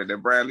standpoint that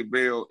Bradley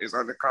Beal is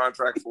under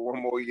contract for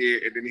 1 more year,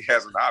 and then he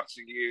has an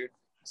option year.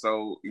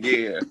 So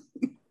yeah,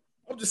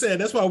 I'm just saying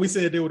that's why we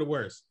said they were the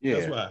worst. Yeah,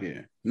 that's why.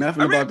 Yeah.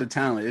 Nothing about the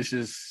talent. It's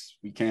just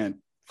we can't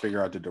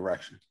figure out the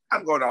direction.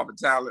 I'm going off the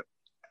talent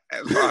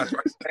as far as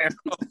right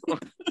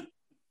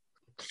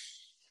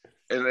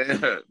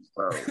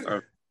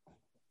now.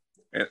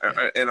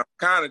 And I'm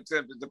kind of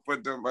tempted to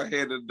put them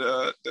ahead of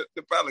the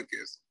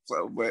Pelicans.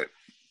 So, but.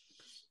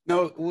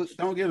 No,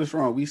 don't get us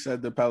wrong. We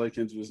said the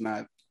Pelicans was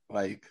not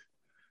like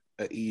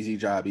an easy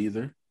job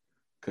either,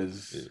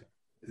 because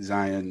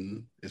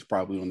Zion is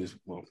probably on his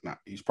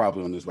he's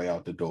probably on his way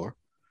out the door.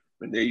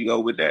 And there you go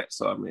with that.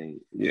 So I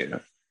mean, yeah.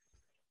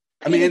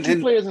 I mean,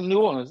 and players in New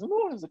Orleans.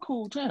 New Orleans is a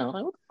cool town.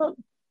 Like, what the fuck?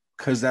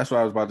 Because that's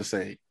what I was about to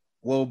say.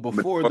 Well,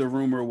 before the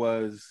rumor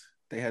was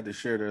they had to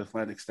share the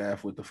athletic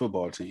staff with the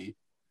football team,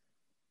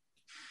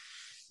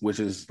 which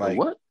is like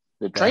what?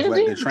 The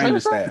training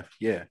staff.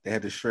 Yeah, they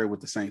had to share with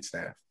the Saints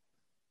staff.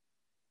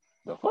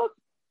 The fuck?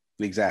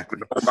 Exactly.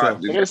 So,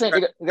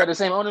 they got the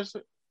same owners?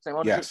 Same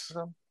ownership? Yes.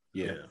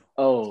 Yeah.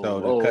 Oh.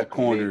 So to cut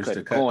corners,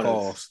 to cut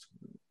costs.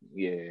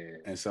 Yeah.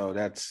 And so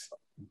that's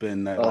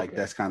been like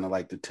that's kind of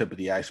like the tip of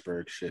the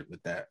iceberg shit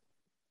with that.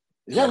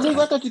 Is that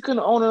legal? I thought you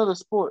couldn't own another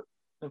sport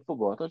in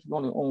football. I thought you could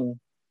only own.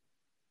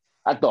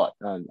 I thought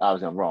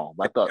obviously I'm wrong,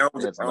 but I thought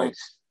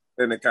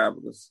in the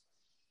Capitals.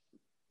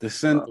 The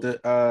Saints.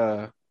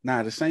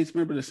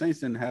 Remember, the Saints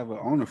didn't have an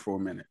owner for a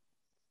minute,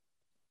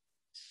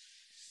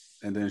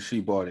 and then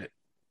she bought it.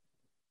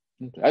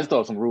 I just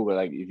thought some rule, but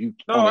like if you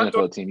own an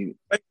NFL team, you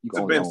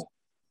can only own.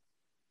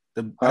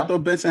 I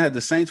thought Benson had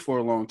the Saints for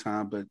a long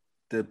time, but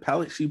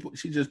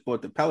she just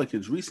bought the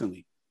Pelicans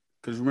recently.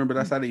 Because remember,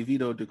 that's how they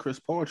vetoed the Chris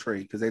Paul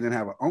trade because they didn't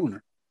have an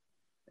owner,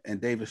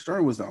 and David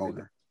Stern was the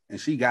owner, and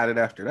she got it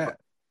after that.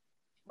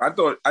 I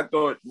thought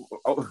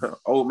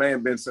old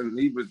man Benson,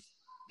 he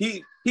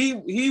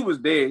was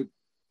dead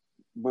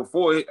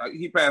before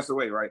he passed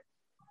away, right?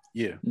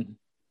 Yeah.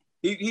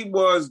 He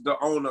was the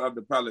owner of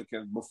the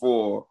Pelicans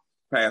before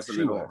passing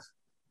it on.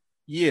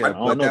 Yeah,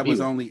 but that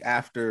was only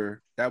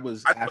after that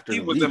was after he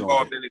the was league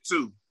involved in it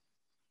too.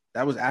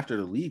 That was after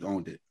the league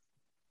owned it.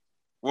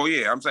 Well,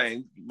 yeah, I'm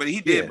saying, but he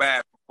did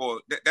bad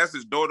before. That's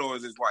his daughter or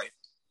his wife?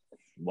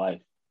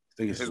 Wife. I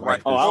think it's his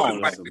wife.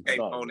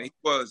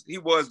 He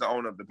was the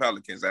owner of the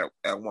Pelicans at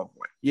one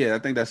point. Yeah, I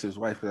think that's his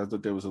wife. Because I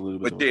thought there was a little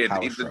bit of a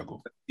power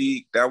struggle.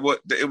 It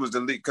was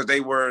the league because they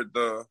were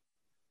the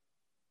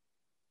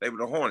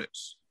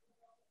Hornets.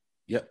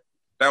 Yep,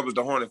 that was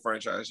the Hornet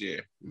franchise.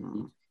 Yeah.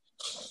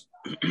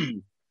 Mm-hmm.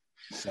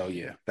 So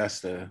yeah,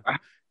 that's the.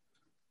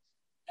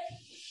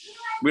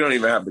 We don't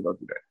even have to go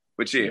through that,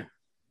 but yeah.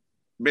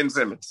 Ben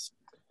Simmons.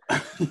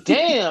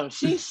 Damn,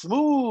 she's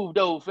smooth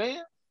though,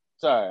 fam.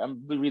 Sorry,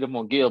 I'm reading up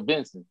on Gail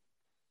Benson.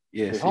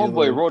 Yeah, his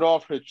homeboy wrote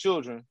off her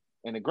children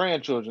and the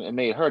grandchildren and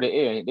made her the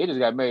heir. They just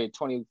got married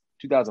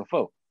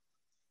 2004.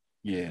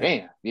 Yeah.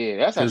 Damn. Yeah,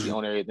 that's how she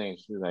owned everything.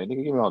 She's like,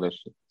 nigga, give me all that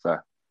shit. Sorry.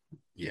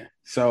 Yeah.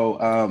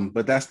 So,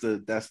 but that's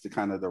the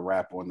kind of the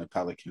wrap on the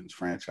Pelicans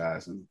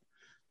franchise and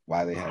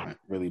why they haven't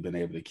really been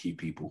able to keep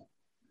people.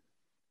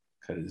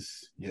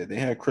 Because they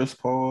had Chris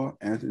Paul,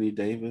 Anthony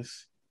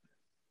Davis.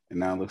 And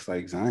now it looks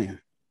like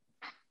Zion.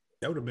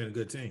 That would have been a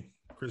good team.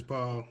 Chris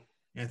Paul,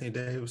 Anthony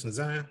Davis, and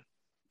Zion.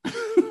 That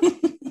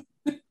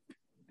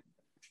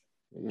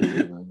would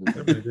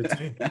have been a good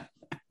team.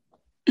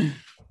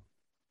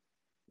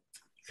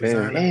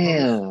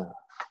 Damn.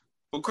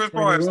 Well, Chris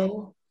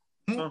Paul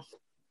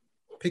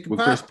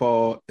Chris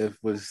Paul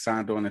was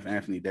signed on if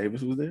Anthony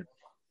Davis was there?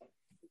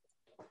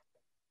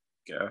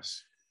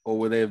 Yes. Or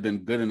would they have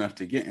been good enough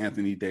to get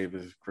Anthony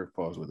Davis if Chris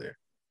Paul was there?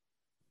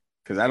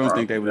 Because I don't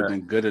think they would have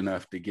been good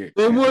enough to get.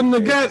 They wouldn't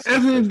have got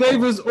Anthony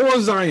Davis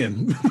or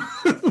Zion.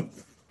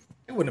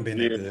 It wouldn't have been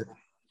that good.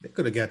 They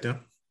could have got them.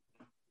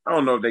 I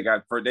don't know if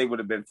they would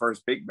have been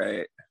first pick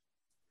bad.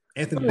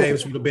 Anthony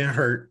Davis would have been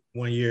hurt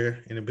 1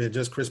 year and it'd been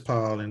just Chris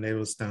Paul and they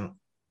would stump.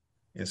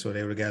 And so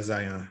they would have got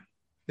Zion.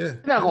 Yeah.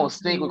 You're not going to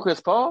stink with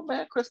Chris Paul,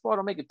 man. Chris Paul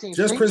don't make a team.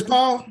 Just Chris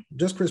Paul?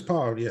 Just Chris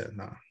Paul, yeah,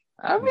 no.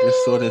 I mean,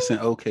 just saw this in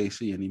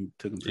OKC and he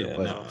took him to the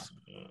playoffs.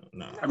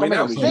 No. I mean,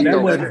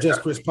 that wasn't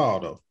just Chris Paul,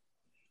 though.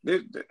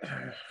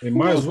 It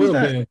might as well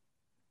have been.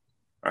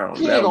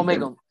 He ain't gonna make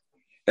them.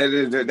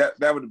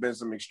 That would have been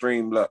some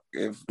extreme luck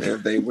if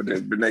they would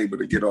have been able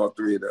to get all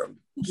three of them.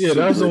 Yeah,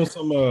 that was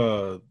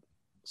on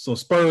some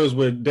Spurs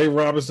with Dave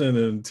Robinson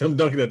and Tim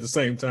Duncan at the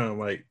same time.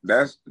 Like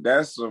that's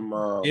some.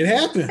 It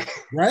happened,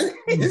 right?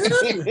 It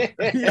happened.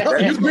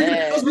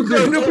 That's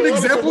an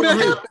example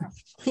that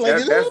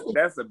happened.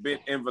 That's a big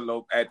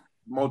envelope at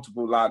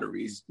multiple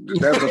lotteries.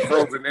 That's a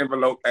frozen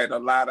envelope at a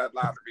lot of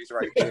lotteries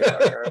right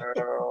there. I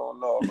don't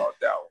know about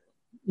that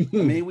one.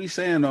 I mean, we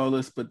saying all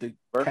this, but the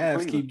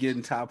Cavs keep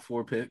getting top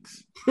 4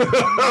 picks.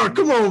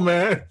 Come on,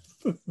 man.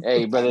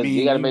 Hey, brother,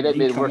 you got to make that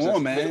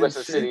Midwestern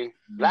City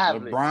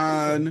lively.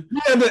 LeBron,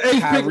 the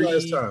 8th Kyrie, pick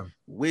last time.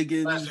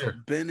 Wiggins,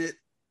 Bennett.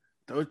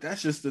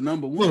 That's just the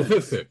number one.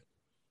 5th pick.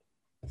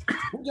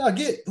 Who'd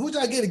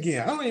y'all get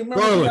again? I don't even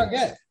remember who y'all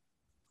got.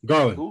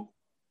 Garland. Who?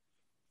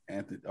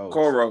 Anthony.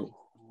 Coro.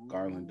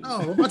 Garland. No,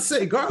 I'm about to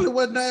say Garland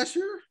wasn't last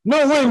year.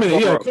 No, wait a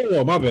minute. Yeah,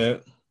 Coro, my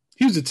bad.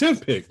 He was the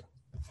 10th pick.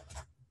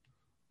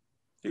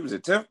 He was a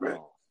 10th pick.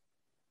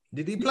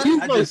 Did he play? He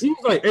was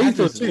like 8th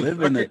or 10th.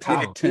 Live in the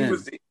top 10.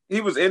 He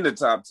was in the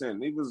top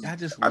 10. I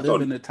just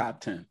live in the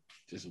top 10.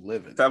 Just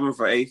living. 7th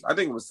or 8th. I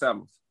think it was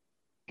 7th.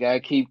 Gotta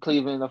keep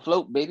Cleveland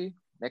afloat, baby.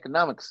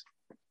 Economics.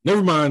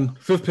 Never mind.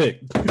 5th pick.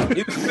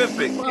 He was 5th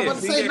pick. I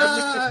was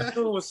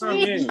about to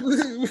say,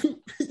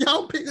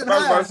 y'all picked it high. I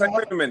was about to say,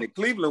 wait a minute.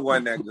 Cleveland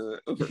wasn't that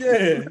good.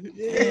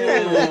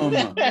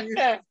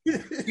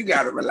 You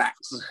gotta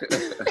relax.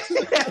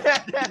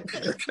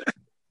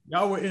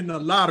 Y'all were in the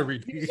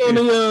lottery. He's on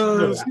the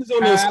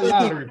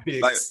lottery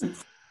picks. Like,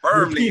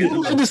 firmly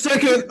in the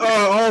second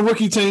all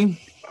rookie team.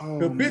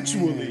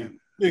 Habitually.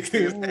 Like a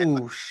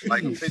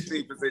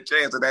 15%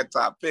 chance of that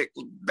top pick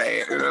was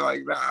bad. They're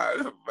like,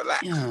 nah,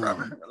 relax,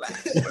 brother.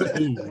 Relax.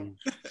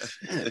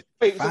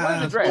 Wait, so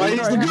why is the Why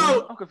he's the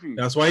GOAT? I'm confused.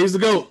 That's why he's the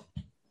GOAT.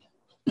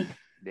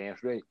 Damn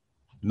straight.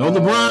 No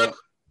LeBron,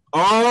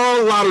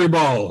 all lottery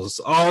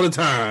balls, all the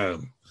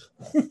time.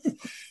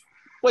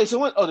 Wait, so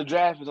when? Oh, the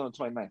draft is on the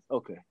 29th.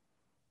 Okay.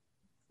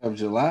 of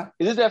July.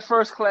 Is this that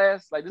first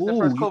class? Like this is the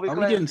first COVID are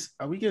class?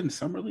 Are we getting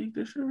summer league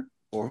this year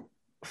or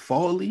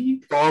fall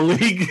league? Fall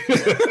league.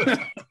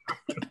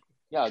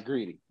 Y'all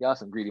greedy. Y'all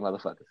some greedy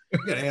motherfuckers.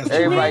 Everybody,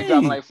 Everybody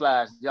dropping like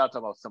flies. Y'all talking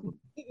about something.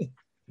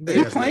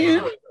 They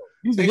playing.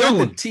 They got the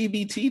one.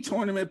 TBT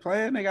tournament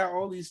playing. They got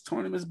all these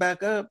tournaments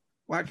back up.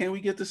 Why can't we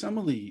get the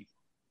summer league?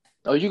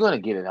 Oh, you're gonna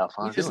get it,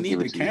 Alphonse. We just need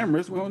the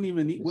cameras. We don't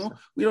even need.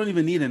 We don't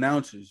even need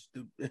announcers.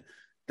 The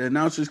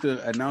announcers could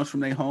announce from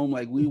their home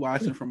like we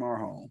watching from our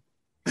home.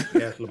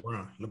 Yes,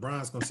 LeBron.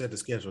 LeBron's gonna set the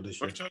schedule this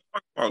year.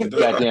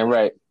 Goddamn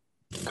right.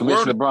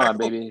 Commissioner LeBron,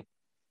 baby.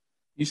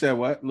 You said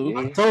what, Luke?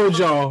 Yeah. I told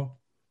y'all.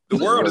 The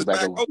world is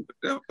Back back over.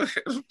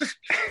 open.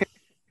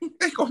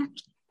 They gonna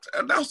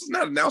announce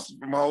not announcing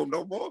from home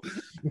no more.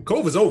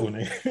 COVID's over,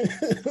 man.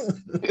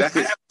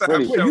 The halftime Where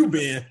Where show you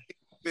been?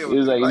 It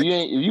was like,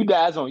 if you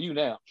die, it's on you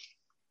now.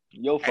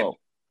 Your fault.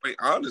 wait,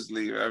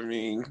 honestly, I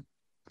mean,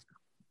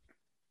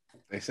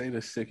 They say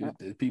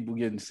the people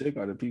getting sick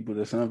are the people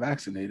that's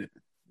unvaccinated.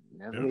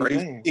 That's what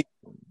he's saying.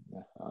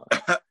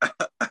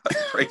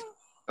 crazy.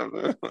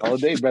 All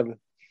day, brother.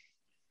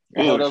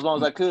 I held as long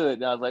as I could.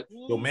 And I was like,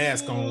 Your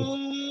mask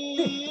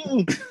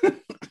on.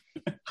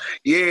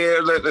 Yeah,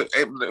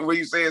 when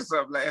you said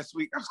something last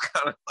week, I was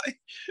kind of like,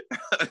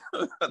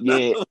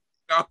 yeah.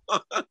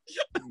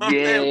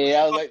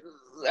 Yeah, I was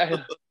like,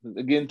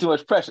 getting too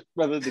much pressure,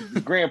 brother.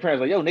 The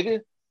grandparents like, yo, nigga,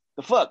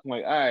 the fuck? I'm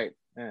like, all right.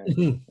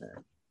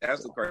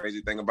 That's the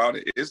crazy thing about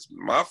it. It's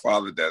my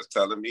father that's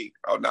telling me,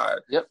 oh, nah.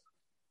 Yep.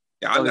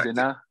 Yeah, I'm Oh, not. is it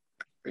now?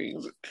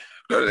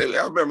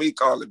 I remember he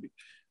calling me.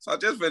 So I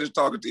just finished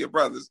talking to your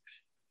brothers.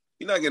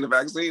 You're not getting a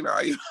vaccine,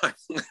 are you?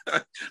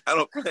 I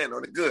don't plan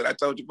on it. Good. I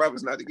told your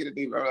brothers not to get it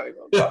either.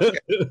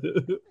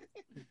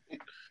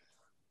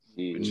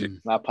 Yeah,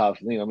 my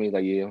pops, you know what I mean?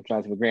 Like, yeah, I'm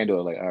trying to see my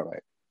granddaughter. Like, all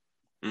right.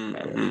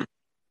 Mm-hmm.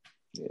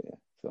 Yeah.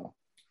 So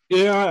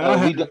Yeah, I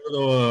had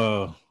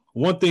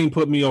one thing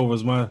put me over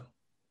is my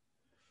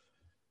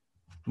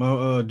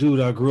dude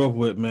I grew up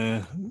with,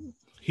 man.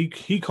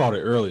 He caught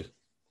it early.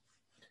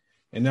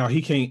 And now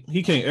he can't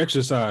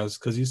exercise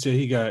because he said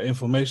he got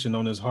inflammation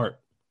on his heart.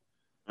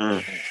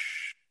 Mm.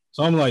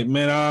 So I'm like,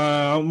 man,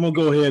 I'm gonna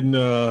go ahead and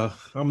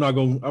I'm not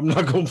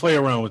gonna play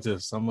around with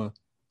this. I'm gonna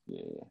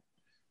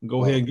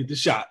go ahead and get the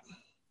shot.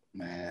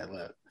 Man,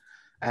 look,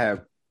 I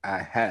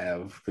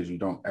have because you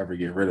don't ever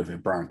get rid of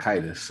it,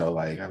 bronchitis. So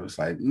like I was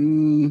like,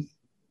 and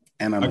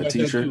I'm a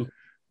teacher.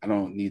 I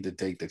don't need to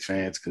take the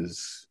chance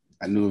because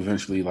I knew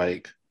eventually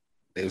like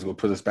they was gonna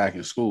put us back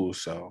in school.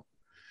 So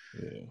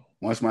yeah.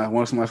 Once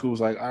my school was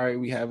like, all right,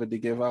 we have it to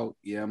give out.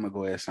 Yeah, I'm gonna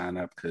go ahead and sign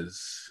up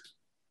because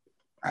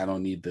I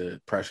don't need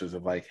the pressures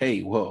of like,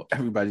 hey, well,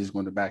 everybody's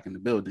going to back in the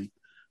building.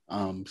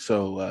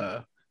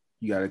 So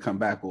you got to come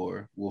back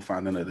or we'll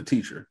find another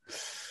teacher.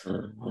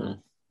 Mm-hmm.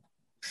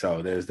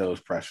 So there's those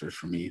pressures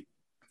for me.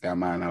 Got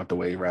mine out the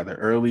way rather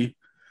early.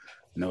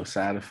 No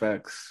side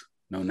effects,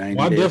 no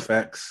 90-day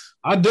effects.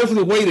 I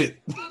definitely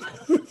waited.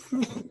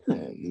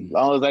 as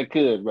long as I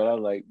could, but I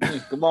was like,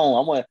 come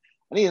on,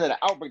 I need another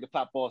outbreak to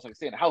pop off so I can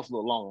stay in the house a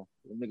little longer.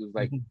 The niggas was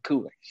like,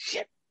 cool, like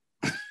shit.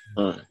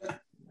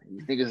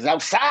 These niggas is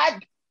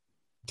outside.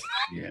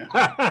 Yeah.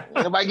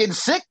 Ain't nobody getting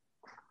sick.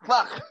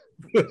 Fuck.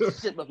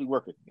 Shit must be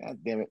working. God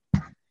damn it.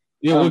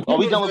 Yeah. Are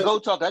we done with Go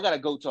Talk? I gotta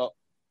Go Talk.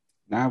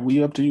 Nah,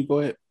 we up to you. Go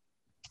ahead.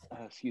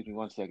 Excuse me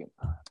 1 second.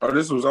 Oh,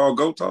 this was all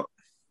Go Talk?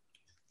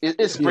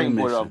 It's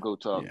springboard off Go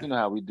Talk. Yeah. You know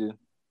how we do.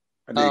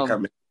 I did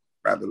come in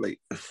rather late.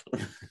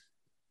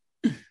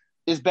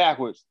 It's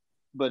backwards,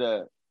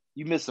 but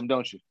you miss him,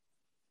 don't you?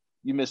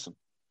 You miss him.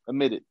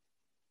 Admit it.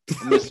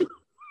 You miss him.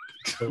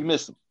 You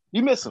miss him.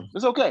 You miss him.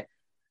 It's okay.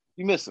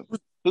 You miss him.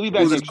 He'll be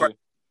back next year.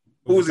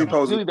 Who was he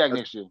posing? He'll be back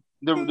next year.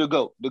 The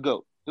GOAT.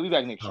 He'll be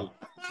back next year.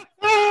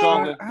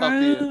 Stronger,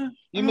 healthier.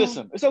 You miss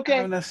him. It's okay.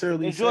 I don't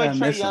necessarily enjoy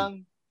Trae say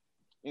Young.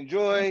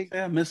 Enjoy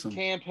I miss him.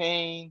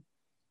 Campaign.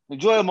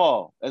 Enjoy them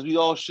all, as we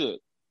all should.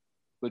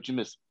 But you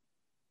miss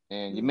him.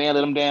 And your man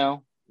let him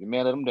down.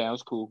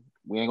 It's cool.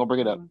 We ain't gonna bring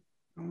it up.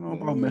 I don't know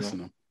about missing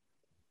him.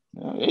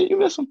 You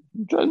miss him.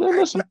 You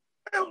miss him.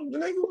 The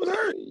nigga was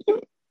hurt.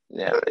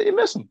 Yeah, you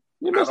miss him.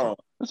 You miss him.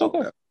 It's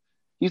okay.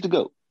 He's the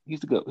GOAT.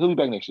 He'll be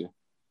back next year.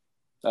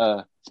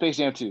 Space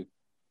Jam 2.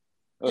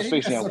 Yeah,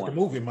 Space Jam 1. The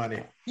movie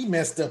money. He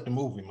messed up the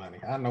movie money.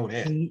 I know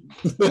that.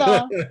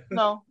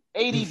 No.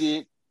 80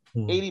 did.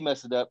 80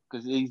 messed it up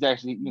because he's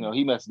actually,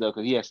 he messed it up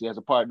because he actually has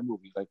a part in the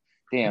movie. He's like,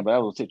 damn, but I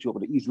will set you up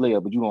with the East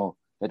layup, but you won't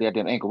that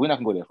damn ankle. We're not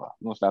gonna go that far.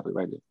 We're gonna stop it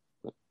right there.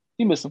 But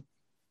he missed him.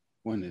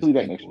 When is He'll be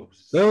back next year.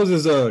 That was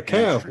his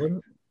calf, wasn't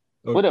it?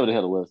 Okay. Whatever the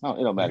hell it was. No,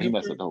 it don't matter. He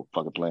messed up the whole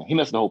fucking plan. He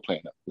messed up the whole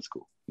plan up. It's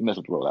cool. He messed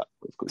up the rollout.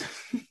 It's cool.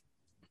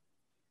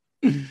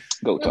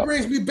 Go that talk.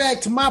 brings me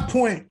back to my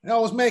point I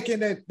was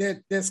making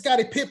that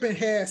Scottie Pippen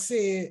had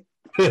said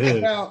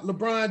about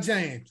LeBron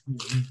James.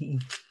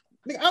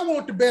 I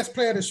want the best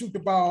player to shoot the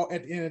ball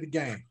at the end of the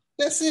game.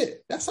 That's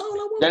it. That's all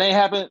I want. That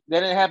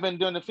ain't happened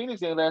during the Phoenix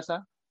game last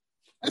time.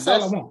 That's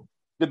all I want.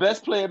 The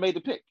best player made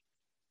the pick.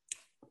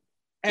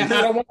 And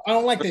I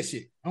don't like that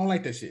shit. I don't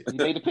like that shit. He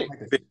made the pick.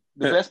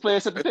 The best player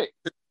set the pick.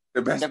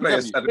 The best That's player.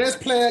 W. shot the-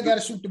 Best player got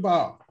to shoot the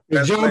ball.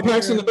 Was John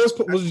Paxson the best?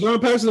 Was John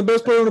Paxson the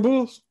best player on the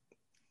Bulls?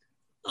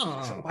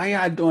 Why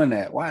y'all doing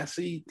that? Why?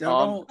 See,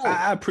 don't. Oh.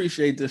 I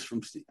appreciate this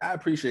from. I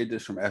appreciate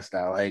this from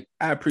Estelle. Like,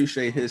 I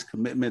appreciate his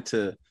commitment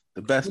to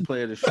the best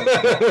player to shoot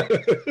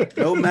the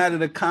ball. No matter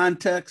the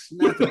context,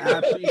 nothing. I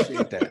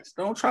appreciate that.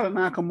 Don't try to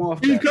knock him off.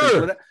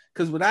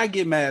 Because what I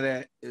get mad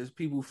at is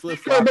people flip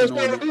flopping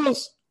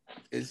on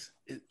it.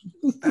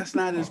 That's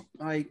not as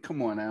like.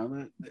 Come on now.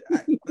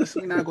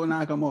 We're not gonna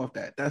knock him off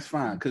that. That's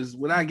fine. Because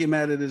what I get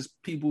mad at is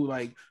people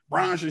like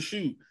Bron should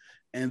shoot,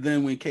 and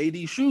then when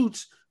KD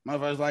shoots.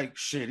 Motherfucker's like,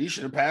 shit, he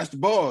should have passed the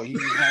ball. He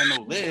didn't have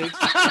no legs.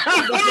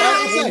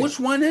 Well, which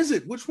one is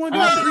it? Which one?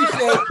 I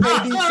appreciate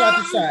KD shot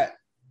the shot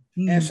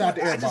and shot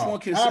the air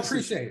ball. I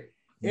appreciate it.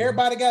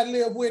 Everybody got to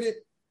live with it.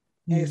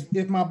 And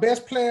if my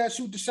best player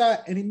shoot the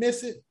shot and he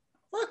miss it,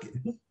 fuck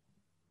it.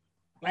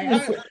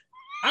 Like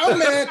I'm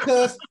mad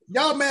because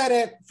y'all mad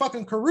at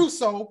fucking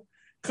Caruso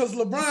because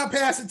LeBron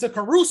passed it to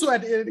Caruso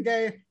at the end of the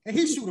game and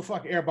he shoot a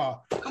fucking air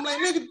ball. I'm like,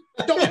 nigga,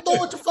 don't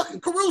throw it to fucking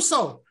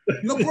Caruso.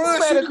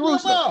 LeBron shoot the air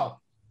ball.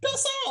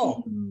 That's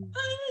all.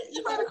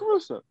 You know,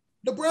 Caruso.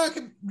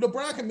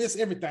 LeBron can miss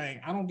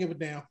everything. I don't give a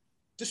damn.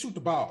 Just shoot the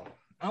ball.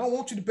 I don't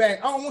want you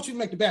to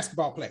make the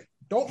basketball play.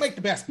 Don't make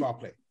the basketball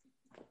play.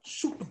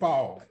 Shoot the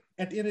ball.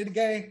 At the end of the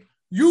game,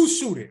 you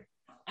shoot it.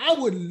 I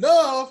would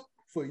love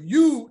for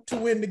you to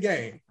win the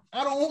game.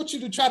 I don't want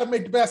you to try to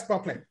make the basketball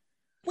play.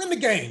 Win the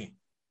game.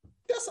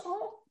 That's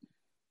all.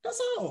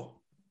 That's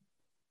all.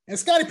 And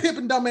Scottie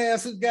Pippen,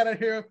 dumbass, who got out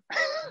here,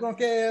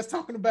 drunk ass,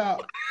 talking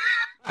about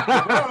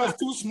LeBron's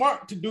too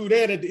smart to do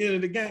that at the end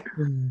of the game.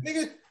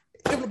 Nigga,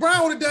 if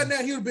LeBron would have done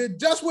that, he would have been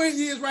just where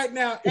he is right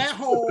now at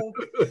home,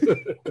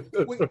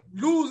 with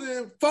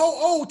losing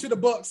 4-0 to the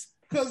Bucks.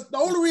 Because the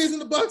only reason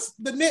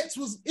the Nets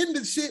was in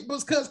this shit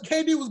was because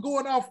KD was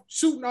going off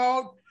shooting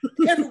all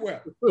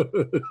everywhere. Out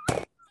of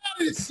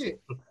this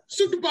shit.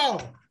 Shoot the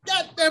ball.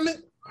 God damn it.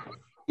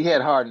 He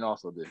had Harden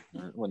also did.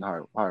 When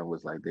Harden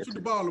was like that. Shoot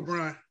the ball,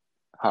 LeBron.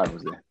 Harden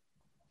was there.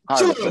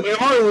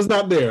 Harden was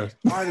not there.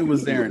 Harden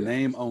was there in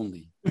name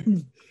only.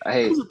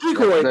 Hey,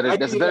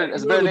 that's a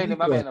better name than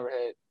my man ever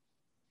had.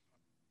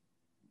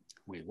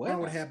 Wait, LeBron what?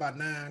 would have had about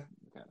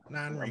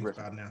nine rings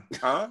by now.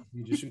 Huh?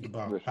 You just shoot the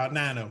ball. About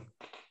 9 of them.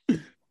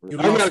 You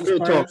I got lost a the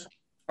good Spurs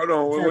Hold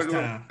on. first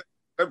time.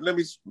 Let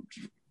me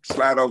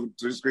slide over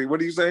to the screen.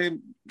 What are you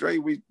saying, Dre?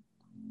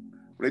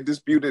 They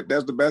disputed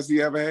that's the best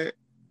he ever had?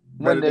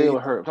 One Better day it than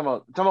would hurt.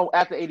 Talking about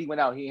after 80 went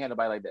out, he ain't had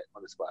nobody like that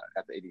on the spot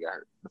after 80 got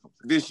hurt.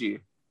 This year.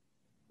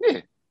 Yeah.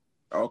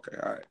 Okay,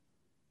 all right.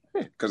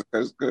 Because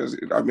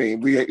I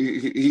mean,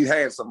 he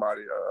had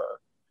somebody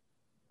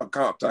a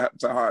comp to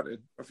Harden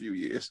a few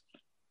years,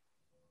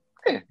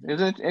 Yeah,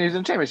 he's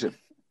in championship.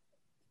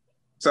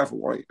 except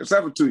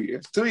for 2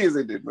 years. 2 years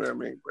they did, but I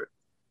mean, but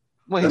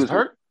When he was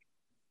hurt,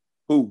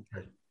 who?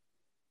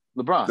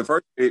 LeBron. The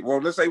first year, well,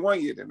 let's say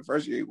 1 year then. The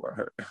first year he wasn't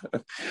hurt.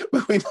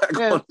 But we're not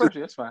Yeah, going first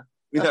year, that's fine.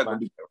 we're That's not going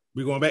to fine. be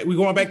We going back. We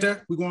going back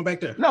there. We going back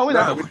there. No, we're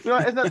not. No.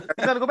 It's nothing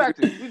to go back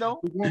to. We know.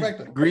 We going back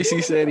there.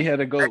 Greasy said he had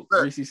to go.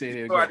 Greasy said he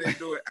had to So I go. didn't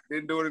do it. I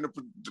didn't do it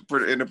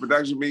in the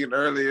production meeting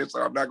earlier,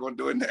 so I'm not going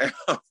to do it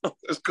now.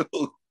 It's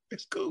cool.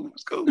 It's cool.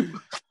 It's cool.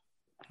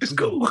 It's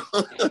cool.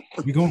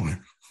 We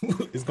going.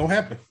 It's gonna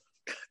happen.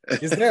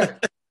 It's there.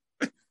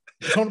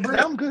 It's on the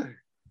brink. I'm good.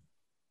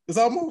 It's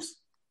almost.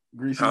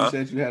 Greasy, Huh?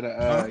 you said you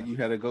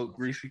had to go.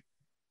 Greasy.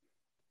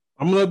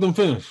 I'm gonna let them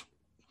finish.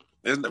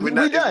 It's We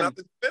nothing done.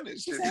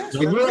 finished. What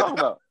you talking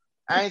about?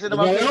 I ain't saying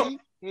about KD.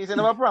 He ain't saying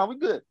about Brown. We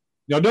good.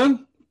 Y'all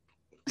done?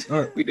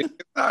 All right. We didn't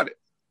get started.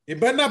 It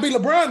better not be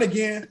LeBron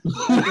again.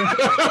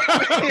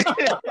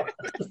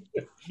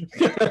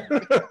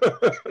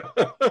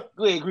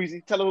 Go ahead,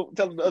 Greasy. Tell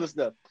them the other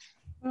stuff.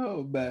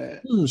 Oh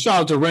man.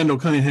 Shout out to Randall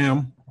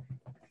Cunningham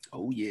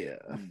Oh yeah.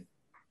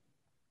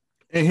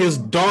 and his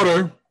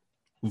daughter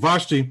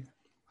Vashti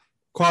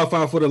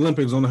qualified for the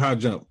Olympics on the high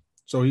jump.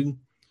 So he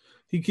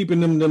keeping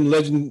them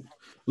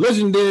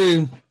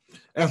legendary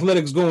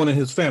athletics going in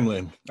his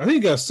family. I think he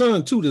got a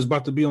son too that's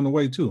about to be on the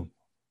way too.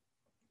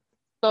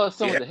 So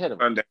someone's ahead of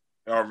him. Sunday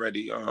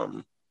already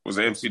was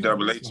an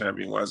NCAA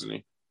champion, wasn't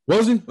he?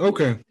 Was he?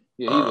 Okay.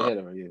 Yeah, he's ahead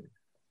of her.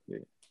 Yeah.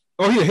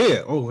 Oh, he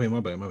ahead. Oh, wait, my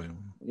bad.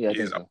 Yeah, I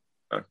think Yes. so.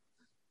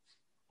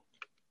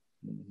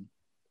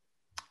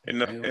 In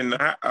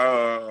the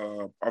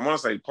I want to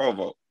say pole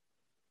vault.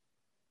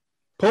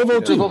 Povo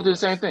They too. both did the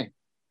same thing.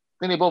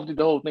 Then they both did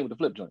the whole thing with the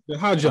flip joint. The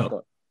high jump.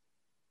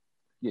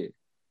 Yeah.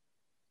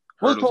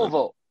 What's Hurdles pole and-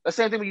 vault? The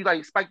same thing when you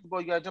like spike the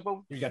ball, you gotta jump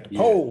over. You got the Yeah.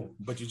 pole,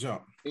 but you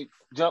jump.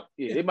 Jump.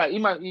 Yeah, he might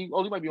be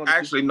on. The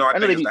Actually, no, I I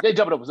know think they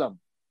jump it over something.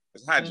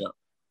 it's high jump.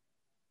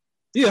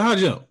 Yeah, high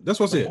jump. That's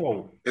what's it.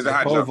 Pole. It's a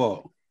high Pole jump.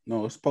 vault.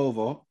 No, it's pole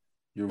vault.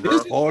 You're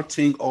Is it?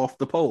 vaulting off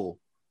the pole.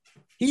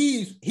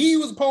 He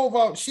was pole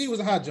vault. She was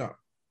a high jump.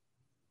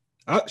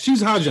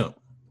 She's high jump.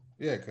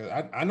 Yeah, because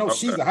I know Okay.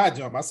 she's a high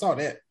jump. I saw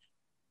that.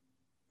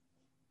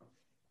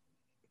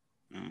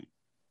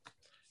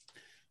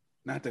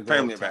 Not to go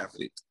Family off of topic.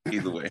 athletes.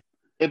 Either way.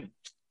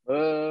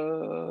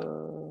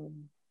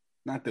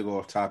 Not to go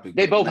off topic.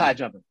 They but both man, high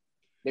jumping.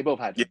 They both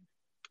had to.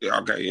 Yeah.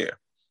 Okay. Yeah.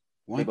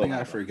 One thing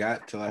I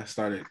forgot till I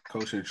started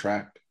coaching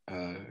track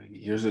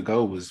years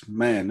ago was,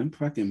 man, them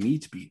fucking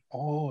meets be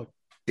all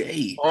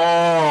day.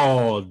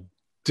 All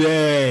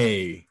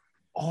day.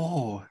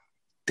 All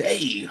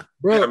day.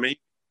 Bro, Yeah, I mean,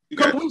 a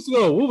couple weeks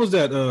ago, what was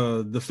that?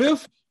 The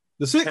 5th?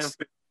 The 6th?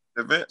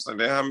 events, and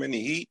then how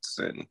many heats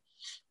and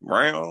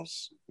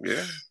rounds?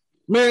 Yeah.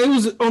 Man, it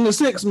was on the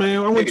 6th,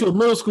 man. I went to a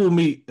middle school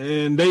meet,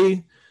 and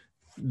they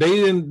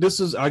didn't. This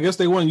is, I guess,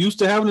 they weren't used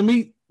to having a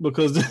meet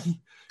because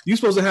you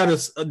supposed to have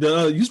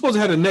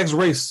the next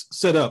race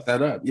set up.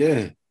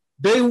 Yeah.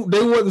 They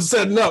wasn't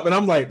setting up, and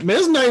I'm like, man,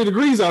 it's 90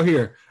 degrees out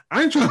here.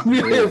 I ain't trying to be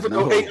here for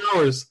no 8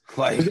 hours.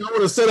 Like, I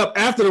want to set up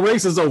after the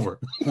race is over.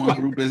 One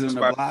group is in the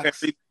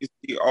blocks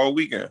all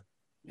weekend.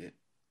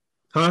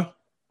 Huh?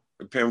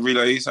 The Penn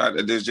Relays,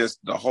 there's just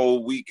the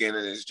whole weekend,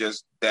 and it's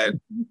just that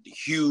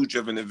huge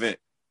of an event.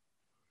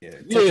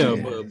 Yeah.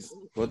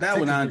 Well, that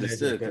one I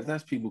understood because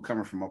that's people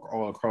coming from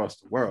all across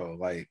the world.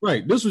 Like,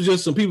 right, this was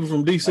just some people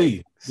from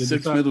DC. Like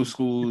 6 middle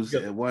schools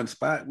at one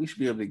spot. We should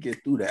be able to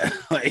get through that.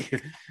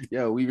 Like,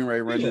 yo, we even ready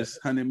to run this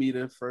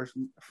 100-meter first.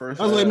 I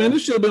was like, man,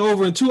 this should have been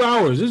over in 2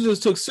 hours. This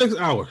just took 6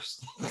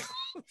 hours.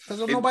 Because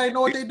nobody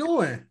know what they're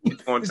doing.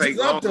 It's gonna take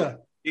longer.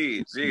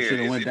 You should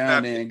have went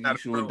down there and got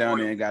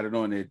it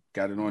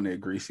on there,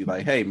 greasy.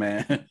 Like, hey,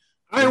 man.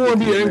 I didn't want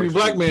to be an angry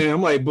black man.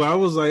 I'm like, but I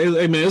was like,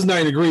 hey man, it's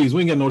 90 degrees.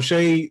 We ain't got no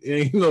shade,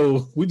 and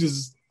we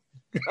just.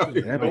 That'd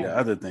be the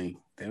other thing.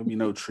 There'll be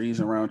no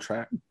trees around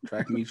track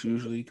meets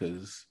usually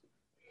because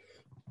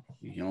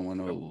you don't want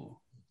no.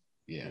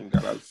 Yeah,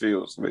 got out of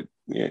fields, but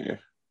yeah.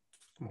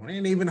 Come on, it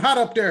ain't even hot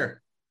up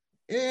there.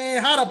 It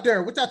ain't hot up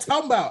there. What y'all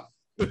talking about?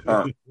 It's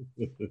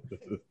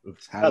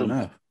hot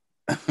enough.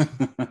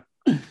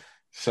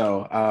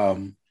 So,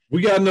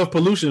 we got enough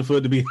pollution for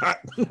it to be hot.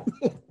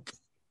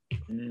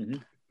 Mm-hmm.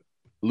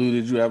 Lou,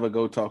 did you ever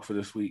go talk for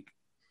this week?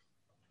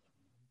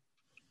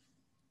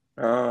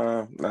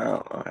 No,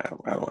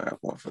 I don't have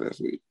one for this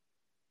week.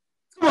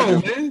 Come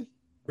on, man.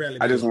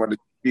 I just wanted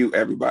to mute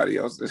everybody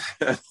else.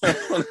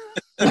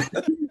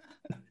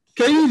 KD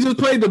just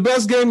played the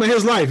best game of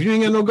his life. You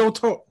ain't got no go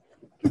talk.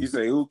 You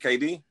say who?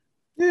 KD?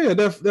 Yeah,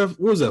 that what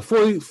was that?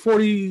 40,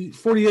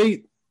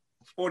 48?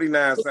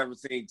 49,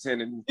 17, 10,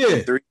 and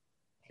 3.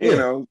 You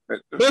know.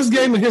 Best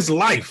game of his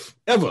life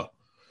ever.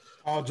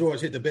 Paul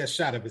George hit the best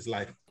shot of his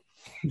life.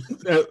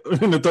 At the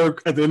end of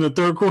the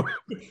third quarter.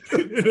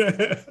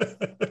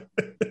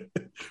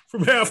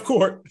 From half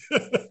court.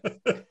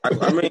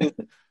 I mean,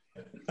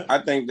 I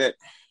think that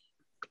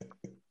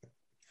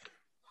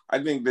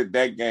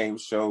game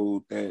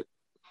showed to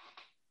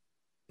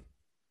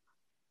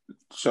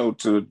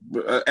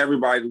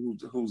everybody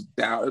who's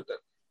down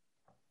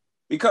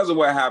because of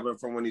what happened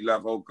from when he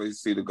left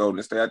OKC to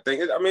Golden State. I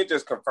think it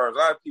just confirms a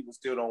lot of people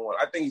still don't want.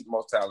 I think he's the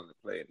most talented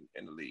player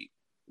in the league,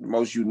 the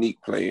most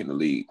unique player in the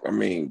league. I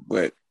mean,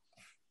 but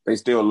they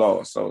still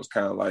lost, so it's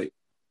kind of like,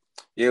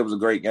 yeah, it was a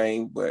great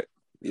game, but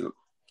they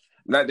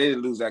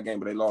didn't lose that game,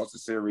 but they lost the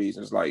series.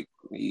 It's like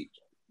he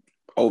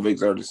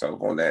overexerted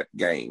himself on that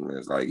game.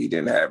 It's like he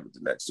didn't have the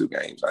next 2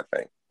 games, I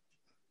think.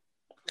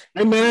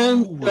 Hey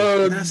man,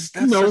 that's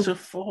such a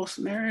false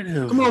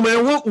narrative. Come on,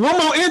 man, one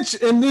more inch,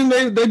 and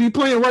then they be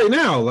playing right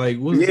now.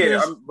 Like,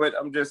 but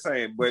I'm just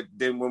saying. But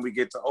then when we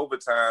get to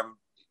overtime,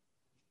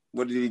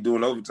 what did he do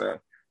in overtime?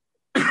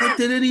 What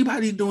did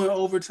anybody do in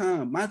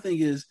overtime? My thing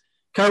is,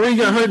 Kyrie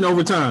got hurt in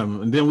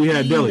overtime, and then we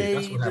had Delly.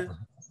 That's what happened.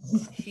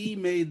 He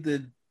made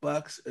the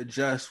Bucks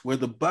adjust where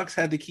the Bucks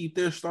had to keep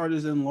their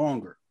starters in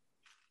longer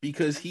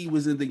because he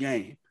was in the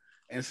game,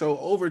 and so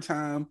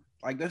overtime.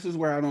 Like, this is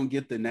where I don't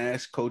get the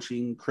Nash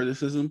coaching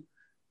criticism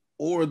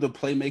or the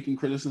playmaking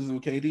criticism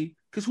of KD.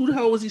 Because who the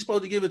hell was he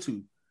supposed to give it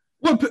to?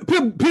 Well,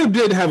 Pip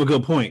did have a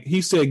good point.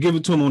 He said give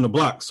it to him on the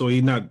block so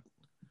he's not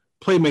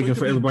playmaking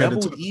for everybody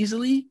to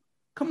easily.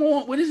 Come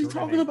on, what is he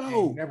talking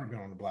about? Never been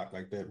on the block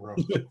like that, bro.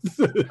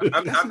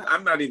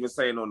 I'm not even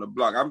saying on the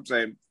block. I'm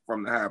saying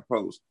from the high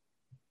post,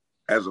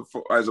 as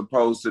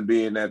opposed to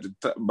being at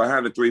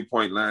behind the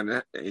 3-point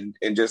line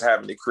and just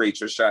having to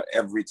create your shot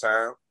every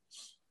time.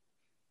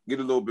 Get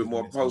a little bit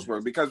more post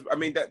work because I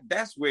mean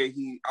that's where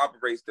he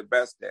operates the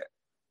best at,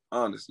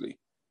 honestly.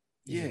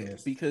 Yeah,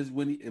 because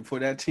for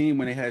that team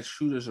when they had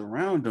shooters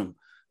around them,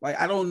 like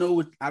I don't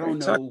know.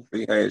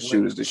 He had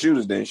shooters. The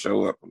shooters didn't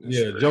show up.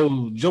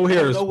 Joe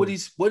Harris.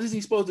 What is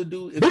he supposed to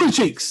do? Booty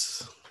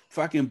cheeks.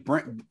 Fucking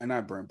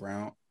not Brent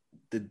Brown,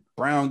 the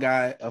Brown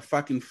guy, a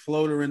fucking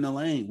floater in the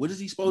lane. What is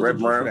he supposed to do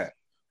for that?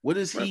 What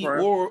is he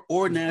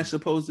or Nash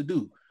supposed to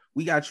do?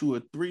 We got you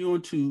a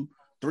 3-on-2.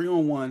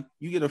 3-on-1,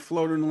 you get a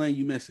floater in the lane,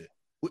 you miss it.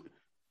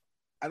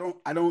 I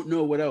don't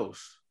know what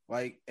else.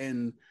 Like,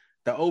 and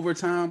the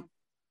overtime,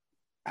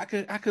 I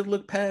could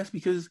look past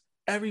because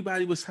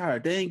everybody was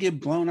tired. They didn't get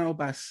blown out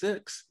by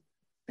 6.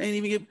 They didn't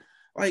even get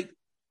like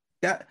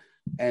that.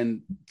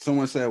 And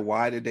someone said,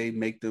 why did they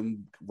make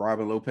them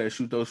Robin Lopez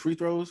shoot those free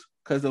throws?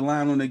 Because the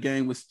line on the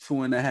game was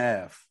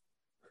 2.5.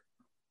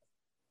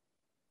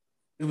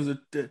 It was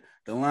the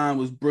line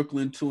was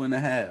Brooklyn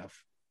 2.5.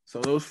 So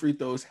those free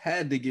throws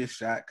had to get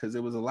shot because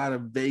there was a lot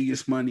of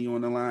Vegas money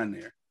on the line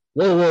there.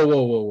 Whoa.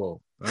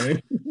 All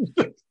right.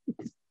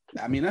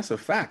 I mean, that's a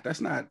fact.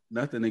 That's not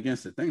nothing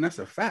against the thing. That's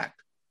a fact.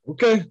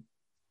 Okay.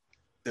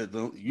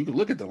 You can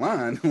look at the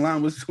line. The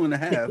line was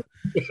 2.5.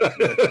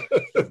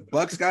 The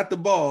Bucks got the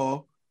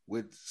ball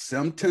with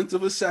some tenths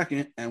of a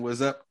second and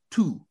was up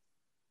 2.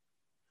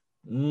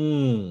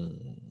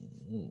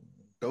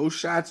 Those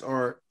shots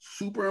are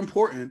super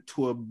important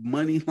to a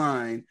money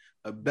line,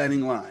 a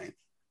betting line.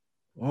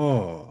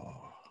 Oh.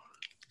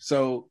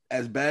 So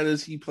as bad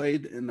as he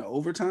played in the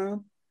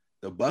overtime,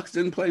 the Bucks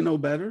didn't play no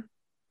better.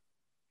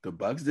 The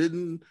Bucks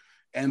didn't.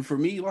 And for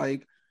me,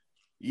 like,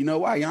 you know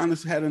why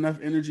Giannis had enough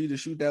energy to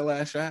shoot that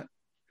last shot?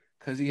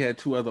 Because he had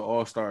 2 other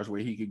all-stars where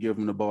he could give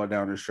him the ball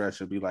down the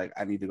stretch and be like,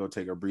 I need to go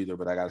take a breather,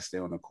 but I got to stay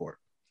on the court.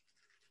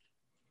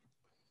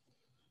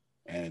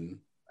 And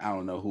I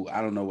don't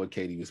know what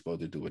KD was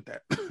supposed to do with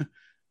that.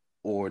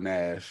 Or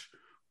Nash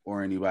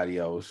or anybody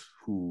else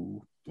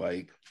who,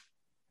 like,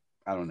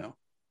 I don't know.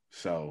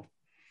 So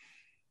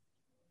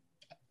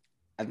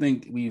I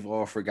think we've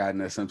all forgotten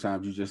that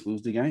sometimes you just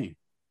lose the game.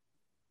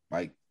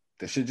 Like,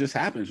 that shit just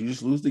happens. You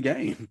just lose the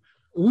game.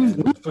 We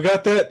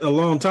forgot that a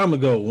long time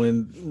ago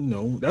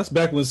when, that's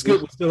back when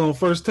Skip was still on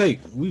First Take.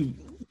 We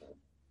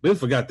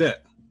forgot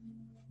that.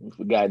 We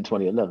forgot in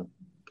 2011.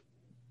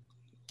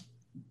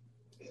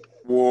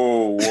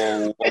 Whoa.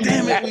 Damn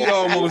it, we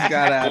almost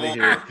got out of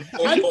here.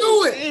 I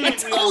knew it. I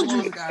told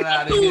you. Got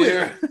out of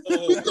here.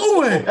 We're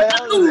going.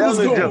 I knew it was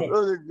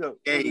going.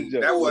 Hey,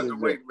 that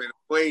wasn't.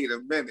 Wait a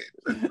minute.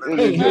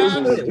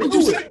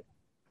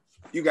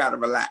 You gotta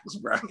relax,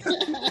 bro.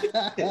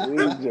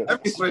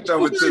 Let me switch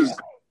over to.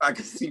 I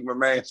can see my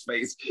man's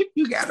face.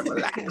 You gotta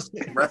relax,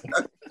 bro.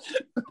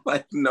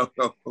 Like, no,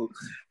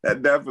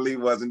 that definitely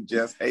wasn't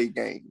just a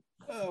game.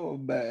 Oh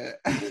man.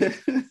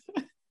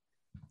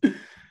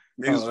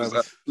 Niggas was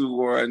up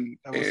 2-1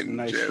 that was and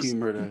nice just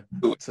humor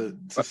to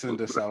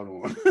send us out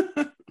on.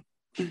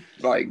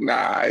 Like,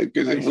 nah,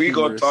 because Nice if we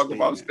gonna talk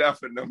humorous about statement.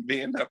 Steph and them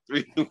being up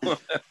 3-1,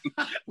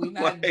 We're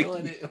not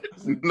doing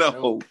it.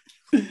 no,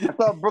 I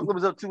thought Brooklyn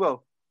was up 2-0.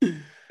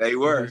 they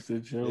were. It's a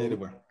joke. Yeah, they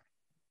were.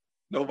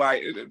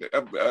 Nobody.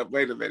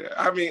 Wait a minute.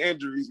 How many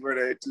injuries were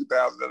there in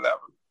 2011?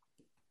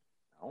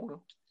 I don't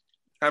know.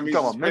 How many You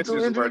talking about mental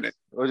suspensions were there? injuries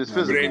or just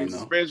No, Were there physical? any no.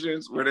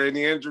 suspensions? Were there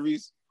any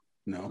injuries?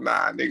 No.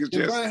 Nah, niggas Did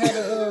just Brian had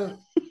a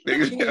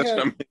niggas he just. had-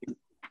 I mean,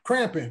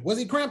 cramping. Was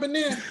he cramping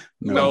there?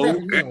 no,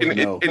 cramping,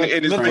 no. in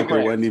his Mental fingernails. cramp.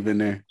 wasn't even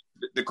there.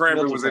 The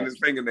cramping Mental was in cramp. his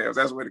fingernails.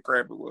 That's where the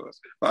cramping was.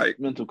 Like,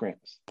 Mental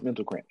cramps.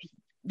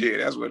 yeah,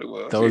 that's what it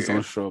was. Those yeah.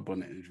 don't show up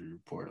on the injury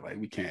report. Like,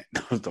 we can't.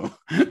 Those don't.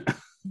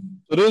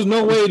 So there's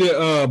no way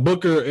that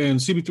Booker and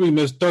CP3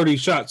 missed 30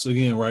 shots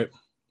again, right?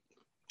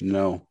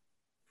 No.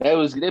 They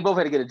both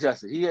had to get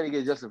adjusted. He had to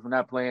get adjusted for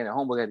not playing, and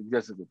Homeboy had to get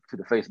adjusted to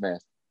the face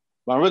mask.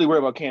 But I'm really worried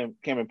about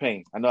Cameron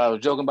Payne. I know I was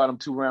joking about him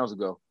 2 rounds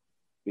ago.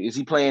 Is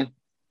he playing? Is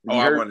Oh, he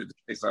I hurt? wanted to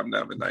say something the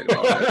other night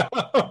about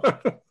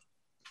that.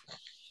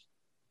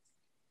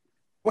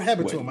 What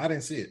happened to Wait. him? I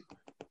didn't see it.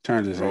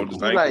 Turns his Rolled ankle.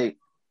 his He like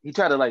he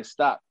tried to like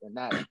stop and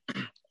not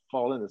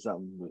fall into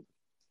something. But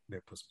They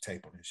put some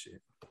tape on this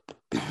shit.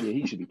 yeah,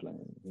 he should be playing.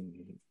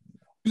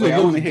 Wait, I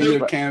want to hear your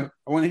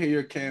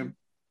But-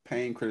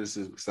 campaign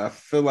criticism because I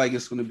feel like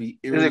it's going to be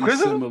it eerily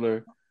criticism?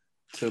 similar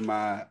to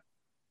my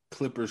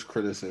Clippers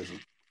criticism.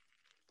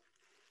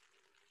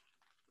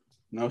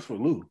 No, it's for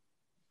Lou.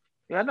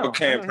 Yeah, I know. For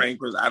campaign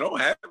criticism, I don't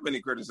have any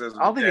criticism.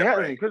 I don't think he of had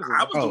campaign. any criticism.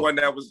 I was the Oh. one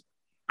that was.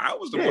 I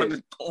was the Yeah. one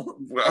that.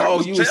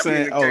 Oh, you were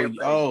saying,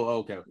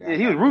 okay. Yeah,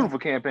 he was rooting for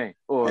campaign.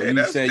 Or Yeah, You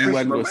that's- said you that's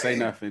wasn't my going to say man.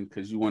 nothing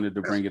because you wanted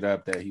to bring it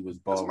up that he was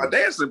That's balling. my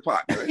dancing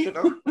partner, you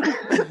know.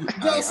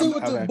 Did y'all see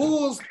what I'm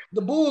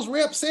the Bulls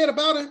rep said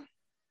about him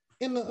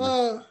in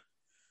the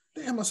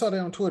damn, I saw that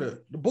on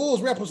Twitter. The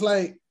Bulls rep was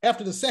like,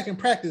 after the second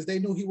practice, they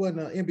knew he wasn't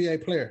an NBA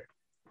player.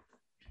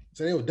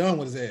 So they were done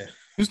with his ass.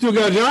 You still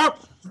got a job?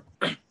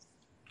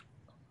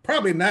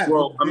 Probably not.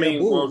 Well, I They're mean,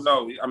 Bulls.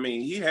 no. I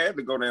mean, he had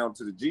to go down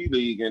to the G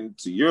League and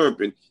to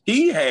Europe, and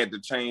he had to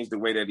change the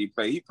way that he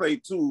played. He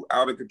played too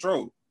out of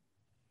control.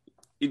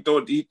 He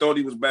thought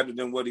he was better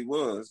than what he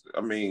was. I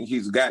mean,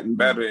 he's gotten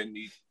better, and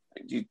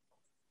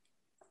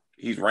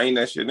he's reined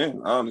that shit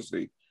in.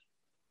 Honestly,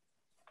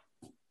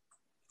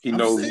 he I'm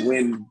knows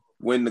saying-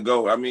 when to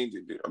go. I mean,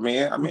 it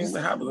happens a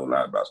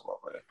lot of basketball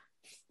players,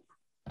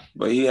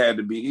 but he had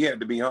to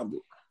be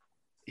humble.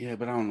 Yeah,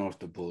 but I don't know if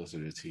the Bulls are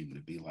the team to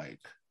be like,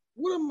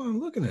 What am I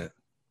looking at?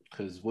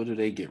 because what do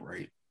they get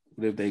right?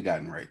 What have they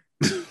gotten right?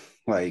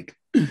 Like,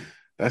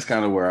 that's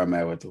kind of where I'm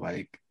at with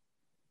like,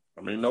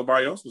 I mean,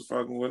 nobody else was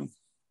fucking with him.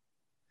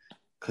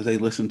 because they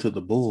listen to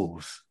the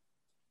Bulls.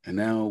 And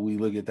now we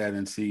look at that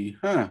and see,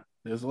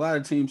 there's a lot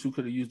of teams who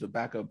could have used a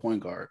backup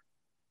point guard.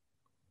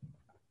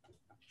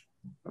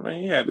 I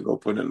mean, he had to go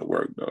put in the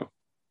work though.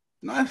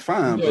 No, that's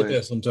fine, You like but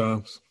that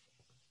sometimes.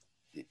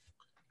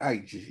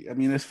 I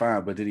mean, it's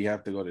fine. But did he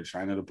have to go to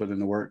China to put in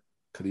the work?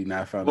 Could he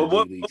not find But a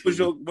what G League was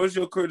team? what's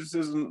your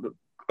criticism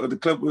of the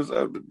Clippers?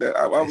 That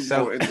I was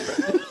So- more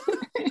interested.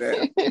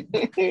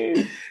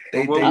 They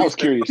I was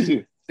curious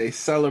too. They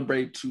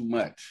celebrate too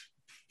much.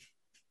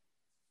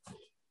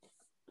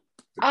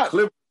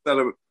 Clippers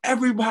celebrate.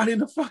 Everybody in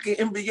the fucking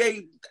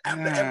NBA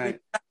after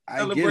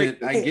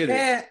every I get it.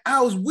 And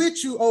I was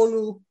with you,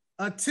 Olu,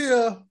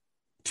 until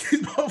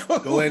these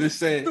motherfuckers Go ahead and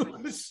say it.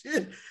 doing the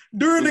shit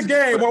during the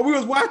game while we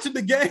was watching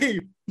the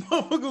game.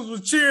 Motherfuckers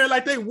was cheering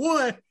like they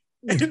won,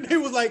 and they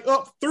was like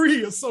up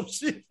 3 or some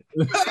shit.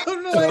 I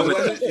don't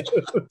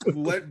know.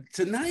 What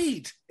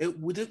tonight?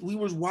 We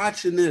was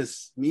watching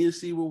this. Me and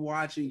C were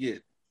watching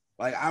it.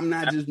 Like, I'm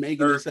not just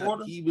making this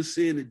up. He was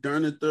saying it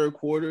during the third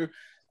quarter.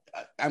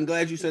 I'm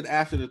glad you said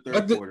after the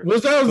third quarter.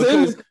 Was that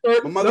was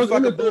the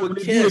motherfucker blew a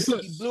kiss.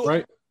 He blew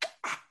right?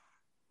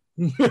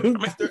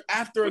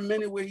 after a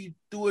minute where he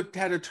threw it,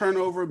 had a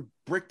turnover,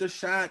 bricked the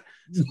shot.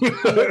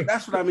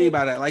 That's what I mean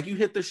by that. Like, you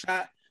hit the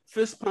shot,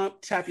 fist pump,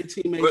 tap your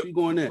teammates, you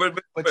going in.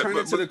 But turn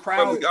it to the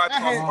crowd.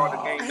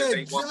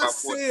 I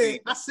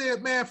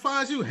said, man,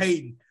 Fonz, you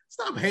hating.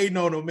 Stop hating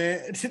on him,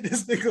 man.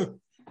 This nigga,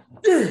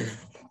 yeah.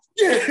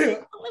 I'm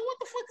like, what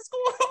the fuck is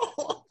going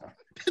on?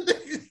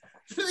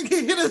 This nigga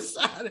hit a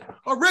shot,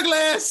 a regular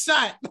ass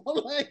shot. I'm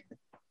like,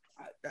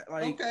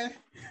 okay.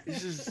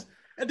 It's just,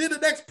 and then the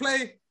next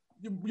play,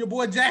 your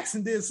boy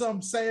Jackson did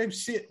some same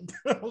shit.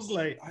 I was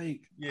like,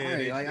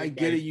 yeah, I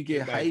get it. You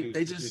get hyped.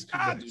 They just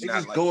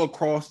go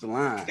across the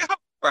line. Y'all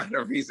find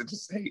a reason to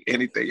say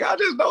anything. Y'all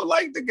just don't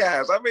like the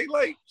guys. I mean,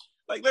 like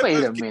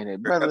wait a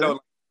minute, brother. I don't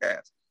like the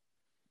guys.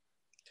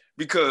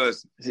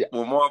 Because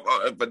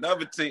but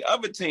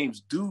other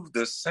teams do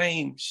the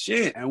same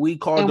shit. And we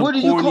call it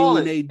corny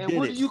when they did it. And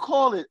what do you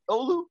call it,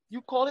 Olu?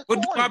 You call it corny.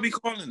 What do I be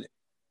calling it?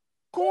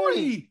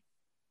 Corny.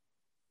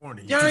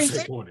 Y'all ain't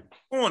say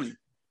corny.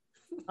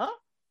 Huh?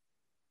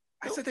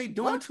 I said they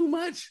doing too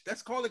much.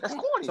 That's called it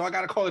corny. Corny. So I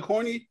gotta call it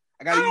corny.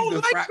 I gotta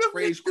use the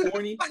phrase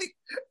corny. Like,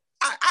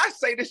 I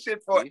say this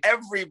shit for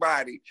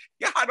everybody.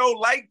 Y'all don't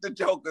like the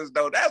jokers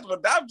though. That's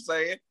what I'm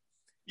saying.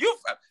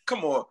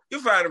 Come on,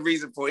 you find a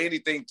reason for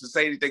anything to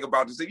say anything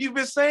about this. You've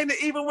been saying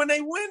it even when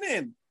they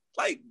winning.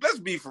 Like, let's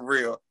be for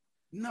real.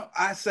 No,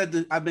 I said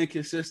that I've been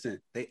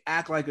consistent. They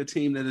act like a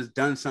team that has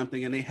done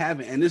something and they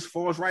haven't, and this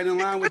falls right in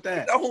line with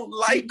that. I don't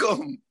like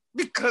them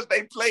because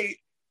they play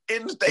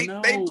in they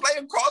play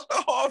across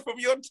the hall from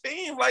your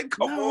team. Like,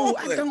 come on.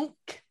 I don't.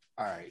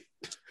 All right.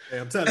 Hey,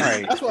 I'm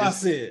telling you, that's what I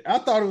said. I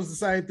thought it was the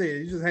same thing.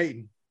 You're just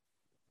hating.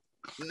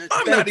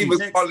 I'm not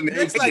even calling it.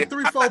 It's like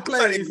 3-4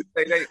 plays.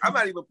 I'm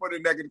not even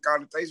putting negative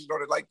connotations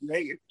on it like you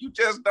hate it. You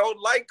just don't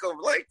like them.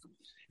 Like,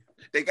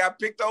 they got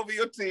picked over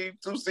your team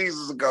 2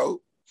 seasons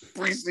ago,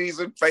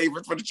 preseason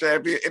favorite for the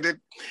champion, and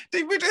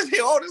then we just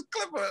hear all this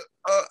Clipper.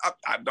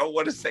 I don't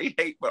want to say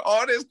hate, but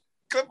all this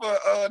Clipper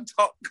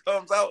talk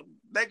comes out,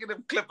 negative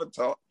Clipper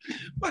talk.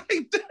 Like,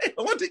 damn,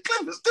 what the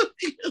Clippers do?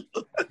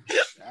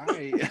 All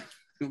right.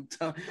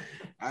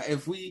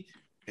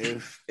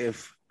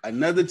 If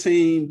another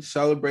team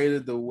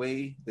celebrated the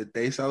way that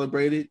they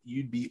celebrated,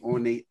 you'd be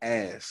on their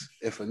ass.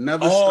 If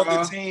another all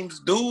the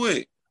teams do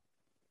it,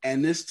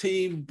 and this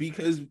team,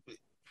 because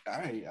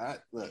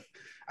look,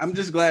 I'm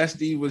just glad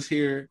Steve was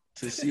here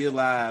to see it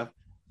live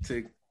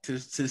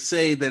to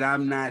say that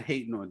I'm not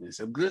hating on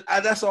this.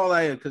 That's all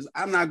I am, because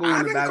I'm not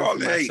going to battle for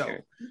myself.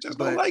 Just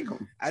don't like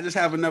them. I just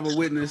have another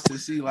witness to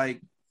see,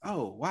 like,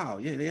 oh wow,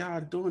 yeah, they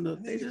are doing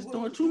they just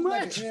doing too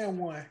much. Like and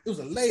one. It was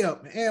a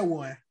layup and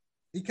one.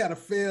 He kind of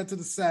fell to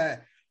the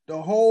side.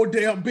 The whole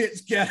damn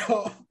bitch got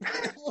up.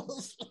 It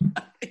was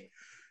like,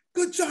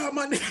 good job,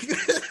 my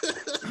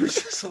nigga. It was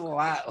just a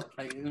lot.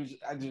 Like,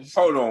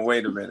 hold on,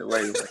 wait a minute.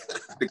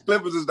 The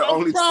Clippers is the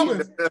only team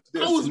that does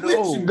this. I was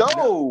with you.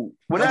 No,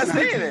 we're not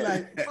saying it.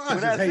 Like,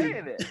 we're not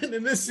saying it. And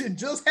then this shit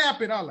just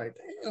happened. I was like,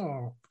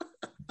 damn.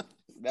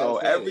 So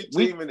every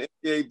team in the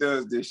NBA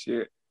does this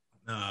shit.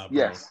 Nah, bro.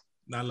 Yes.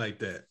 Not like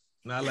that.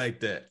 Not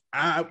like that.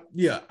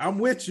 I'm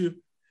with you.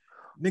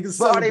 Niggas,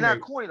 but are they not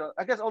corny though?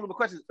 I guess all of the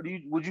questions,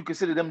 would you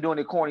consider them doing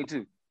it corny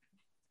too?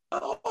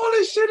 All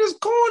this shit is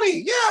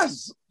corny.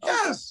 Yes.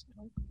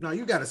 No,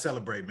 you gotta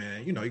celebrate,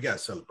 man. You gotta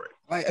celebrate.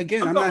 Like,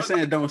 again, I'm not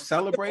saying don't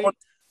celebrate.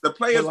 The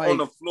players on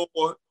the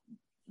floor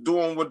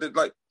doing what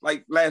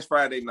like last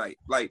Friday night,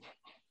 like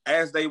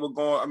as they were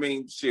going. I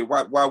mean, shit.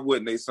 Why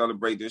wouldn't they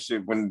celebrate this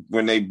shit when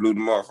they blew the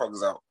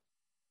motherfuckers out?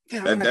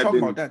 Yeah, I'm not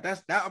talking about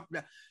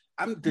that.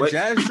 I'm the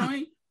Jazz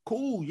joint.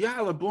 Cool,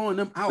 y'all are blowing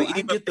them out.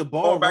 I get the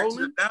ball back rolling.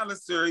 To the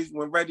Dallas series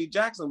when Reggie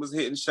Jackson was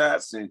hitting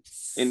shots, and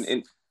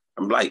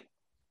I'm like,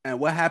 and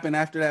what happened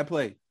after that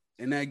play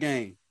in that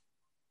game?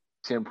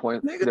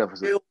 10-point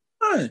deficit.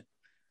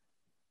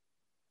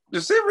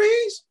 The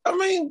series. I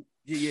mean,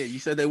 yeah. You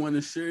said they won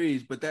the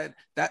series, but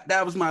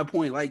that was my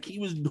point. Like, he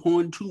was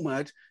doing too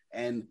much,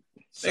 and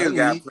they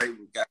got to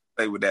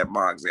play with that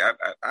moxie.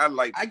 I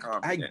like the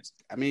confidence.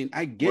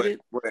 I get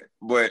it.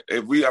 But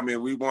if we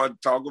want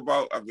to talk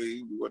about,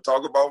 we want to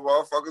talk about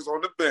motherfuckers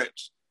on the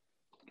bench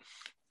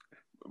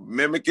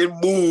mimicking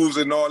moves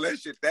and all that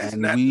shit. That's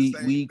not the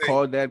same we thing.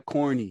 called that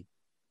corny.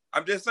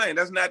 I'm just saying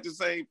that's not the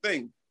same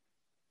thing.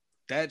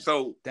 That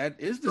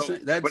is the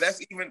same.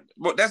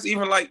 But that's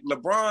even like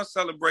LeBron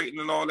celebrating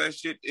and all that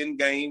shit in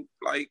game.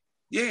 Like,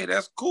 yeah,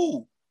 that's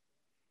cool.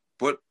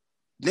 But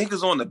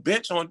niggas on the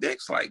bench on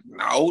Dix, like,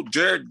 no,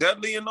 Jared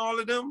Dudley and all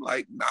of them,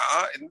 like, nah.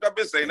 And I've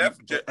been saying that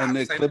for Jared. And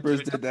the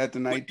Clippers did that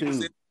tonight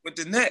too. With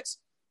the Nets.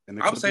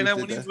 I was saying that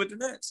when he was with the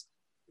Nets.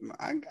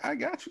 I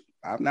got you.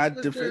 I'm not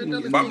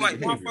defending you. But I'm like,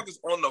 motherfuckers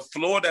on the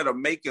floor that are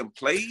making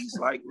plays,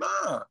 like,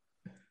 nah.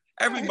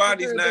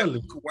 Everybody's not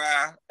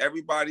Kawhi.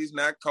 Everybody's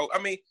not Kobe. I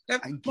mean,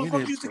 that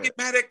motherfucker used to get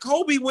mad at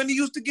Kobe when he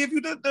used to give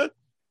you the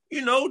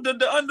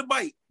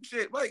underbite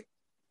shit. Like,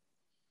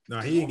 no,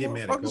 he didn't get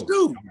mad at Kobe.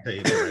 Do. I'll tell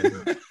you that right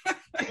now.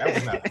 That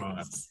was not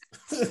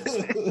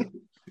fun.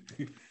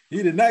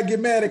 He did not get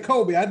mad at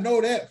Kobe. I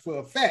know that for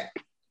a fact.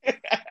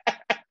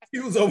 He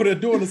was over there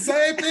doing the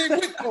same thing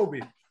with Kobe.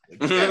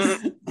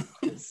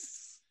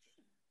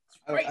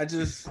 I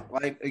just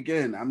like,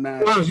 again, I'm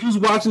not. You was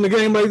watching the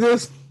game like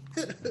this?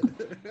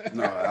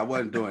 No, I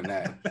wasn't doing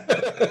that.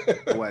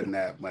 I wasn't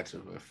that much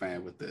of a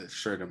fan with the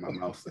shirt in my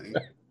mouth thing.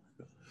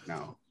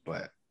 No,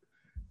 but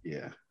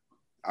yeah,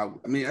 I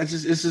mean,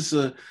 it's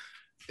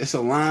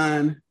a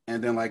line,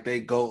 and then like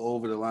they go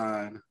over the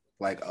line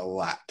like a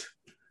lot,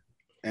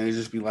 and it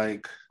just be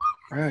like,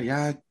 bro,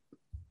 y'all.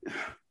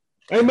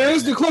 Hey man,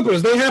 it's the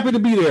Clippers. They happy to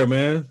be there,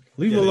 man.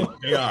 Leave it alone.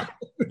 They are.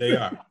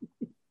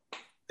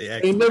 They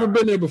ain't never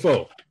been there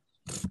before.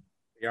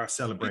 They are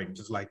celebrating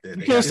just like that.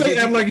 You can't say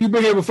that like you've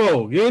been here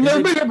before. You ain't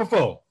never been here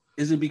before.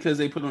 Is it because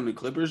they put on the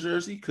Clippers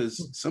jersey?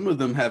 Because some of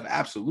them have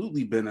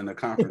absolutely been in the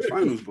conference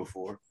finals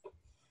before.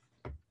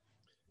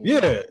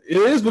 Yeah, it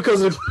is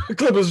because of the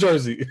Clippers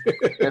jersey.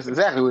 That's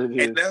exactly what it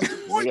is. And that's the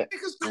point.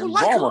 Niggas don't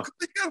like them because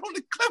they got on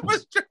the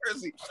Clippers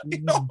jersey.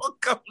 You know what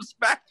comes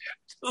back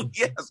to?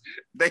 Yes,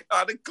 they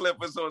are the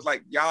Clippers. So it's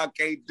like, y'all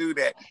can't do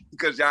that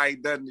because y'all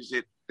ain't done this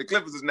shit. The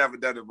Clippers has never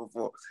done it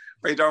before.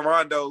 Rajon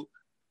Rondo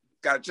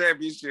got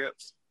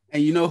championships.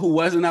 And you know who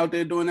wasn't out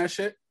there doing that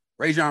shit?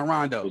 Rajon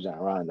Rondo.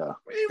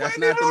 That's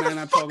not the man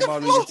I talk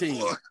about on your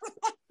team.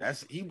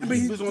 He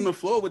was on the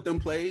floor with them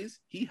plays.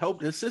 He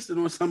helped assisted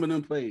on some of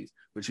them plays.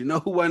 But you know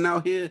who wasn't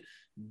out here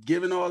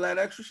giving all that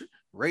extra shit?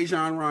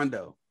 Rajon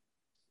Rondo.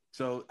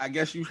 So I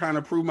guess you're trying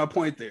to prove my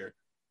point there.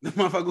 The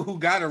motherfucker who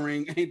got a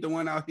ring ain't the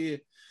one out here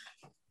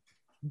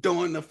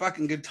doing the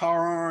fucking guitar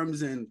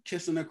arms and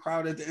kissing the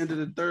crowd at the end of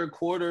the third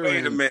quarter.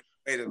 Wait a minute.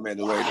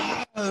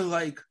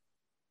 Like,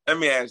 let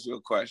me ask you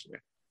a question.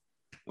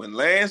 When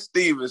Lance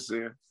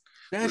Stevenson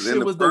that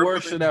shit was the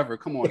worst shit ever.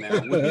 Come on now.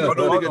 When he played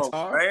the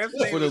guitar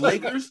for the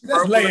Lakers,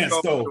 that's Lance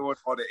though.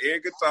 On the air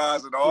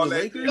guitars and all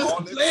that.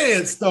 That's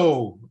Lance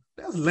though.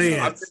 That's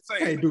Lance.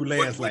 Can't do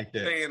Lance like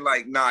that. Saying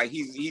like, nah,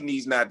 he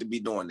needs not to be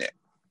doing that.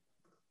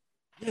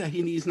 Yeah,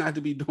 he needs not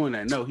to be doing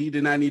that. No, he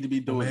did not need to be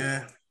doing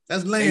that.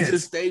 That's Lance.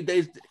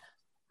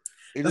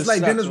 That's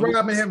like Dennis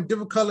Rodman having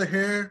different color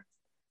hair.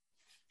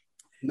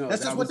 No,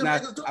 that's just what the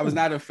niggas do. I was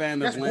not a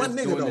fan of Lance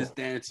doing this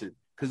dancing.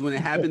 Because when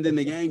it happened in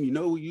the game, you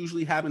know what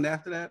usually happened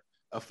after that?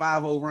 A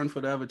 5-0 run for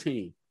the other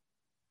team.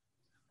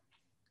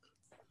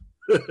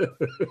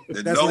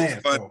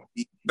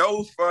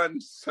 No fun,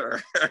 sir.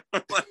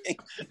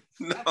 Like,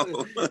 no.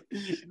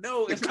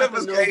 The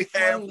Clippers can't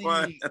have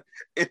fun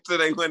until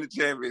they win the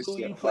championship. So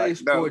you play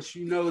sports,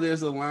 you know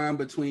there's a line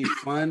between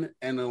fun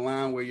and the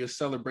line where your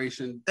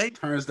celebration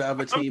turns the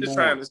other team on. I'm just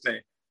trying to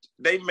understand.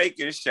 They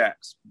making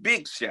shots,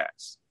 big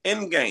shots,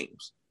 in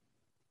games.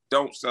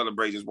 Don't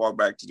celebrate, just walk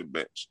back to the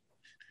bench.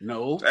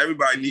 No. So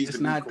everybody needs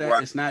to not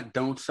that. It's not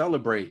don't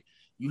celebrate.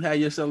 You had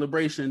your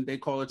celebration, they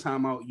call a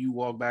timeout, you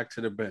walk back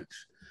to the bench.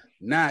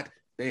 Not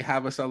they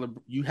have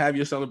you have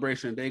your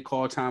celebration, they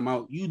call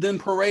timeout, you then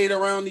parade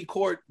around the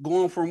court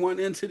going from one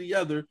end to the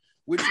other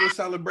with your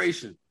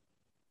celebration.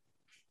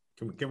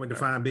 Can we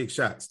define big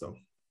shots though?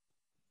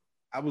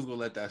 I was gonna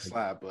let that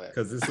slide, but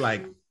because it's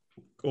like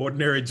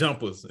ordinary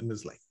jumpers, and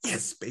it's like,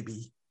 yes,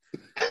 baby.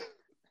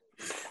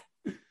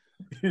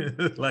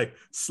 Like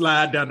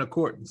slide down the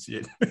court and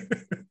shit.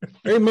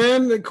 Hey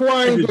man, the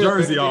Kawhi ain't the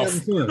jersey off.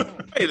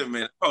 Wait a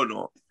minute, hold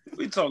on.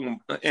 We talking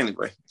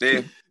anyway.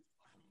 There.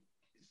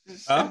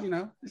 You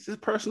know, it's just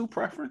personal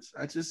preference.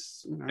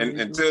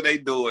 Until they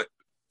do it.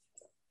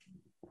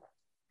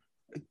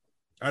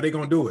 Are they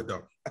gonna do it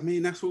though? I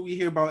mean, that's what we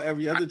hear about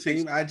every other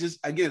team.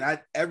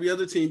 Every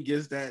other team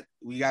gets that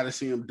we got to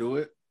see them do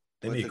it.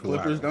 But the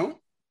Clippers don't.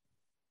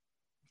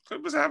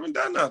 Clippers haven't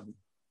done nothing.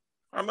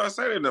 I'm not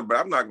saying them, but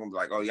I'm not gonna be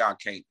like, oh,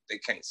 they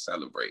can't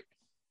celebrate.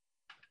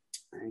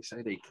 I ain't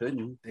say they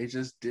couldn't. They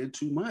just did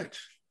too much.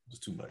 It's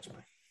too much,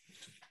 man.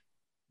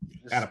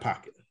 Out of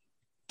pocket.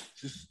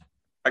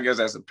 I guess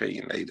that's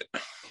opinionated.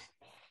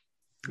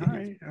 All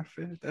right,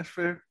 that's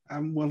fair.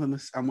 I'm willing to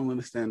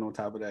stand on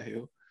top of that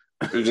hill.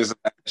 It's just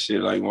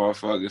shit like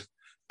motherfuckers.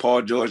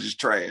 Paul George is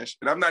trash,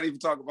 and I'm not even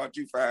talking about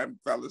you fine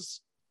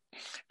fellas.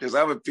 There's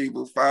other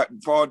people.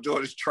 Paul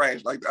George is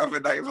trash. Like the other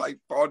night, like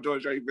Paul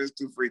George already missed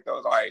 2 free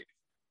throws. All right,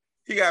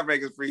 he gotta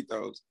make his free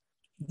throws.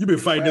 You've been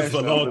fighting this for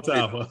a long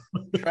time, huh?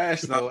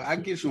 Trash though, I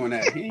get you on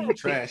that. He ain't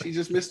trash. He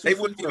just missed 2 They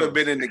free wouldn't throws. even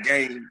been in the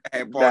game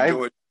had Paul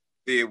George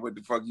did what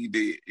the fuck he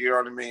did. You know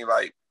what I mean?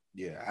 Like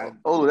Yeah.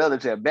 Oh, the other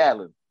chat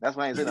battling. That's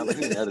why I ain't saying nothing.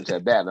 He's in the other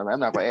chat battling. I'm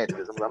not gonna add to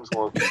this. I'm just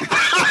going to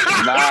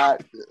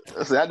not.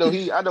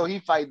 I know he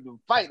fighting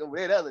over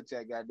there. The other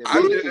chat, goddamn.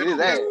 His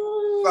ass.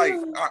 Like,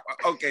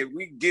 okay,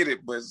 we get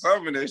it, but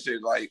some of this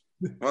shit, like,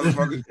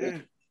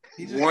 motherfuckers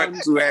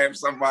want to have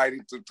somebody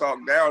to talk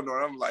down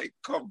on. I'm like,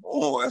 come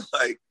on,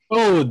 like.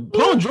 Oh,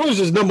 Paul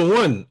George is number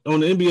one on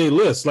the NBA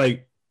list.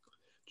 Like,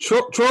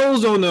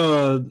 trolls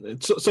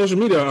on social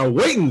media are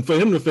waiting for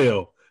him to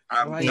fail.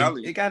 I'm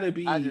telling you, it gotta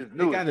be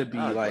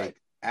like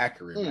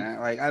accurate, man.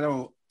 Like, I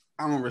don't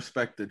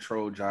respect the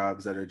troll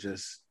jobs that are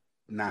just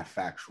not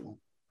factual.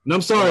 And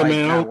I'm sorry,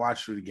 man. I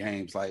watch through the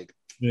games, like,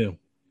 yeah.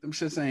 I'm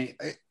just saying,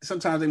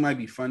 sometimes they might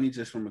be funny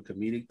just from a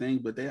comedic thing,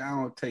 but I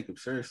don't take them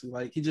seriously.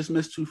 Like, he just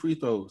missed 2 free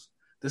throws.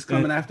 This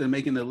coming after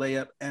making the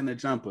layup and the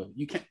jumper.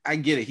 You can't. I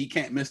get it. He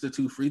can't miss the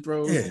 2 free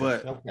throws,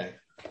 but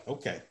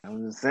okay.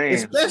 I'm just saying,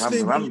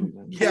 especially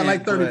when you got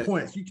like 30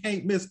 points, you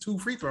can't miss 2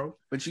 free throws.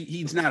 But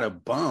he's not a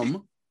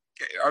bum.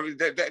 I mean,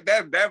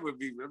 that would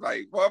be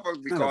like,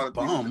 motherfuckers be calling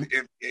bum.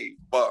 NBA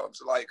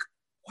bums. Like,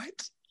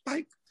 what?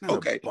 Like,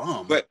 okay,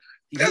 bum. But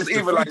that's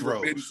even like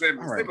Ben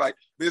Simmons. Right. Like,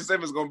 Ben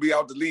Simmons gonna be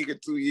out the league in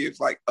 2 years.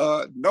 Like,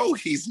 no,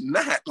 he's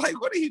not. Like,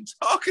 what are you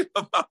talking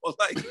about?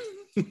 Like,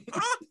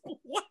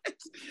 what?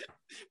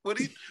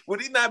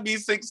 Would he not be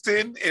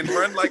 6'10" and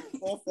run like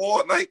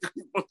 4'4", like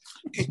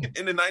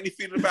in the 90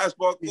 feet of the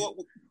basketball court?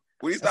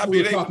 Would he stop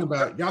being talking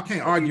about? Y'all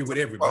can't argue with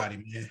everybody,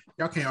 man.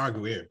 Y'all can't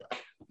argue with everybody.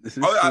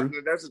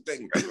 That's the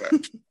thing.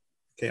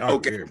 Can't argue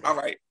okay, with everybody. all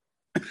right.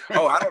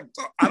 Oh, I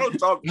don't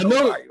talk. To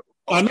nobody.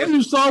 I know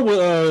you saw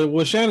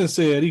what Shannon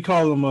said. He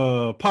called him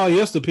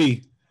polyester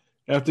P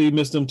after he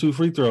missed them 2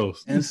 free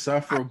throws.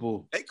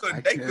 Insufferable. I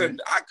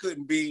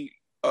couldn't be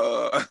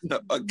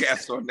a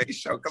guest on their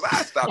show because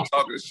I stopped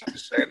talking to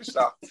Shannon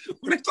Sharp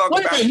when they talk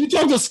about. You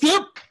talk to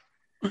Skip?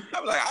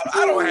 I'm like,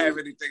 I don't have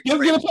anything.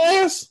 You get a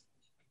pass?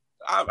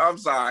 I'm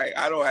sorry,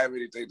 I don't have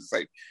anything to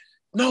say.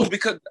 No,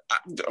 because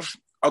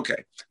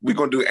okay, we're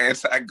gonna do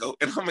anti-goat,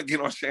 and I'm gonna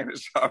get on Shannon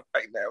Sharp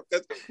right now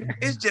because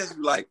it's just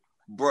like,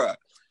 bruh,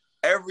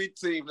 every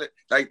team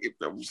like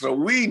so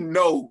we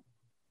know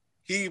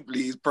he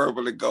bleeds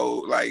purple and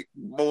gold like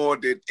more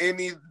than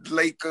any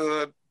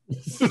Laker.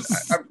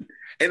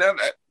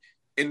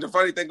 And the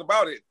funny thing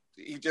about it,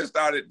 he just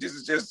started. This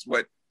is just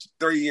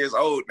 3 years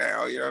old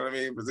now. You know what I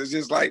mean? Because it's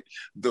just like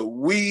the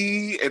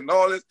we and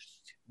all this.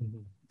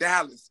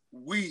 Dallas,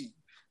 we,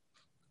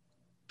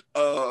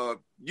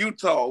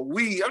 Utah,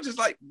 we. I'm just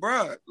like,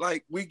 bruh,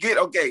 like we get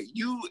okay.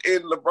 You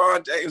and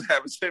LeBron James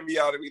have a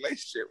symbiotic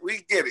relationship.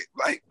 We get it.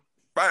 Like,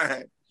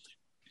 fine.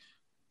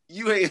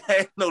 You ain't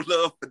had no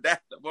love for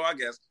that. Well, I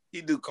guess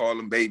he do call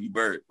him Baby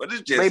Bird, but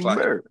it's just Baby like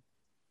Bird.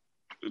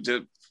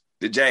 Just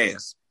the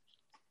Jazz.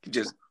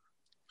 Just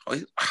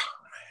man,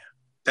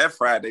 that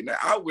Friday night.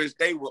 I wish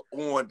they were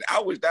on.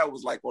 I wish that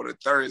was like on a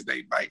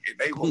Thursday night and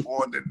they were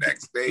on the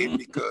next day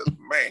because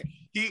man,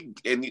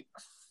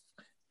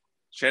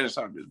 Shannon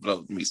Sharp just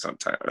blows me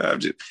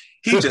sometimes.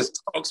 He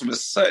just talks with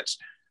such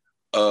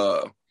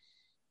a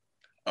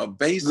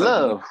base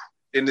love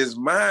in his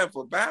mind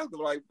for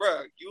basketball. Like,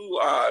 bro, you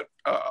are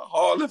a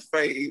Hall of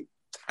Fame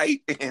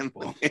tight end.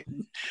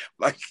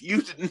 Like,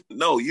 you didn't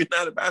know you're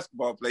not a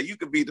basketball player. You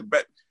could be the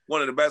best,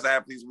 one of the best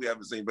athletes we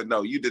ever seen, but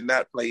no, you did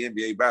not play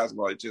NBA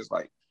basketball. It's just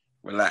like,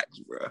 relax,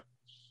 bro.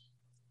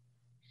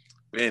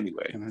 But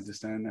anyway, I can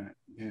understand that.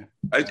 Yeah.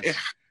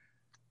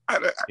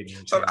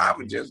 So I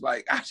was just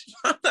like,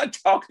 I'm not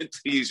talking to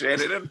you,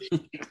 Shannon.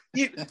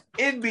 He'd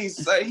be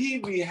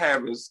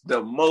having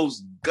the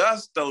most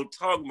gusto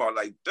talking about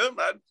like them.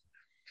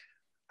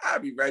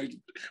 I'd be ready to,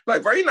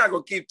 like, bro, you're not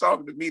gonna keep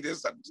talking to me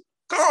this.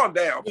 Calm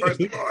down,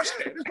 first of all.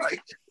 Shannon.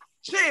 Like,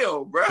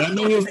 chill, bro. I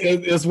mean,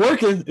 it's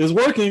working. It's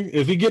working.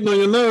 If he getting on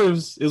your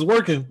nerves, it's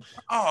working.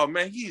 Oh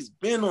man, he's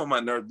been on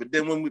my nerves. But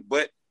then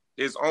but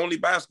it's only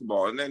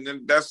basketball, and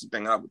then that's the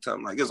thing I would tell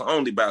him. Like, it's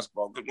only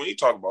basketball. Because when you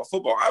talk about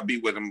football, I'd be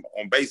with him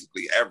on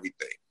basically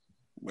everything.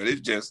 But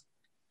it's just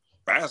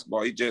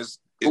basketball. James,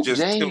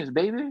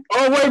 baby.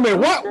 Oh, wait a minute.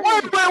 What? Wait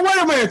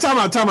a minute. Time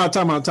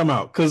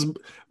out. Because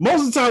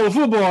most of the time with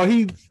football,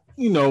 he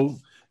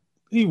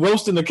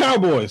roasting the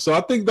Cowboys. So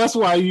I think that's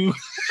why you.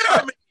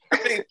 I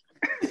mean,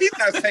 he's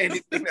not saying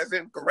anything that's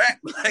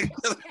incorrect. Like,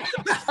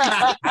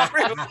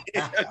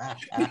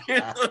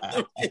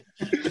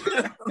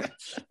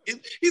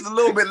 he's a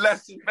little bit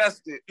less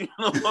invested,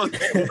 on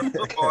the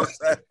football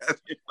side.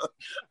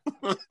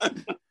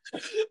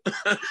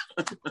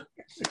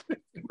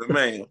 But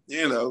man,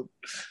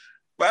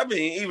 but I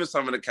mean, even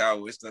some of the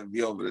Cowboys stuff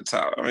be over the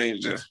top. I mean,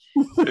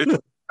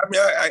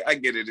 I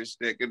get it, it's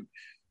shtick, and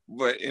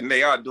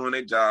they are doing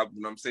their job.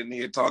 And I'm sitting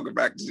here talking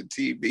back to the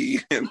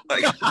TV, and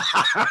like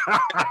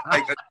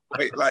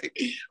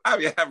I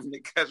be having to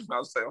catch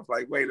myself.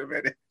 Like, wait a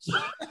minute,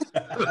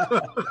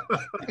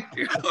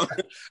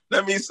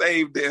 let me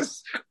save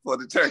this for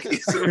the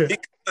turkeys.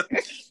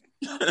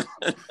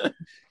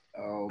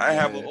 Oh, I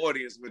have an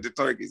audience with the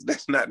turkeys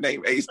that's not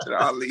named Ace to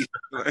Ali.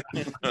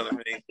 You know what I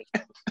mean?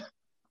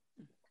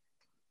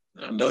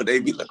 I know they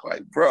be looking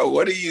like, bro,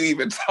 what are you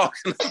even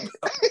talking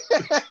about?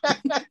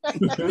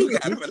 You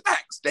gotta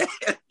relax, Dad.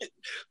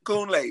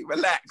 Kool-Aid,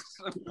 relax.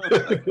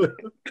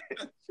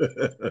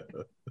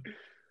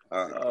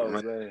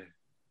 Man.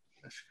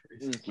 That's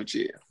crazy. But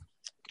yeah.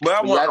 But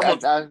I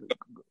want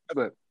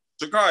but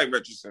Sha'Carri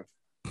Richardson.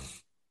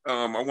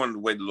 I wanted to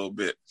wait a little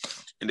bit.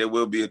 And there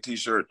will be a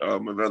t-shirt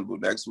available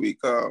next week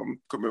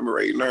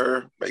commemorating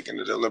her making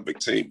the Olympic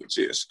team. But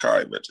yeah,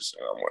 Sha'Carri Richardson.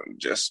 I want to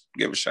just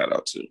give a shout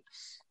out to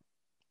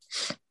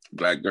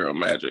Black Girl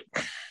Magic.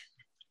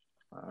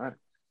 all right.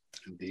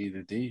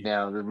 Indeed.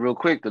 Now, real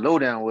quick, the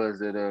lowdown was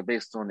that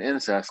based on the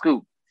inside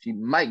scoop, she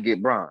might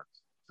get bronze.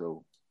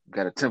 So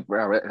got a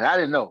temporary. I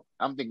didn't know.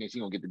 I'm thinking she's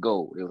gonna get the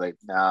gold. It was like,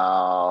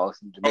 no.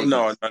 Oh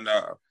no.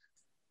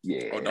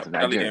 Yeah, Oh no, it's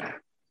Nigerian.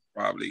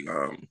 Probably.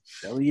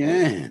 Shelly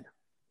Ann.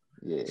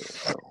 Yeah.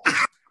 So.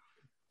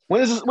 When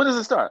does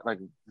it start? Like,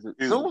 is it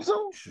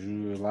soon?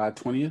 July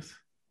 20th?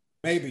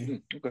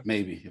 Maybe. Okay.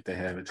 Maybe if they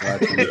have it. July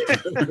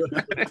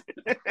 20th.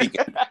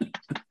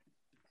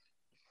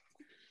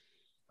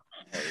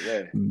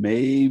 Yeah.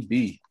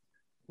 Maybe.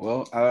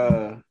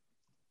 Well,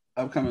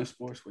 upcoming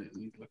sports. Wait,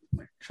 let me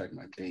check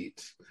my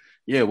dates.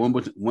 Yeah,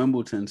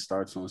 Wimbledon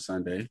starts on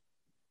Sunday.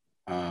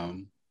 I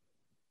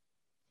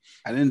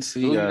didn't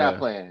see. Who's not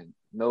playing?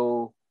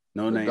 No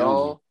Naomi.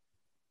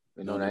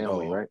 No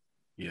Naomi, right?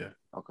 Yeah.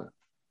 Okay.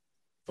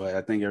 But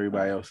I think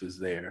everybody else is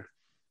there.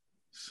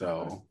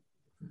 So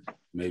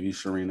maybe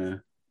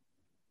Serena.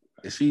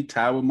 Is she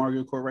tied with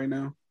Margaret Court right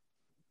now?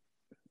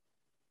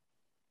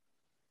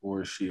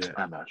 Or is she at?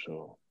 I'm not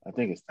sure. I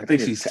think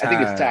she's tied.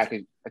 I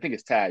think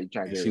it's tied.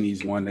 She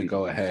needs one to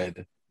go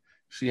ahead.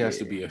 She has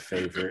to be a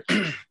favorite.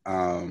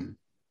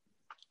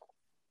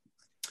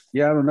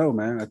 Yeah, I don't know,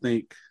 man. I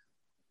think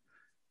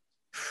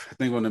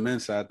on the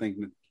men's side, I think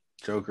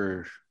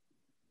Joker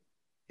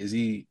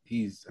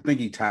he's I think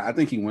he tied. I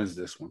think he wins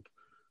this one.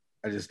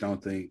 I just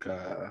don't think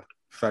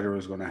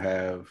Federer's going to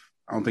have.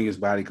 I don't think his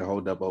body can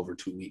hold up over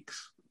 2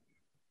 weeks.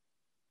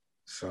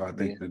 So I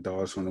think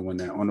Nadal's going to win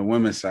that. On the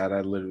women's side,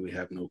 I literally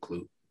have no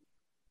clue.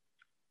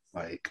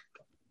 Like,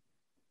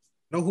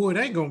 know who it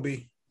ain't gonna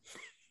be.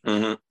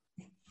 Mm-hmm.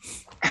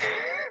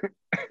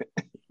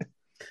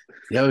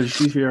 Yo, did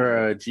you see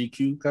her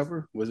GQ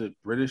cover? Was it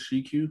British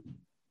GQ?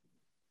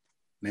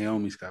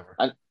 Naomi's cover.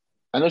 I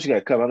know she got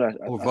a cover.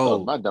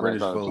 Vogue.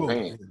 British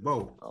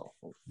Vogue. Oh,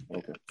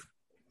 okay.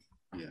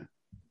 Yeah.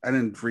 I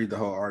didn't read the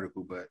whole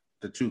article, but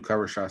the 2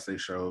 cover shots they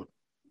showed,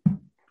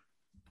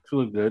 she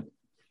looked good.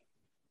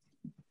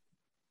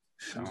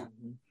 So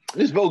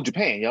this Vogue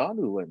Japan, y'all. I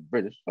knew it wasn't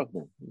British. Fuck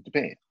them.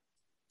 Japan.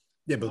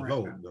 Yeah, but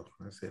Vogue though.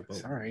 I said Vogue.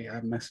 Sorry, I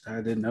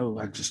didn't know.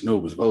 I just knew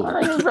it was Vogue. I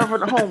ain't for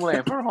the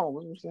homeland, for home.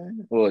 You know what I'm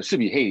saying? Well, it should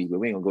be Haiti, but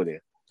we ain't gonna go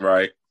there.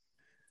 Right.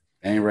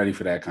 I ain't ready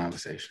for that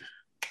conversation.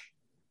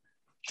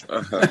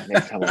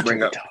 Next time on Turkey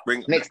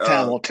Talk. Next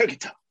time on Turkey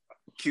Talk.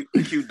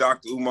 Cute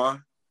Dr.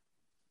 Umar.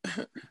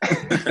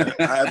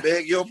 I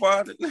beg your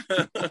pardon.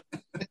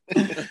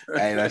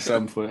 Hey, that's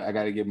something I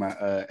got to get my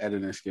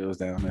editing skills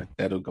down.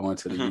 That'll go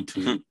into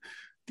the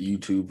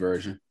YouTube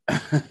version.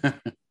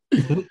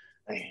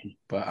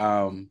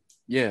 But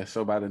yeah.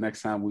 So by the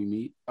next time we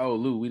meet,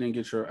 Lou, we didn't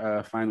get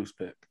your finals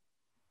pick.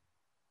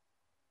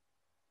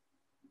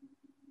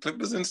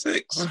 Clippers in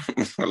 6.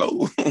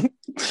 Hello.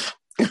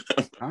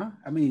 Huh?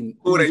 I mean,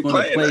 who they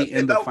play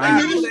in the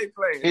finals?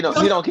 He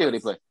don't care who they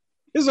play.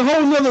 There's a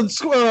whole nother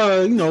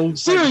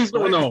series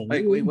going on.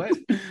 Like, wait, what?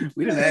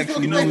 We didn't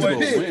actually know who will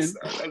win.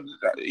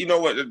 You know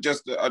what?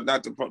 Just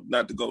not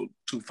to go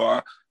too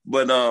far,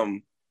 but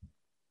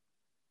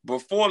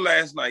before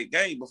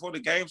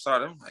the game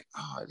started, I'm like,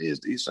 oh, it is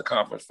the Eastern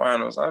Conference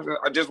Finals.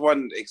 I just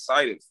wasn't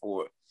excited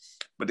for it,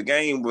 but the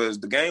game was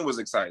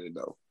exciting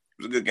though.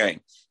 It was a good game.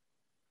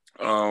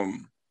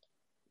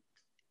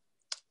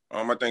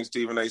 I think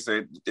Stephen A.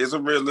 said it's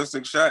a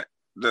realistic shot.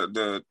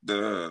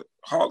 The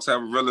Hawks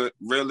have a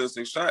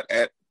realistic shot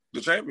at the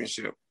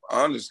championship.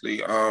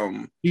 Honestly,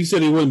 he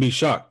said he wouldn't be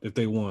shocked if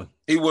they won.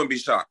 He wouldn't be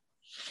shocked.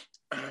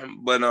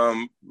 But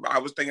I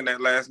was thinking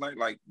that last night,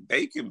 like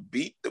they can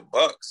beat the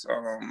Bucks.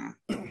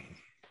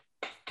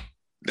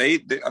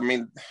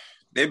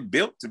 They're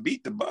built to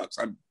beat the Bucks.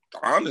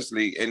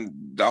 Honestly, and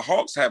the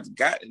Hawks have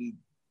gotten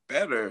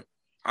better.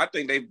 I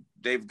think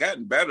they've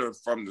gotten better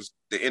from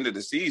the end of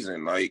the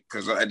season. Like,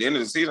 because at the end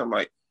of the season, I'm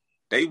like,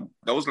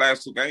 those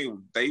last 2 games,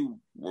 they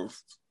were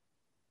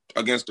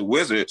against the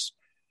Wizards.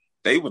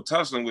 They were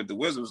tussling with the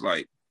Wizards.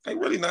 Like, they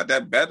really not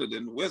that better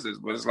than the Wizards.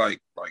 But it's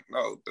like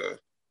no,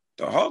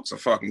 the Hawks are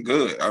fucking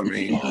good. I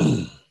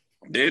mean,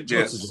 they're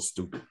just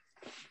stupid.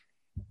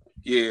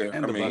 Yeah,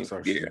 and the Bucks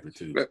are stupid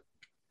too.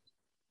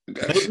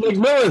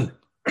 McMillan.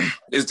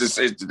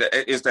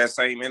 It's that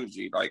same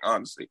energy, like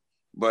honestly.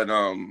 But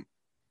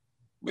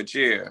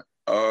yeah,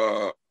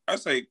 I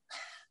say,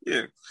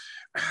 yeah,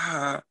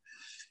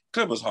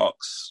 Clippers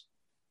Hawks.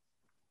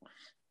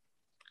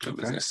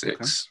 Clippers in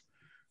 6.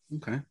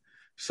 Okay.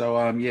 So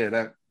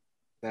that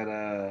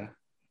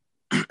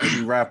as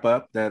we wrap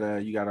up,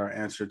 that you got our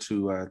answer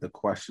to the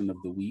question of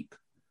the week.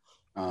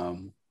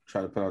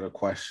 try to put out a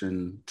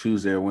question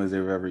Tuesday or Wednesday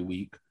of every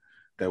week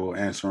that we'll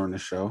answer on the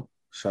show.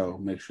 So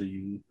make sure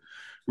you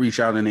reach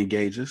out and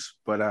engage us.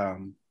 But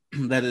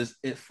that is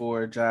it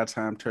for Jive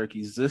Time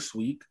Turkeys this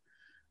week.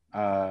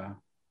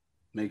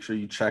 Make sure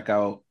you check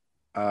out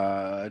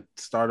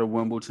start of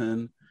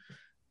Wimbledon,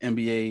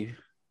 NBA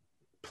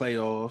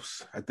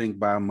playoffs. I think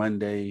by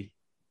Monday,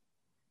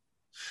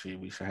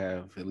 we should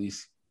have at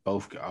least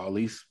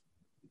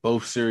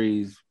both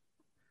series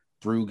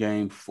through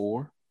game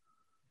 4.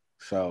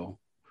 So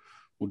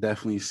we'll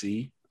definitely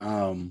see.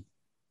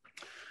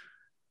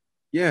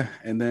 Yeah,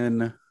 and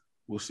then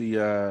we'll see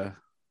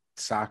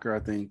soccer. I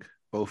think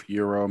both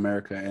Euro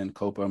America and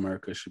Copa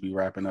America should be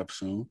wrapping up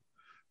soon.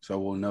 So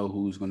we'll know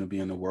who's going to be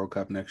in the World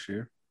Cup next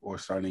year, or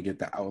starting to get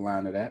the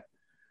outline of that.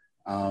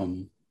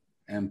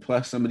 And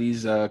plus some of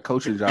these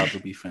coaching jobs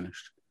will be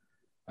finished.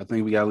 I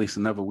think we got at least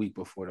another week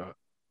before the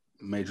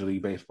Major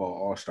League Baseball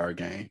All-Star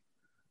game.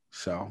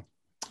 So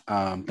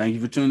thank you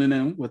for tuning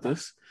in with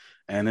us.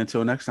 And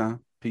until next time,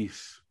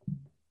 peace.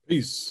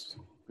 Peace.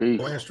 Go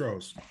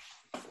Astros.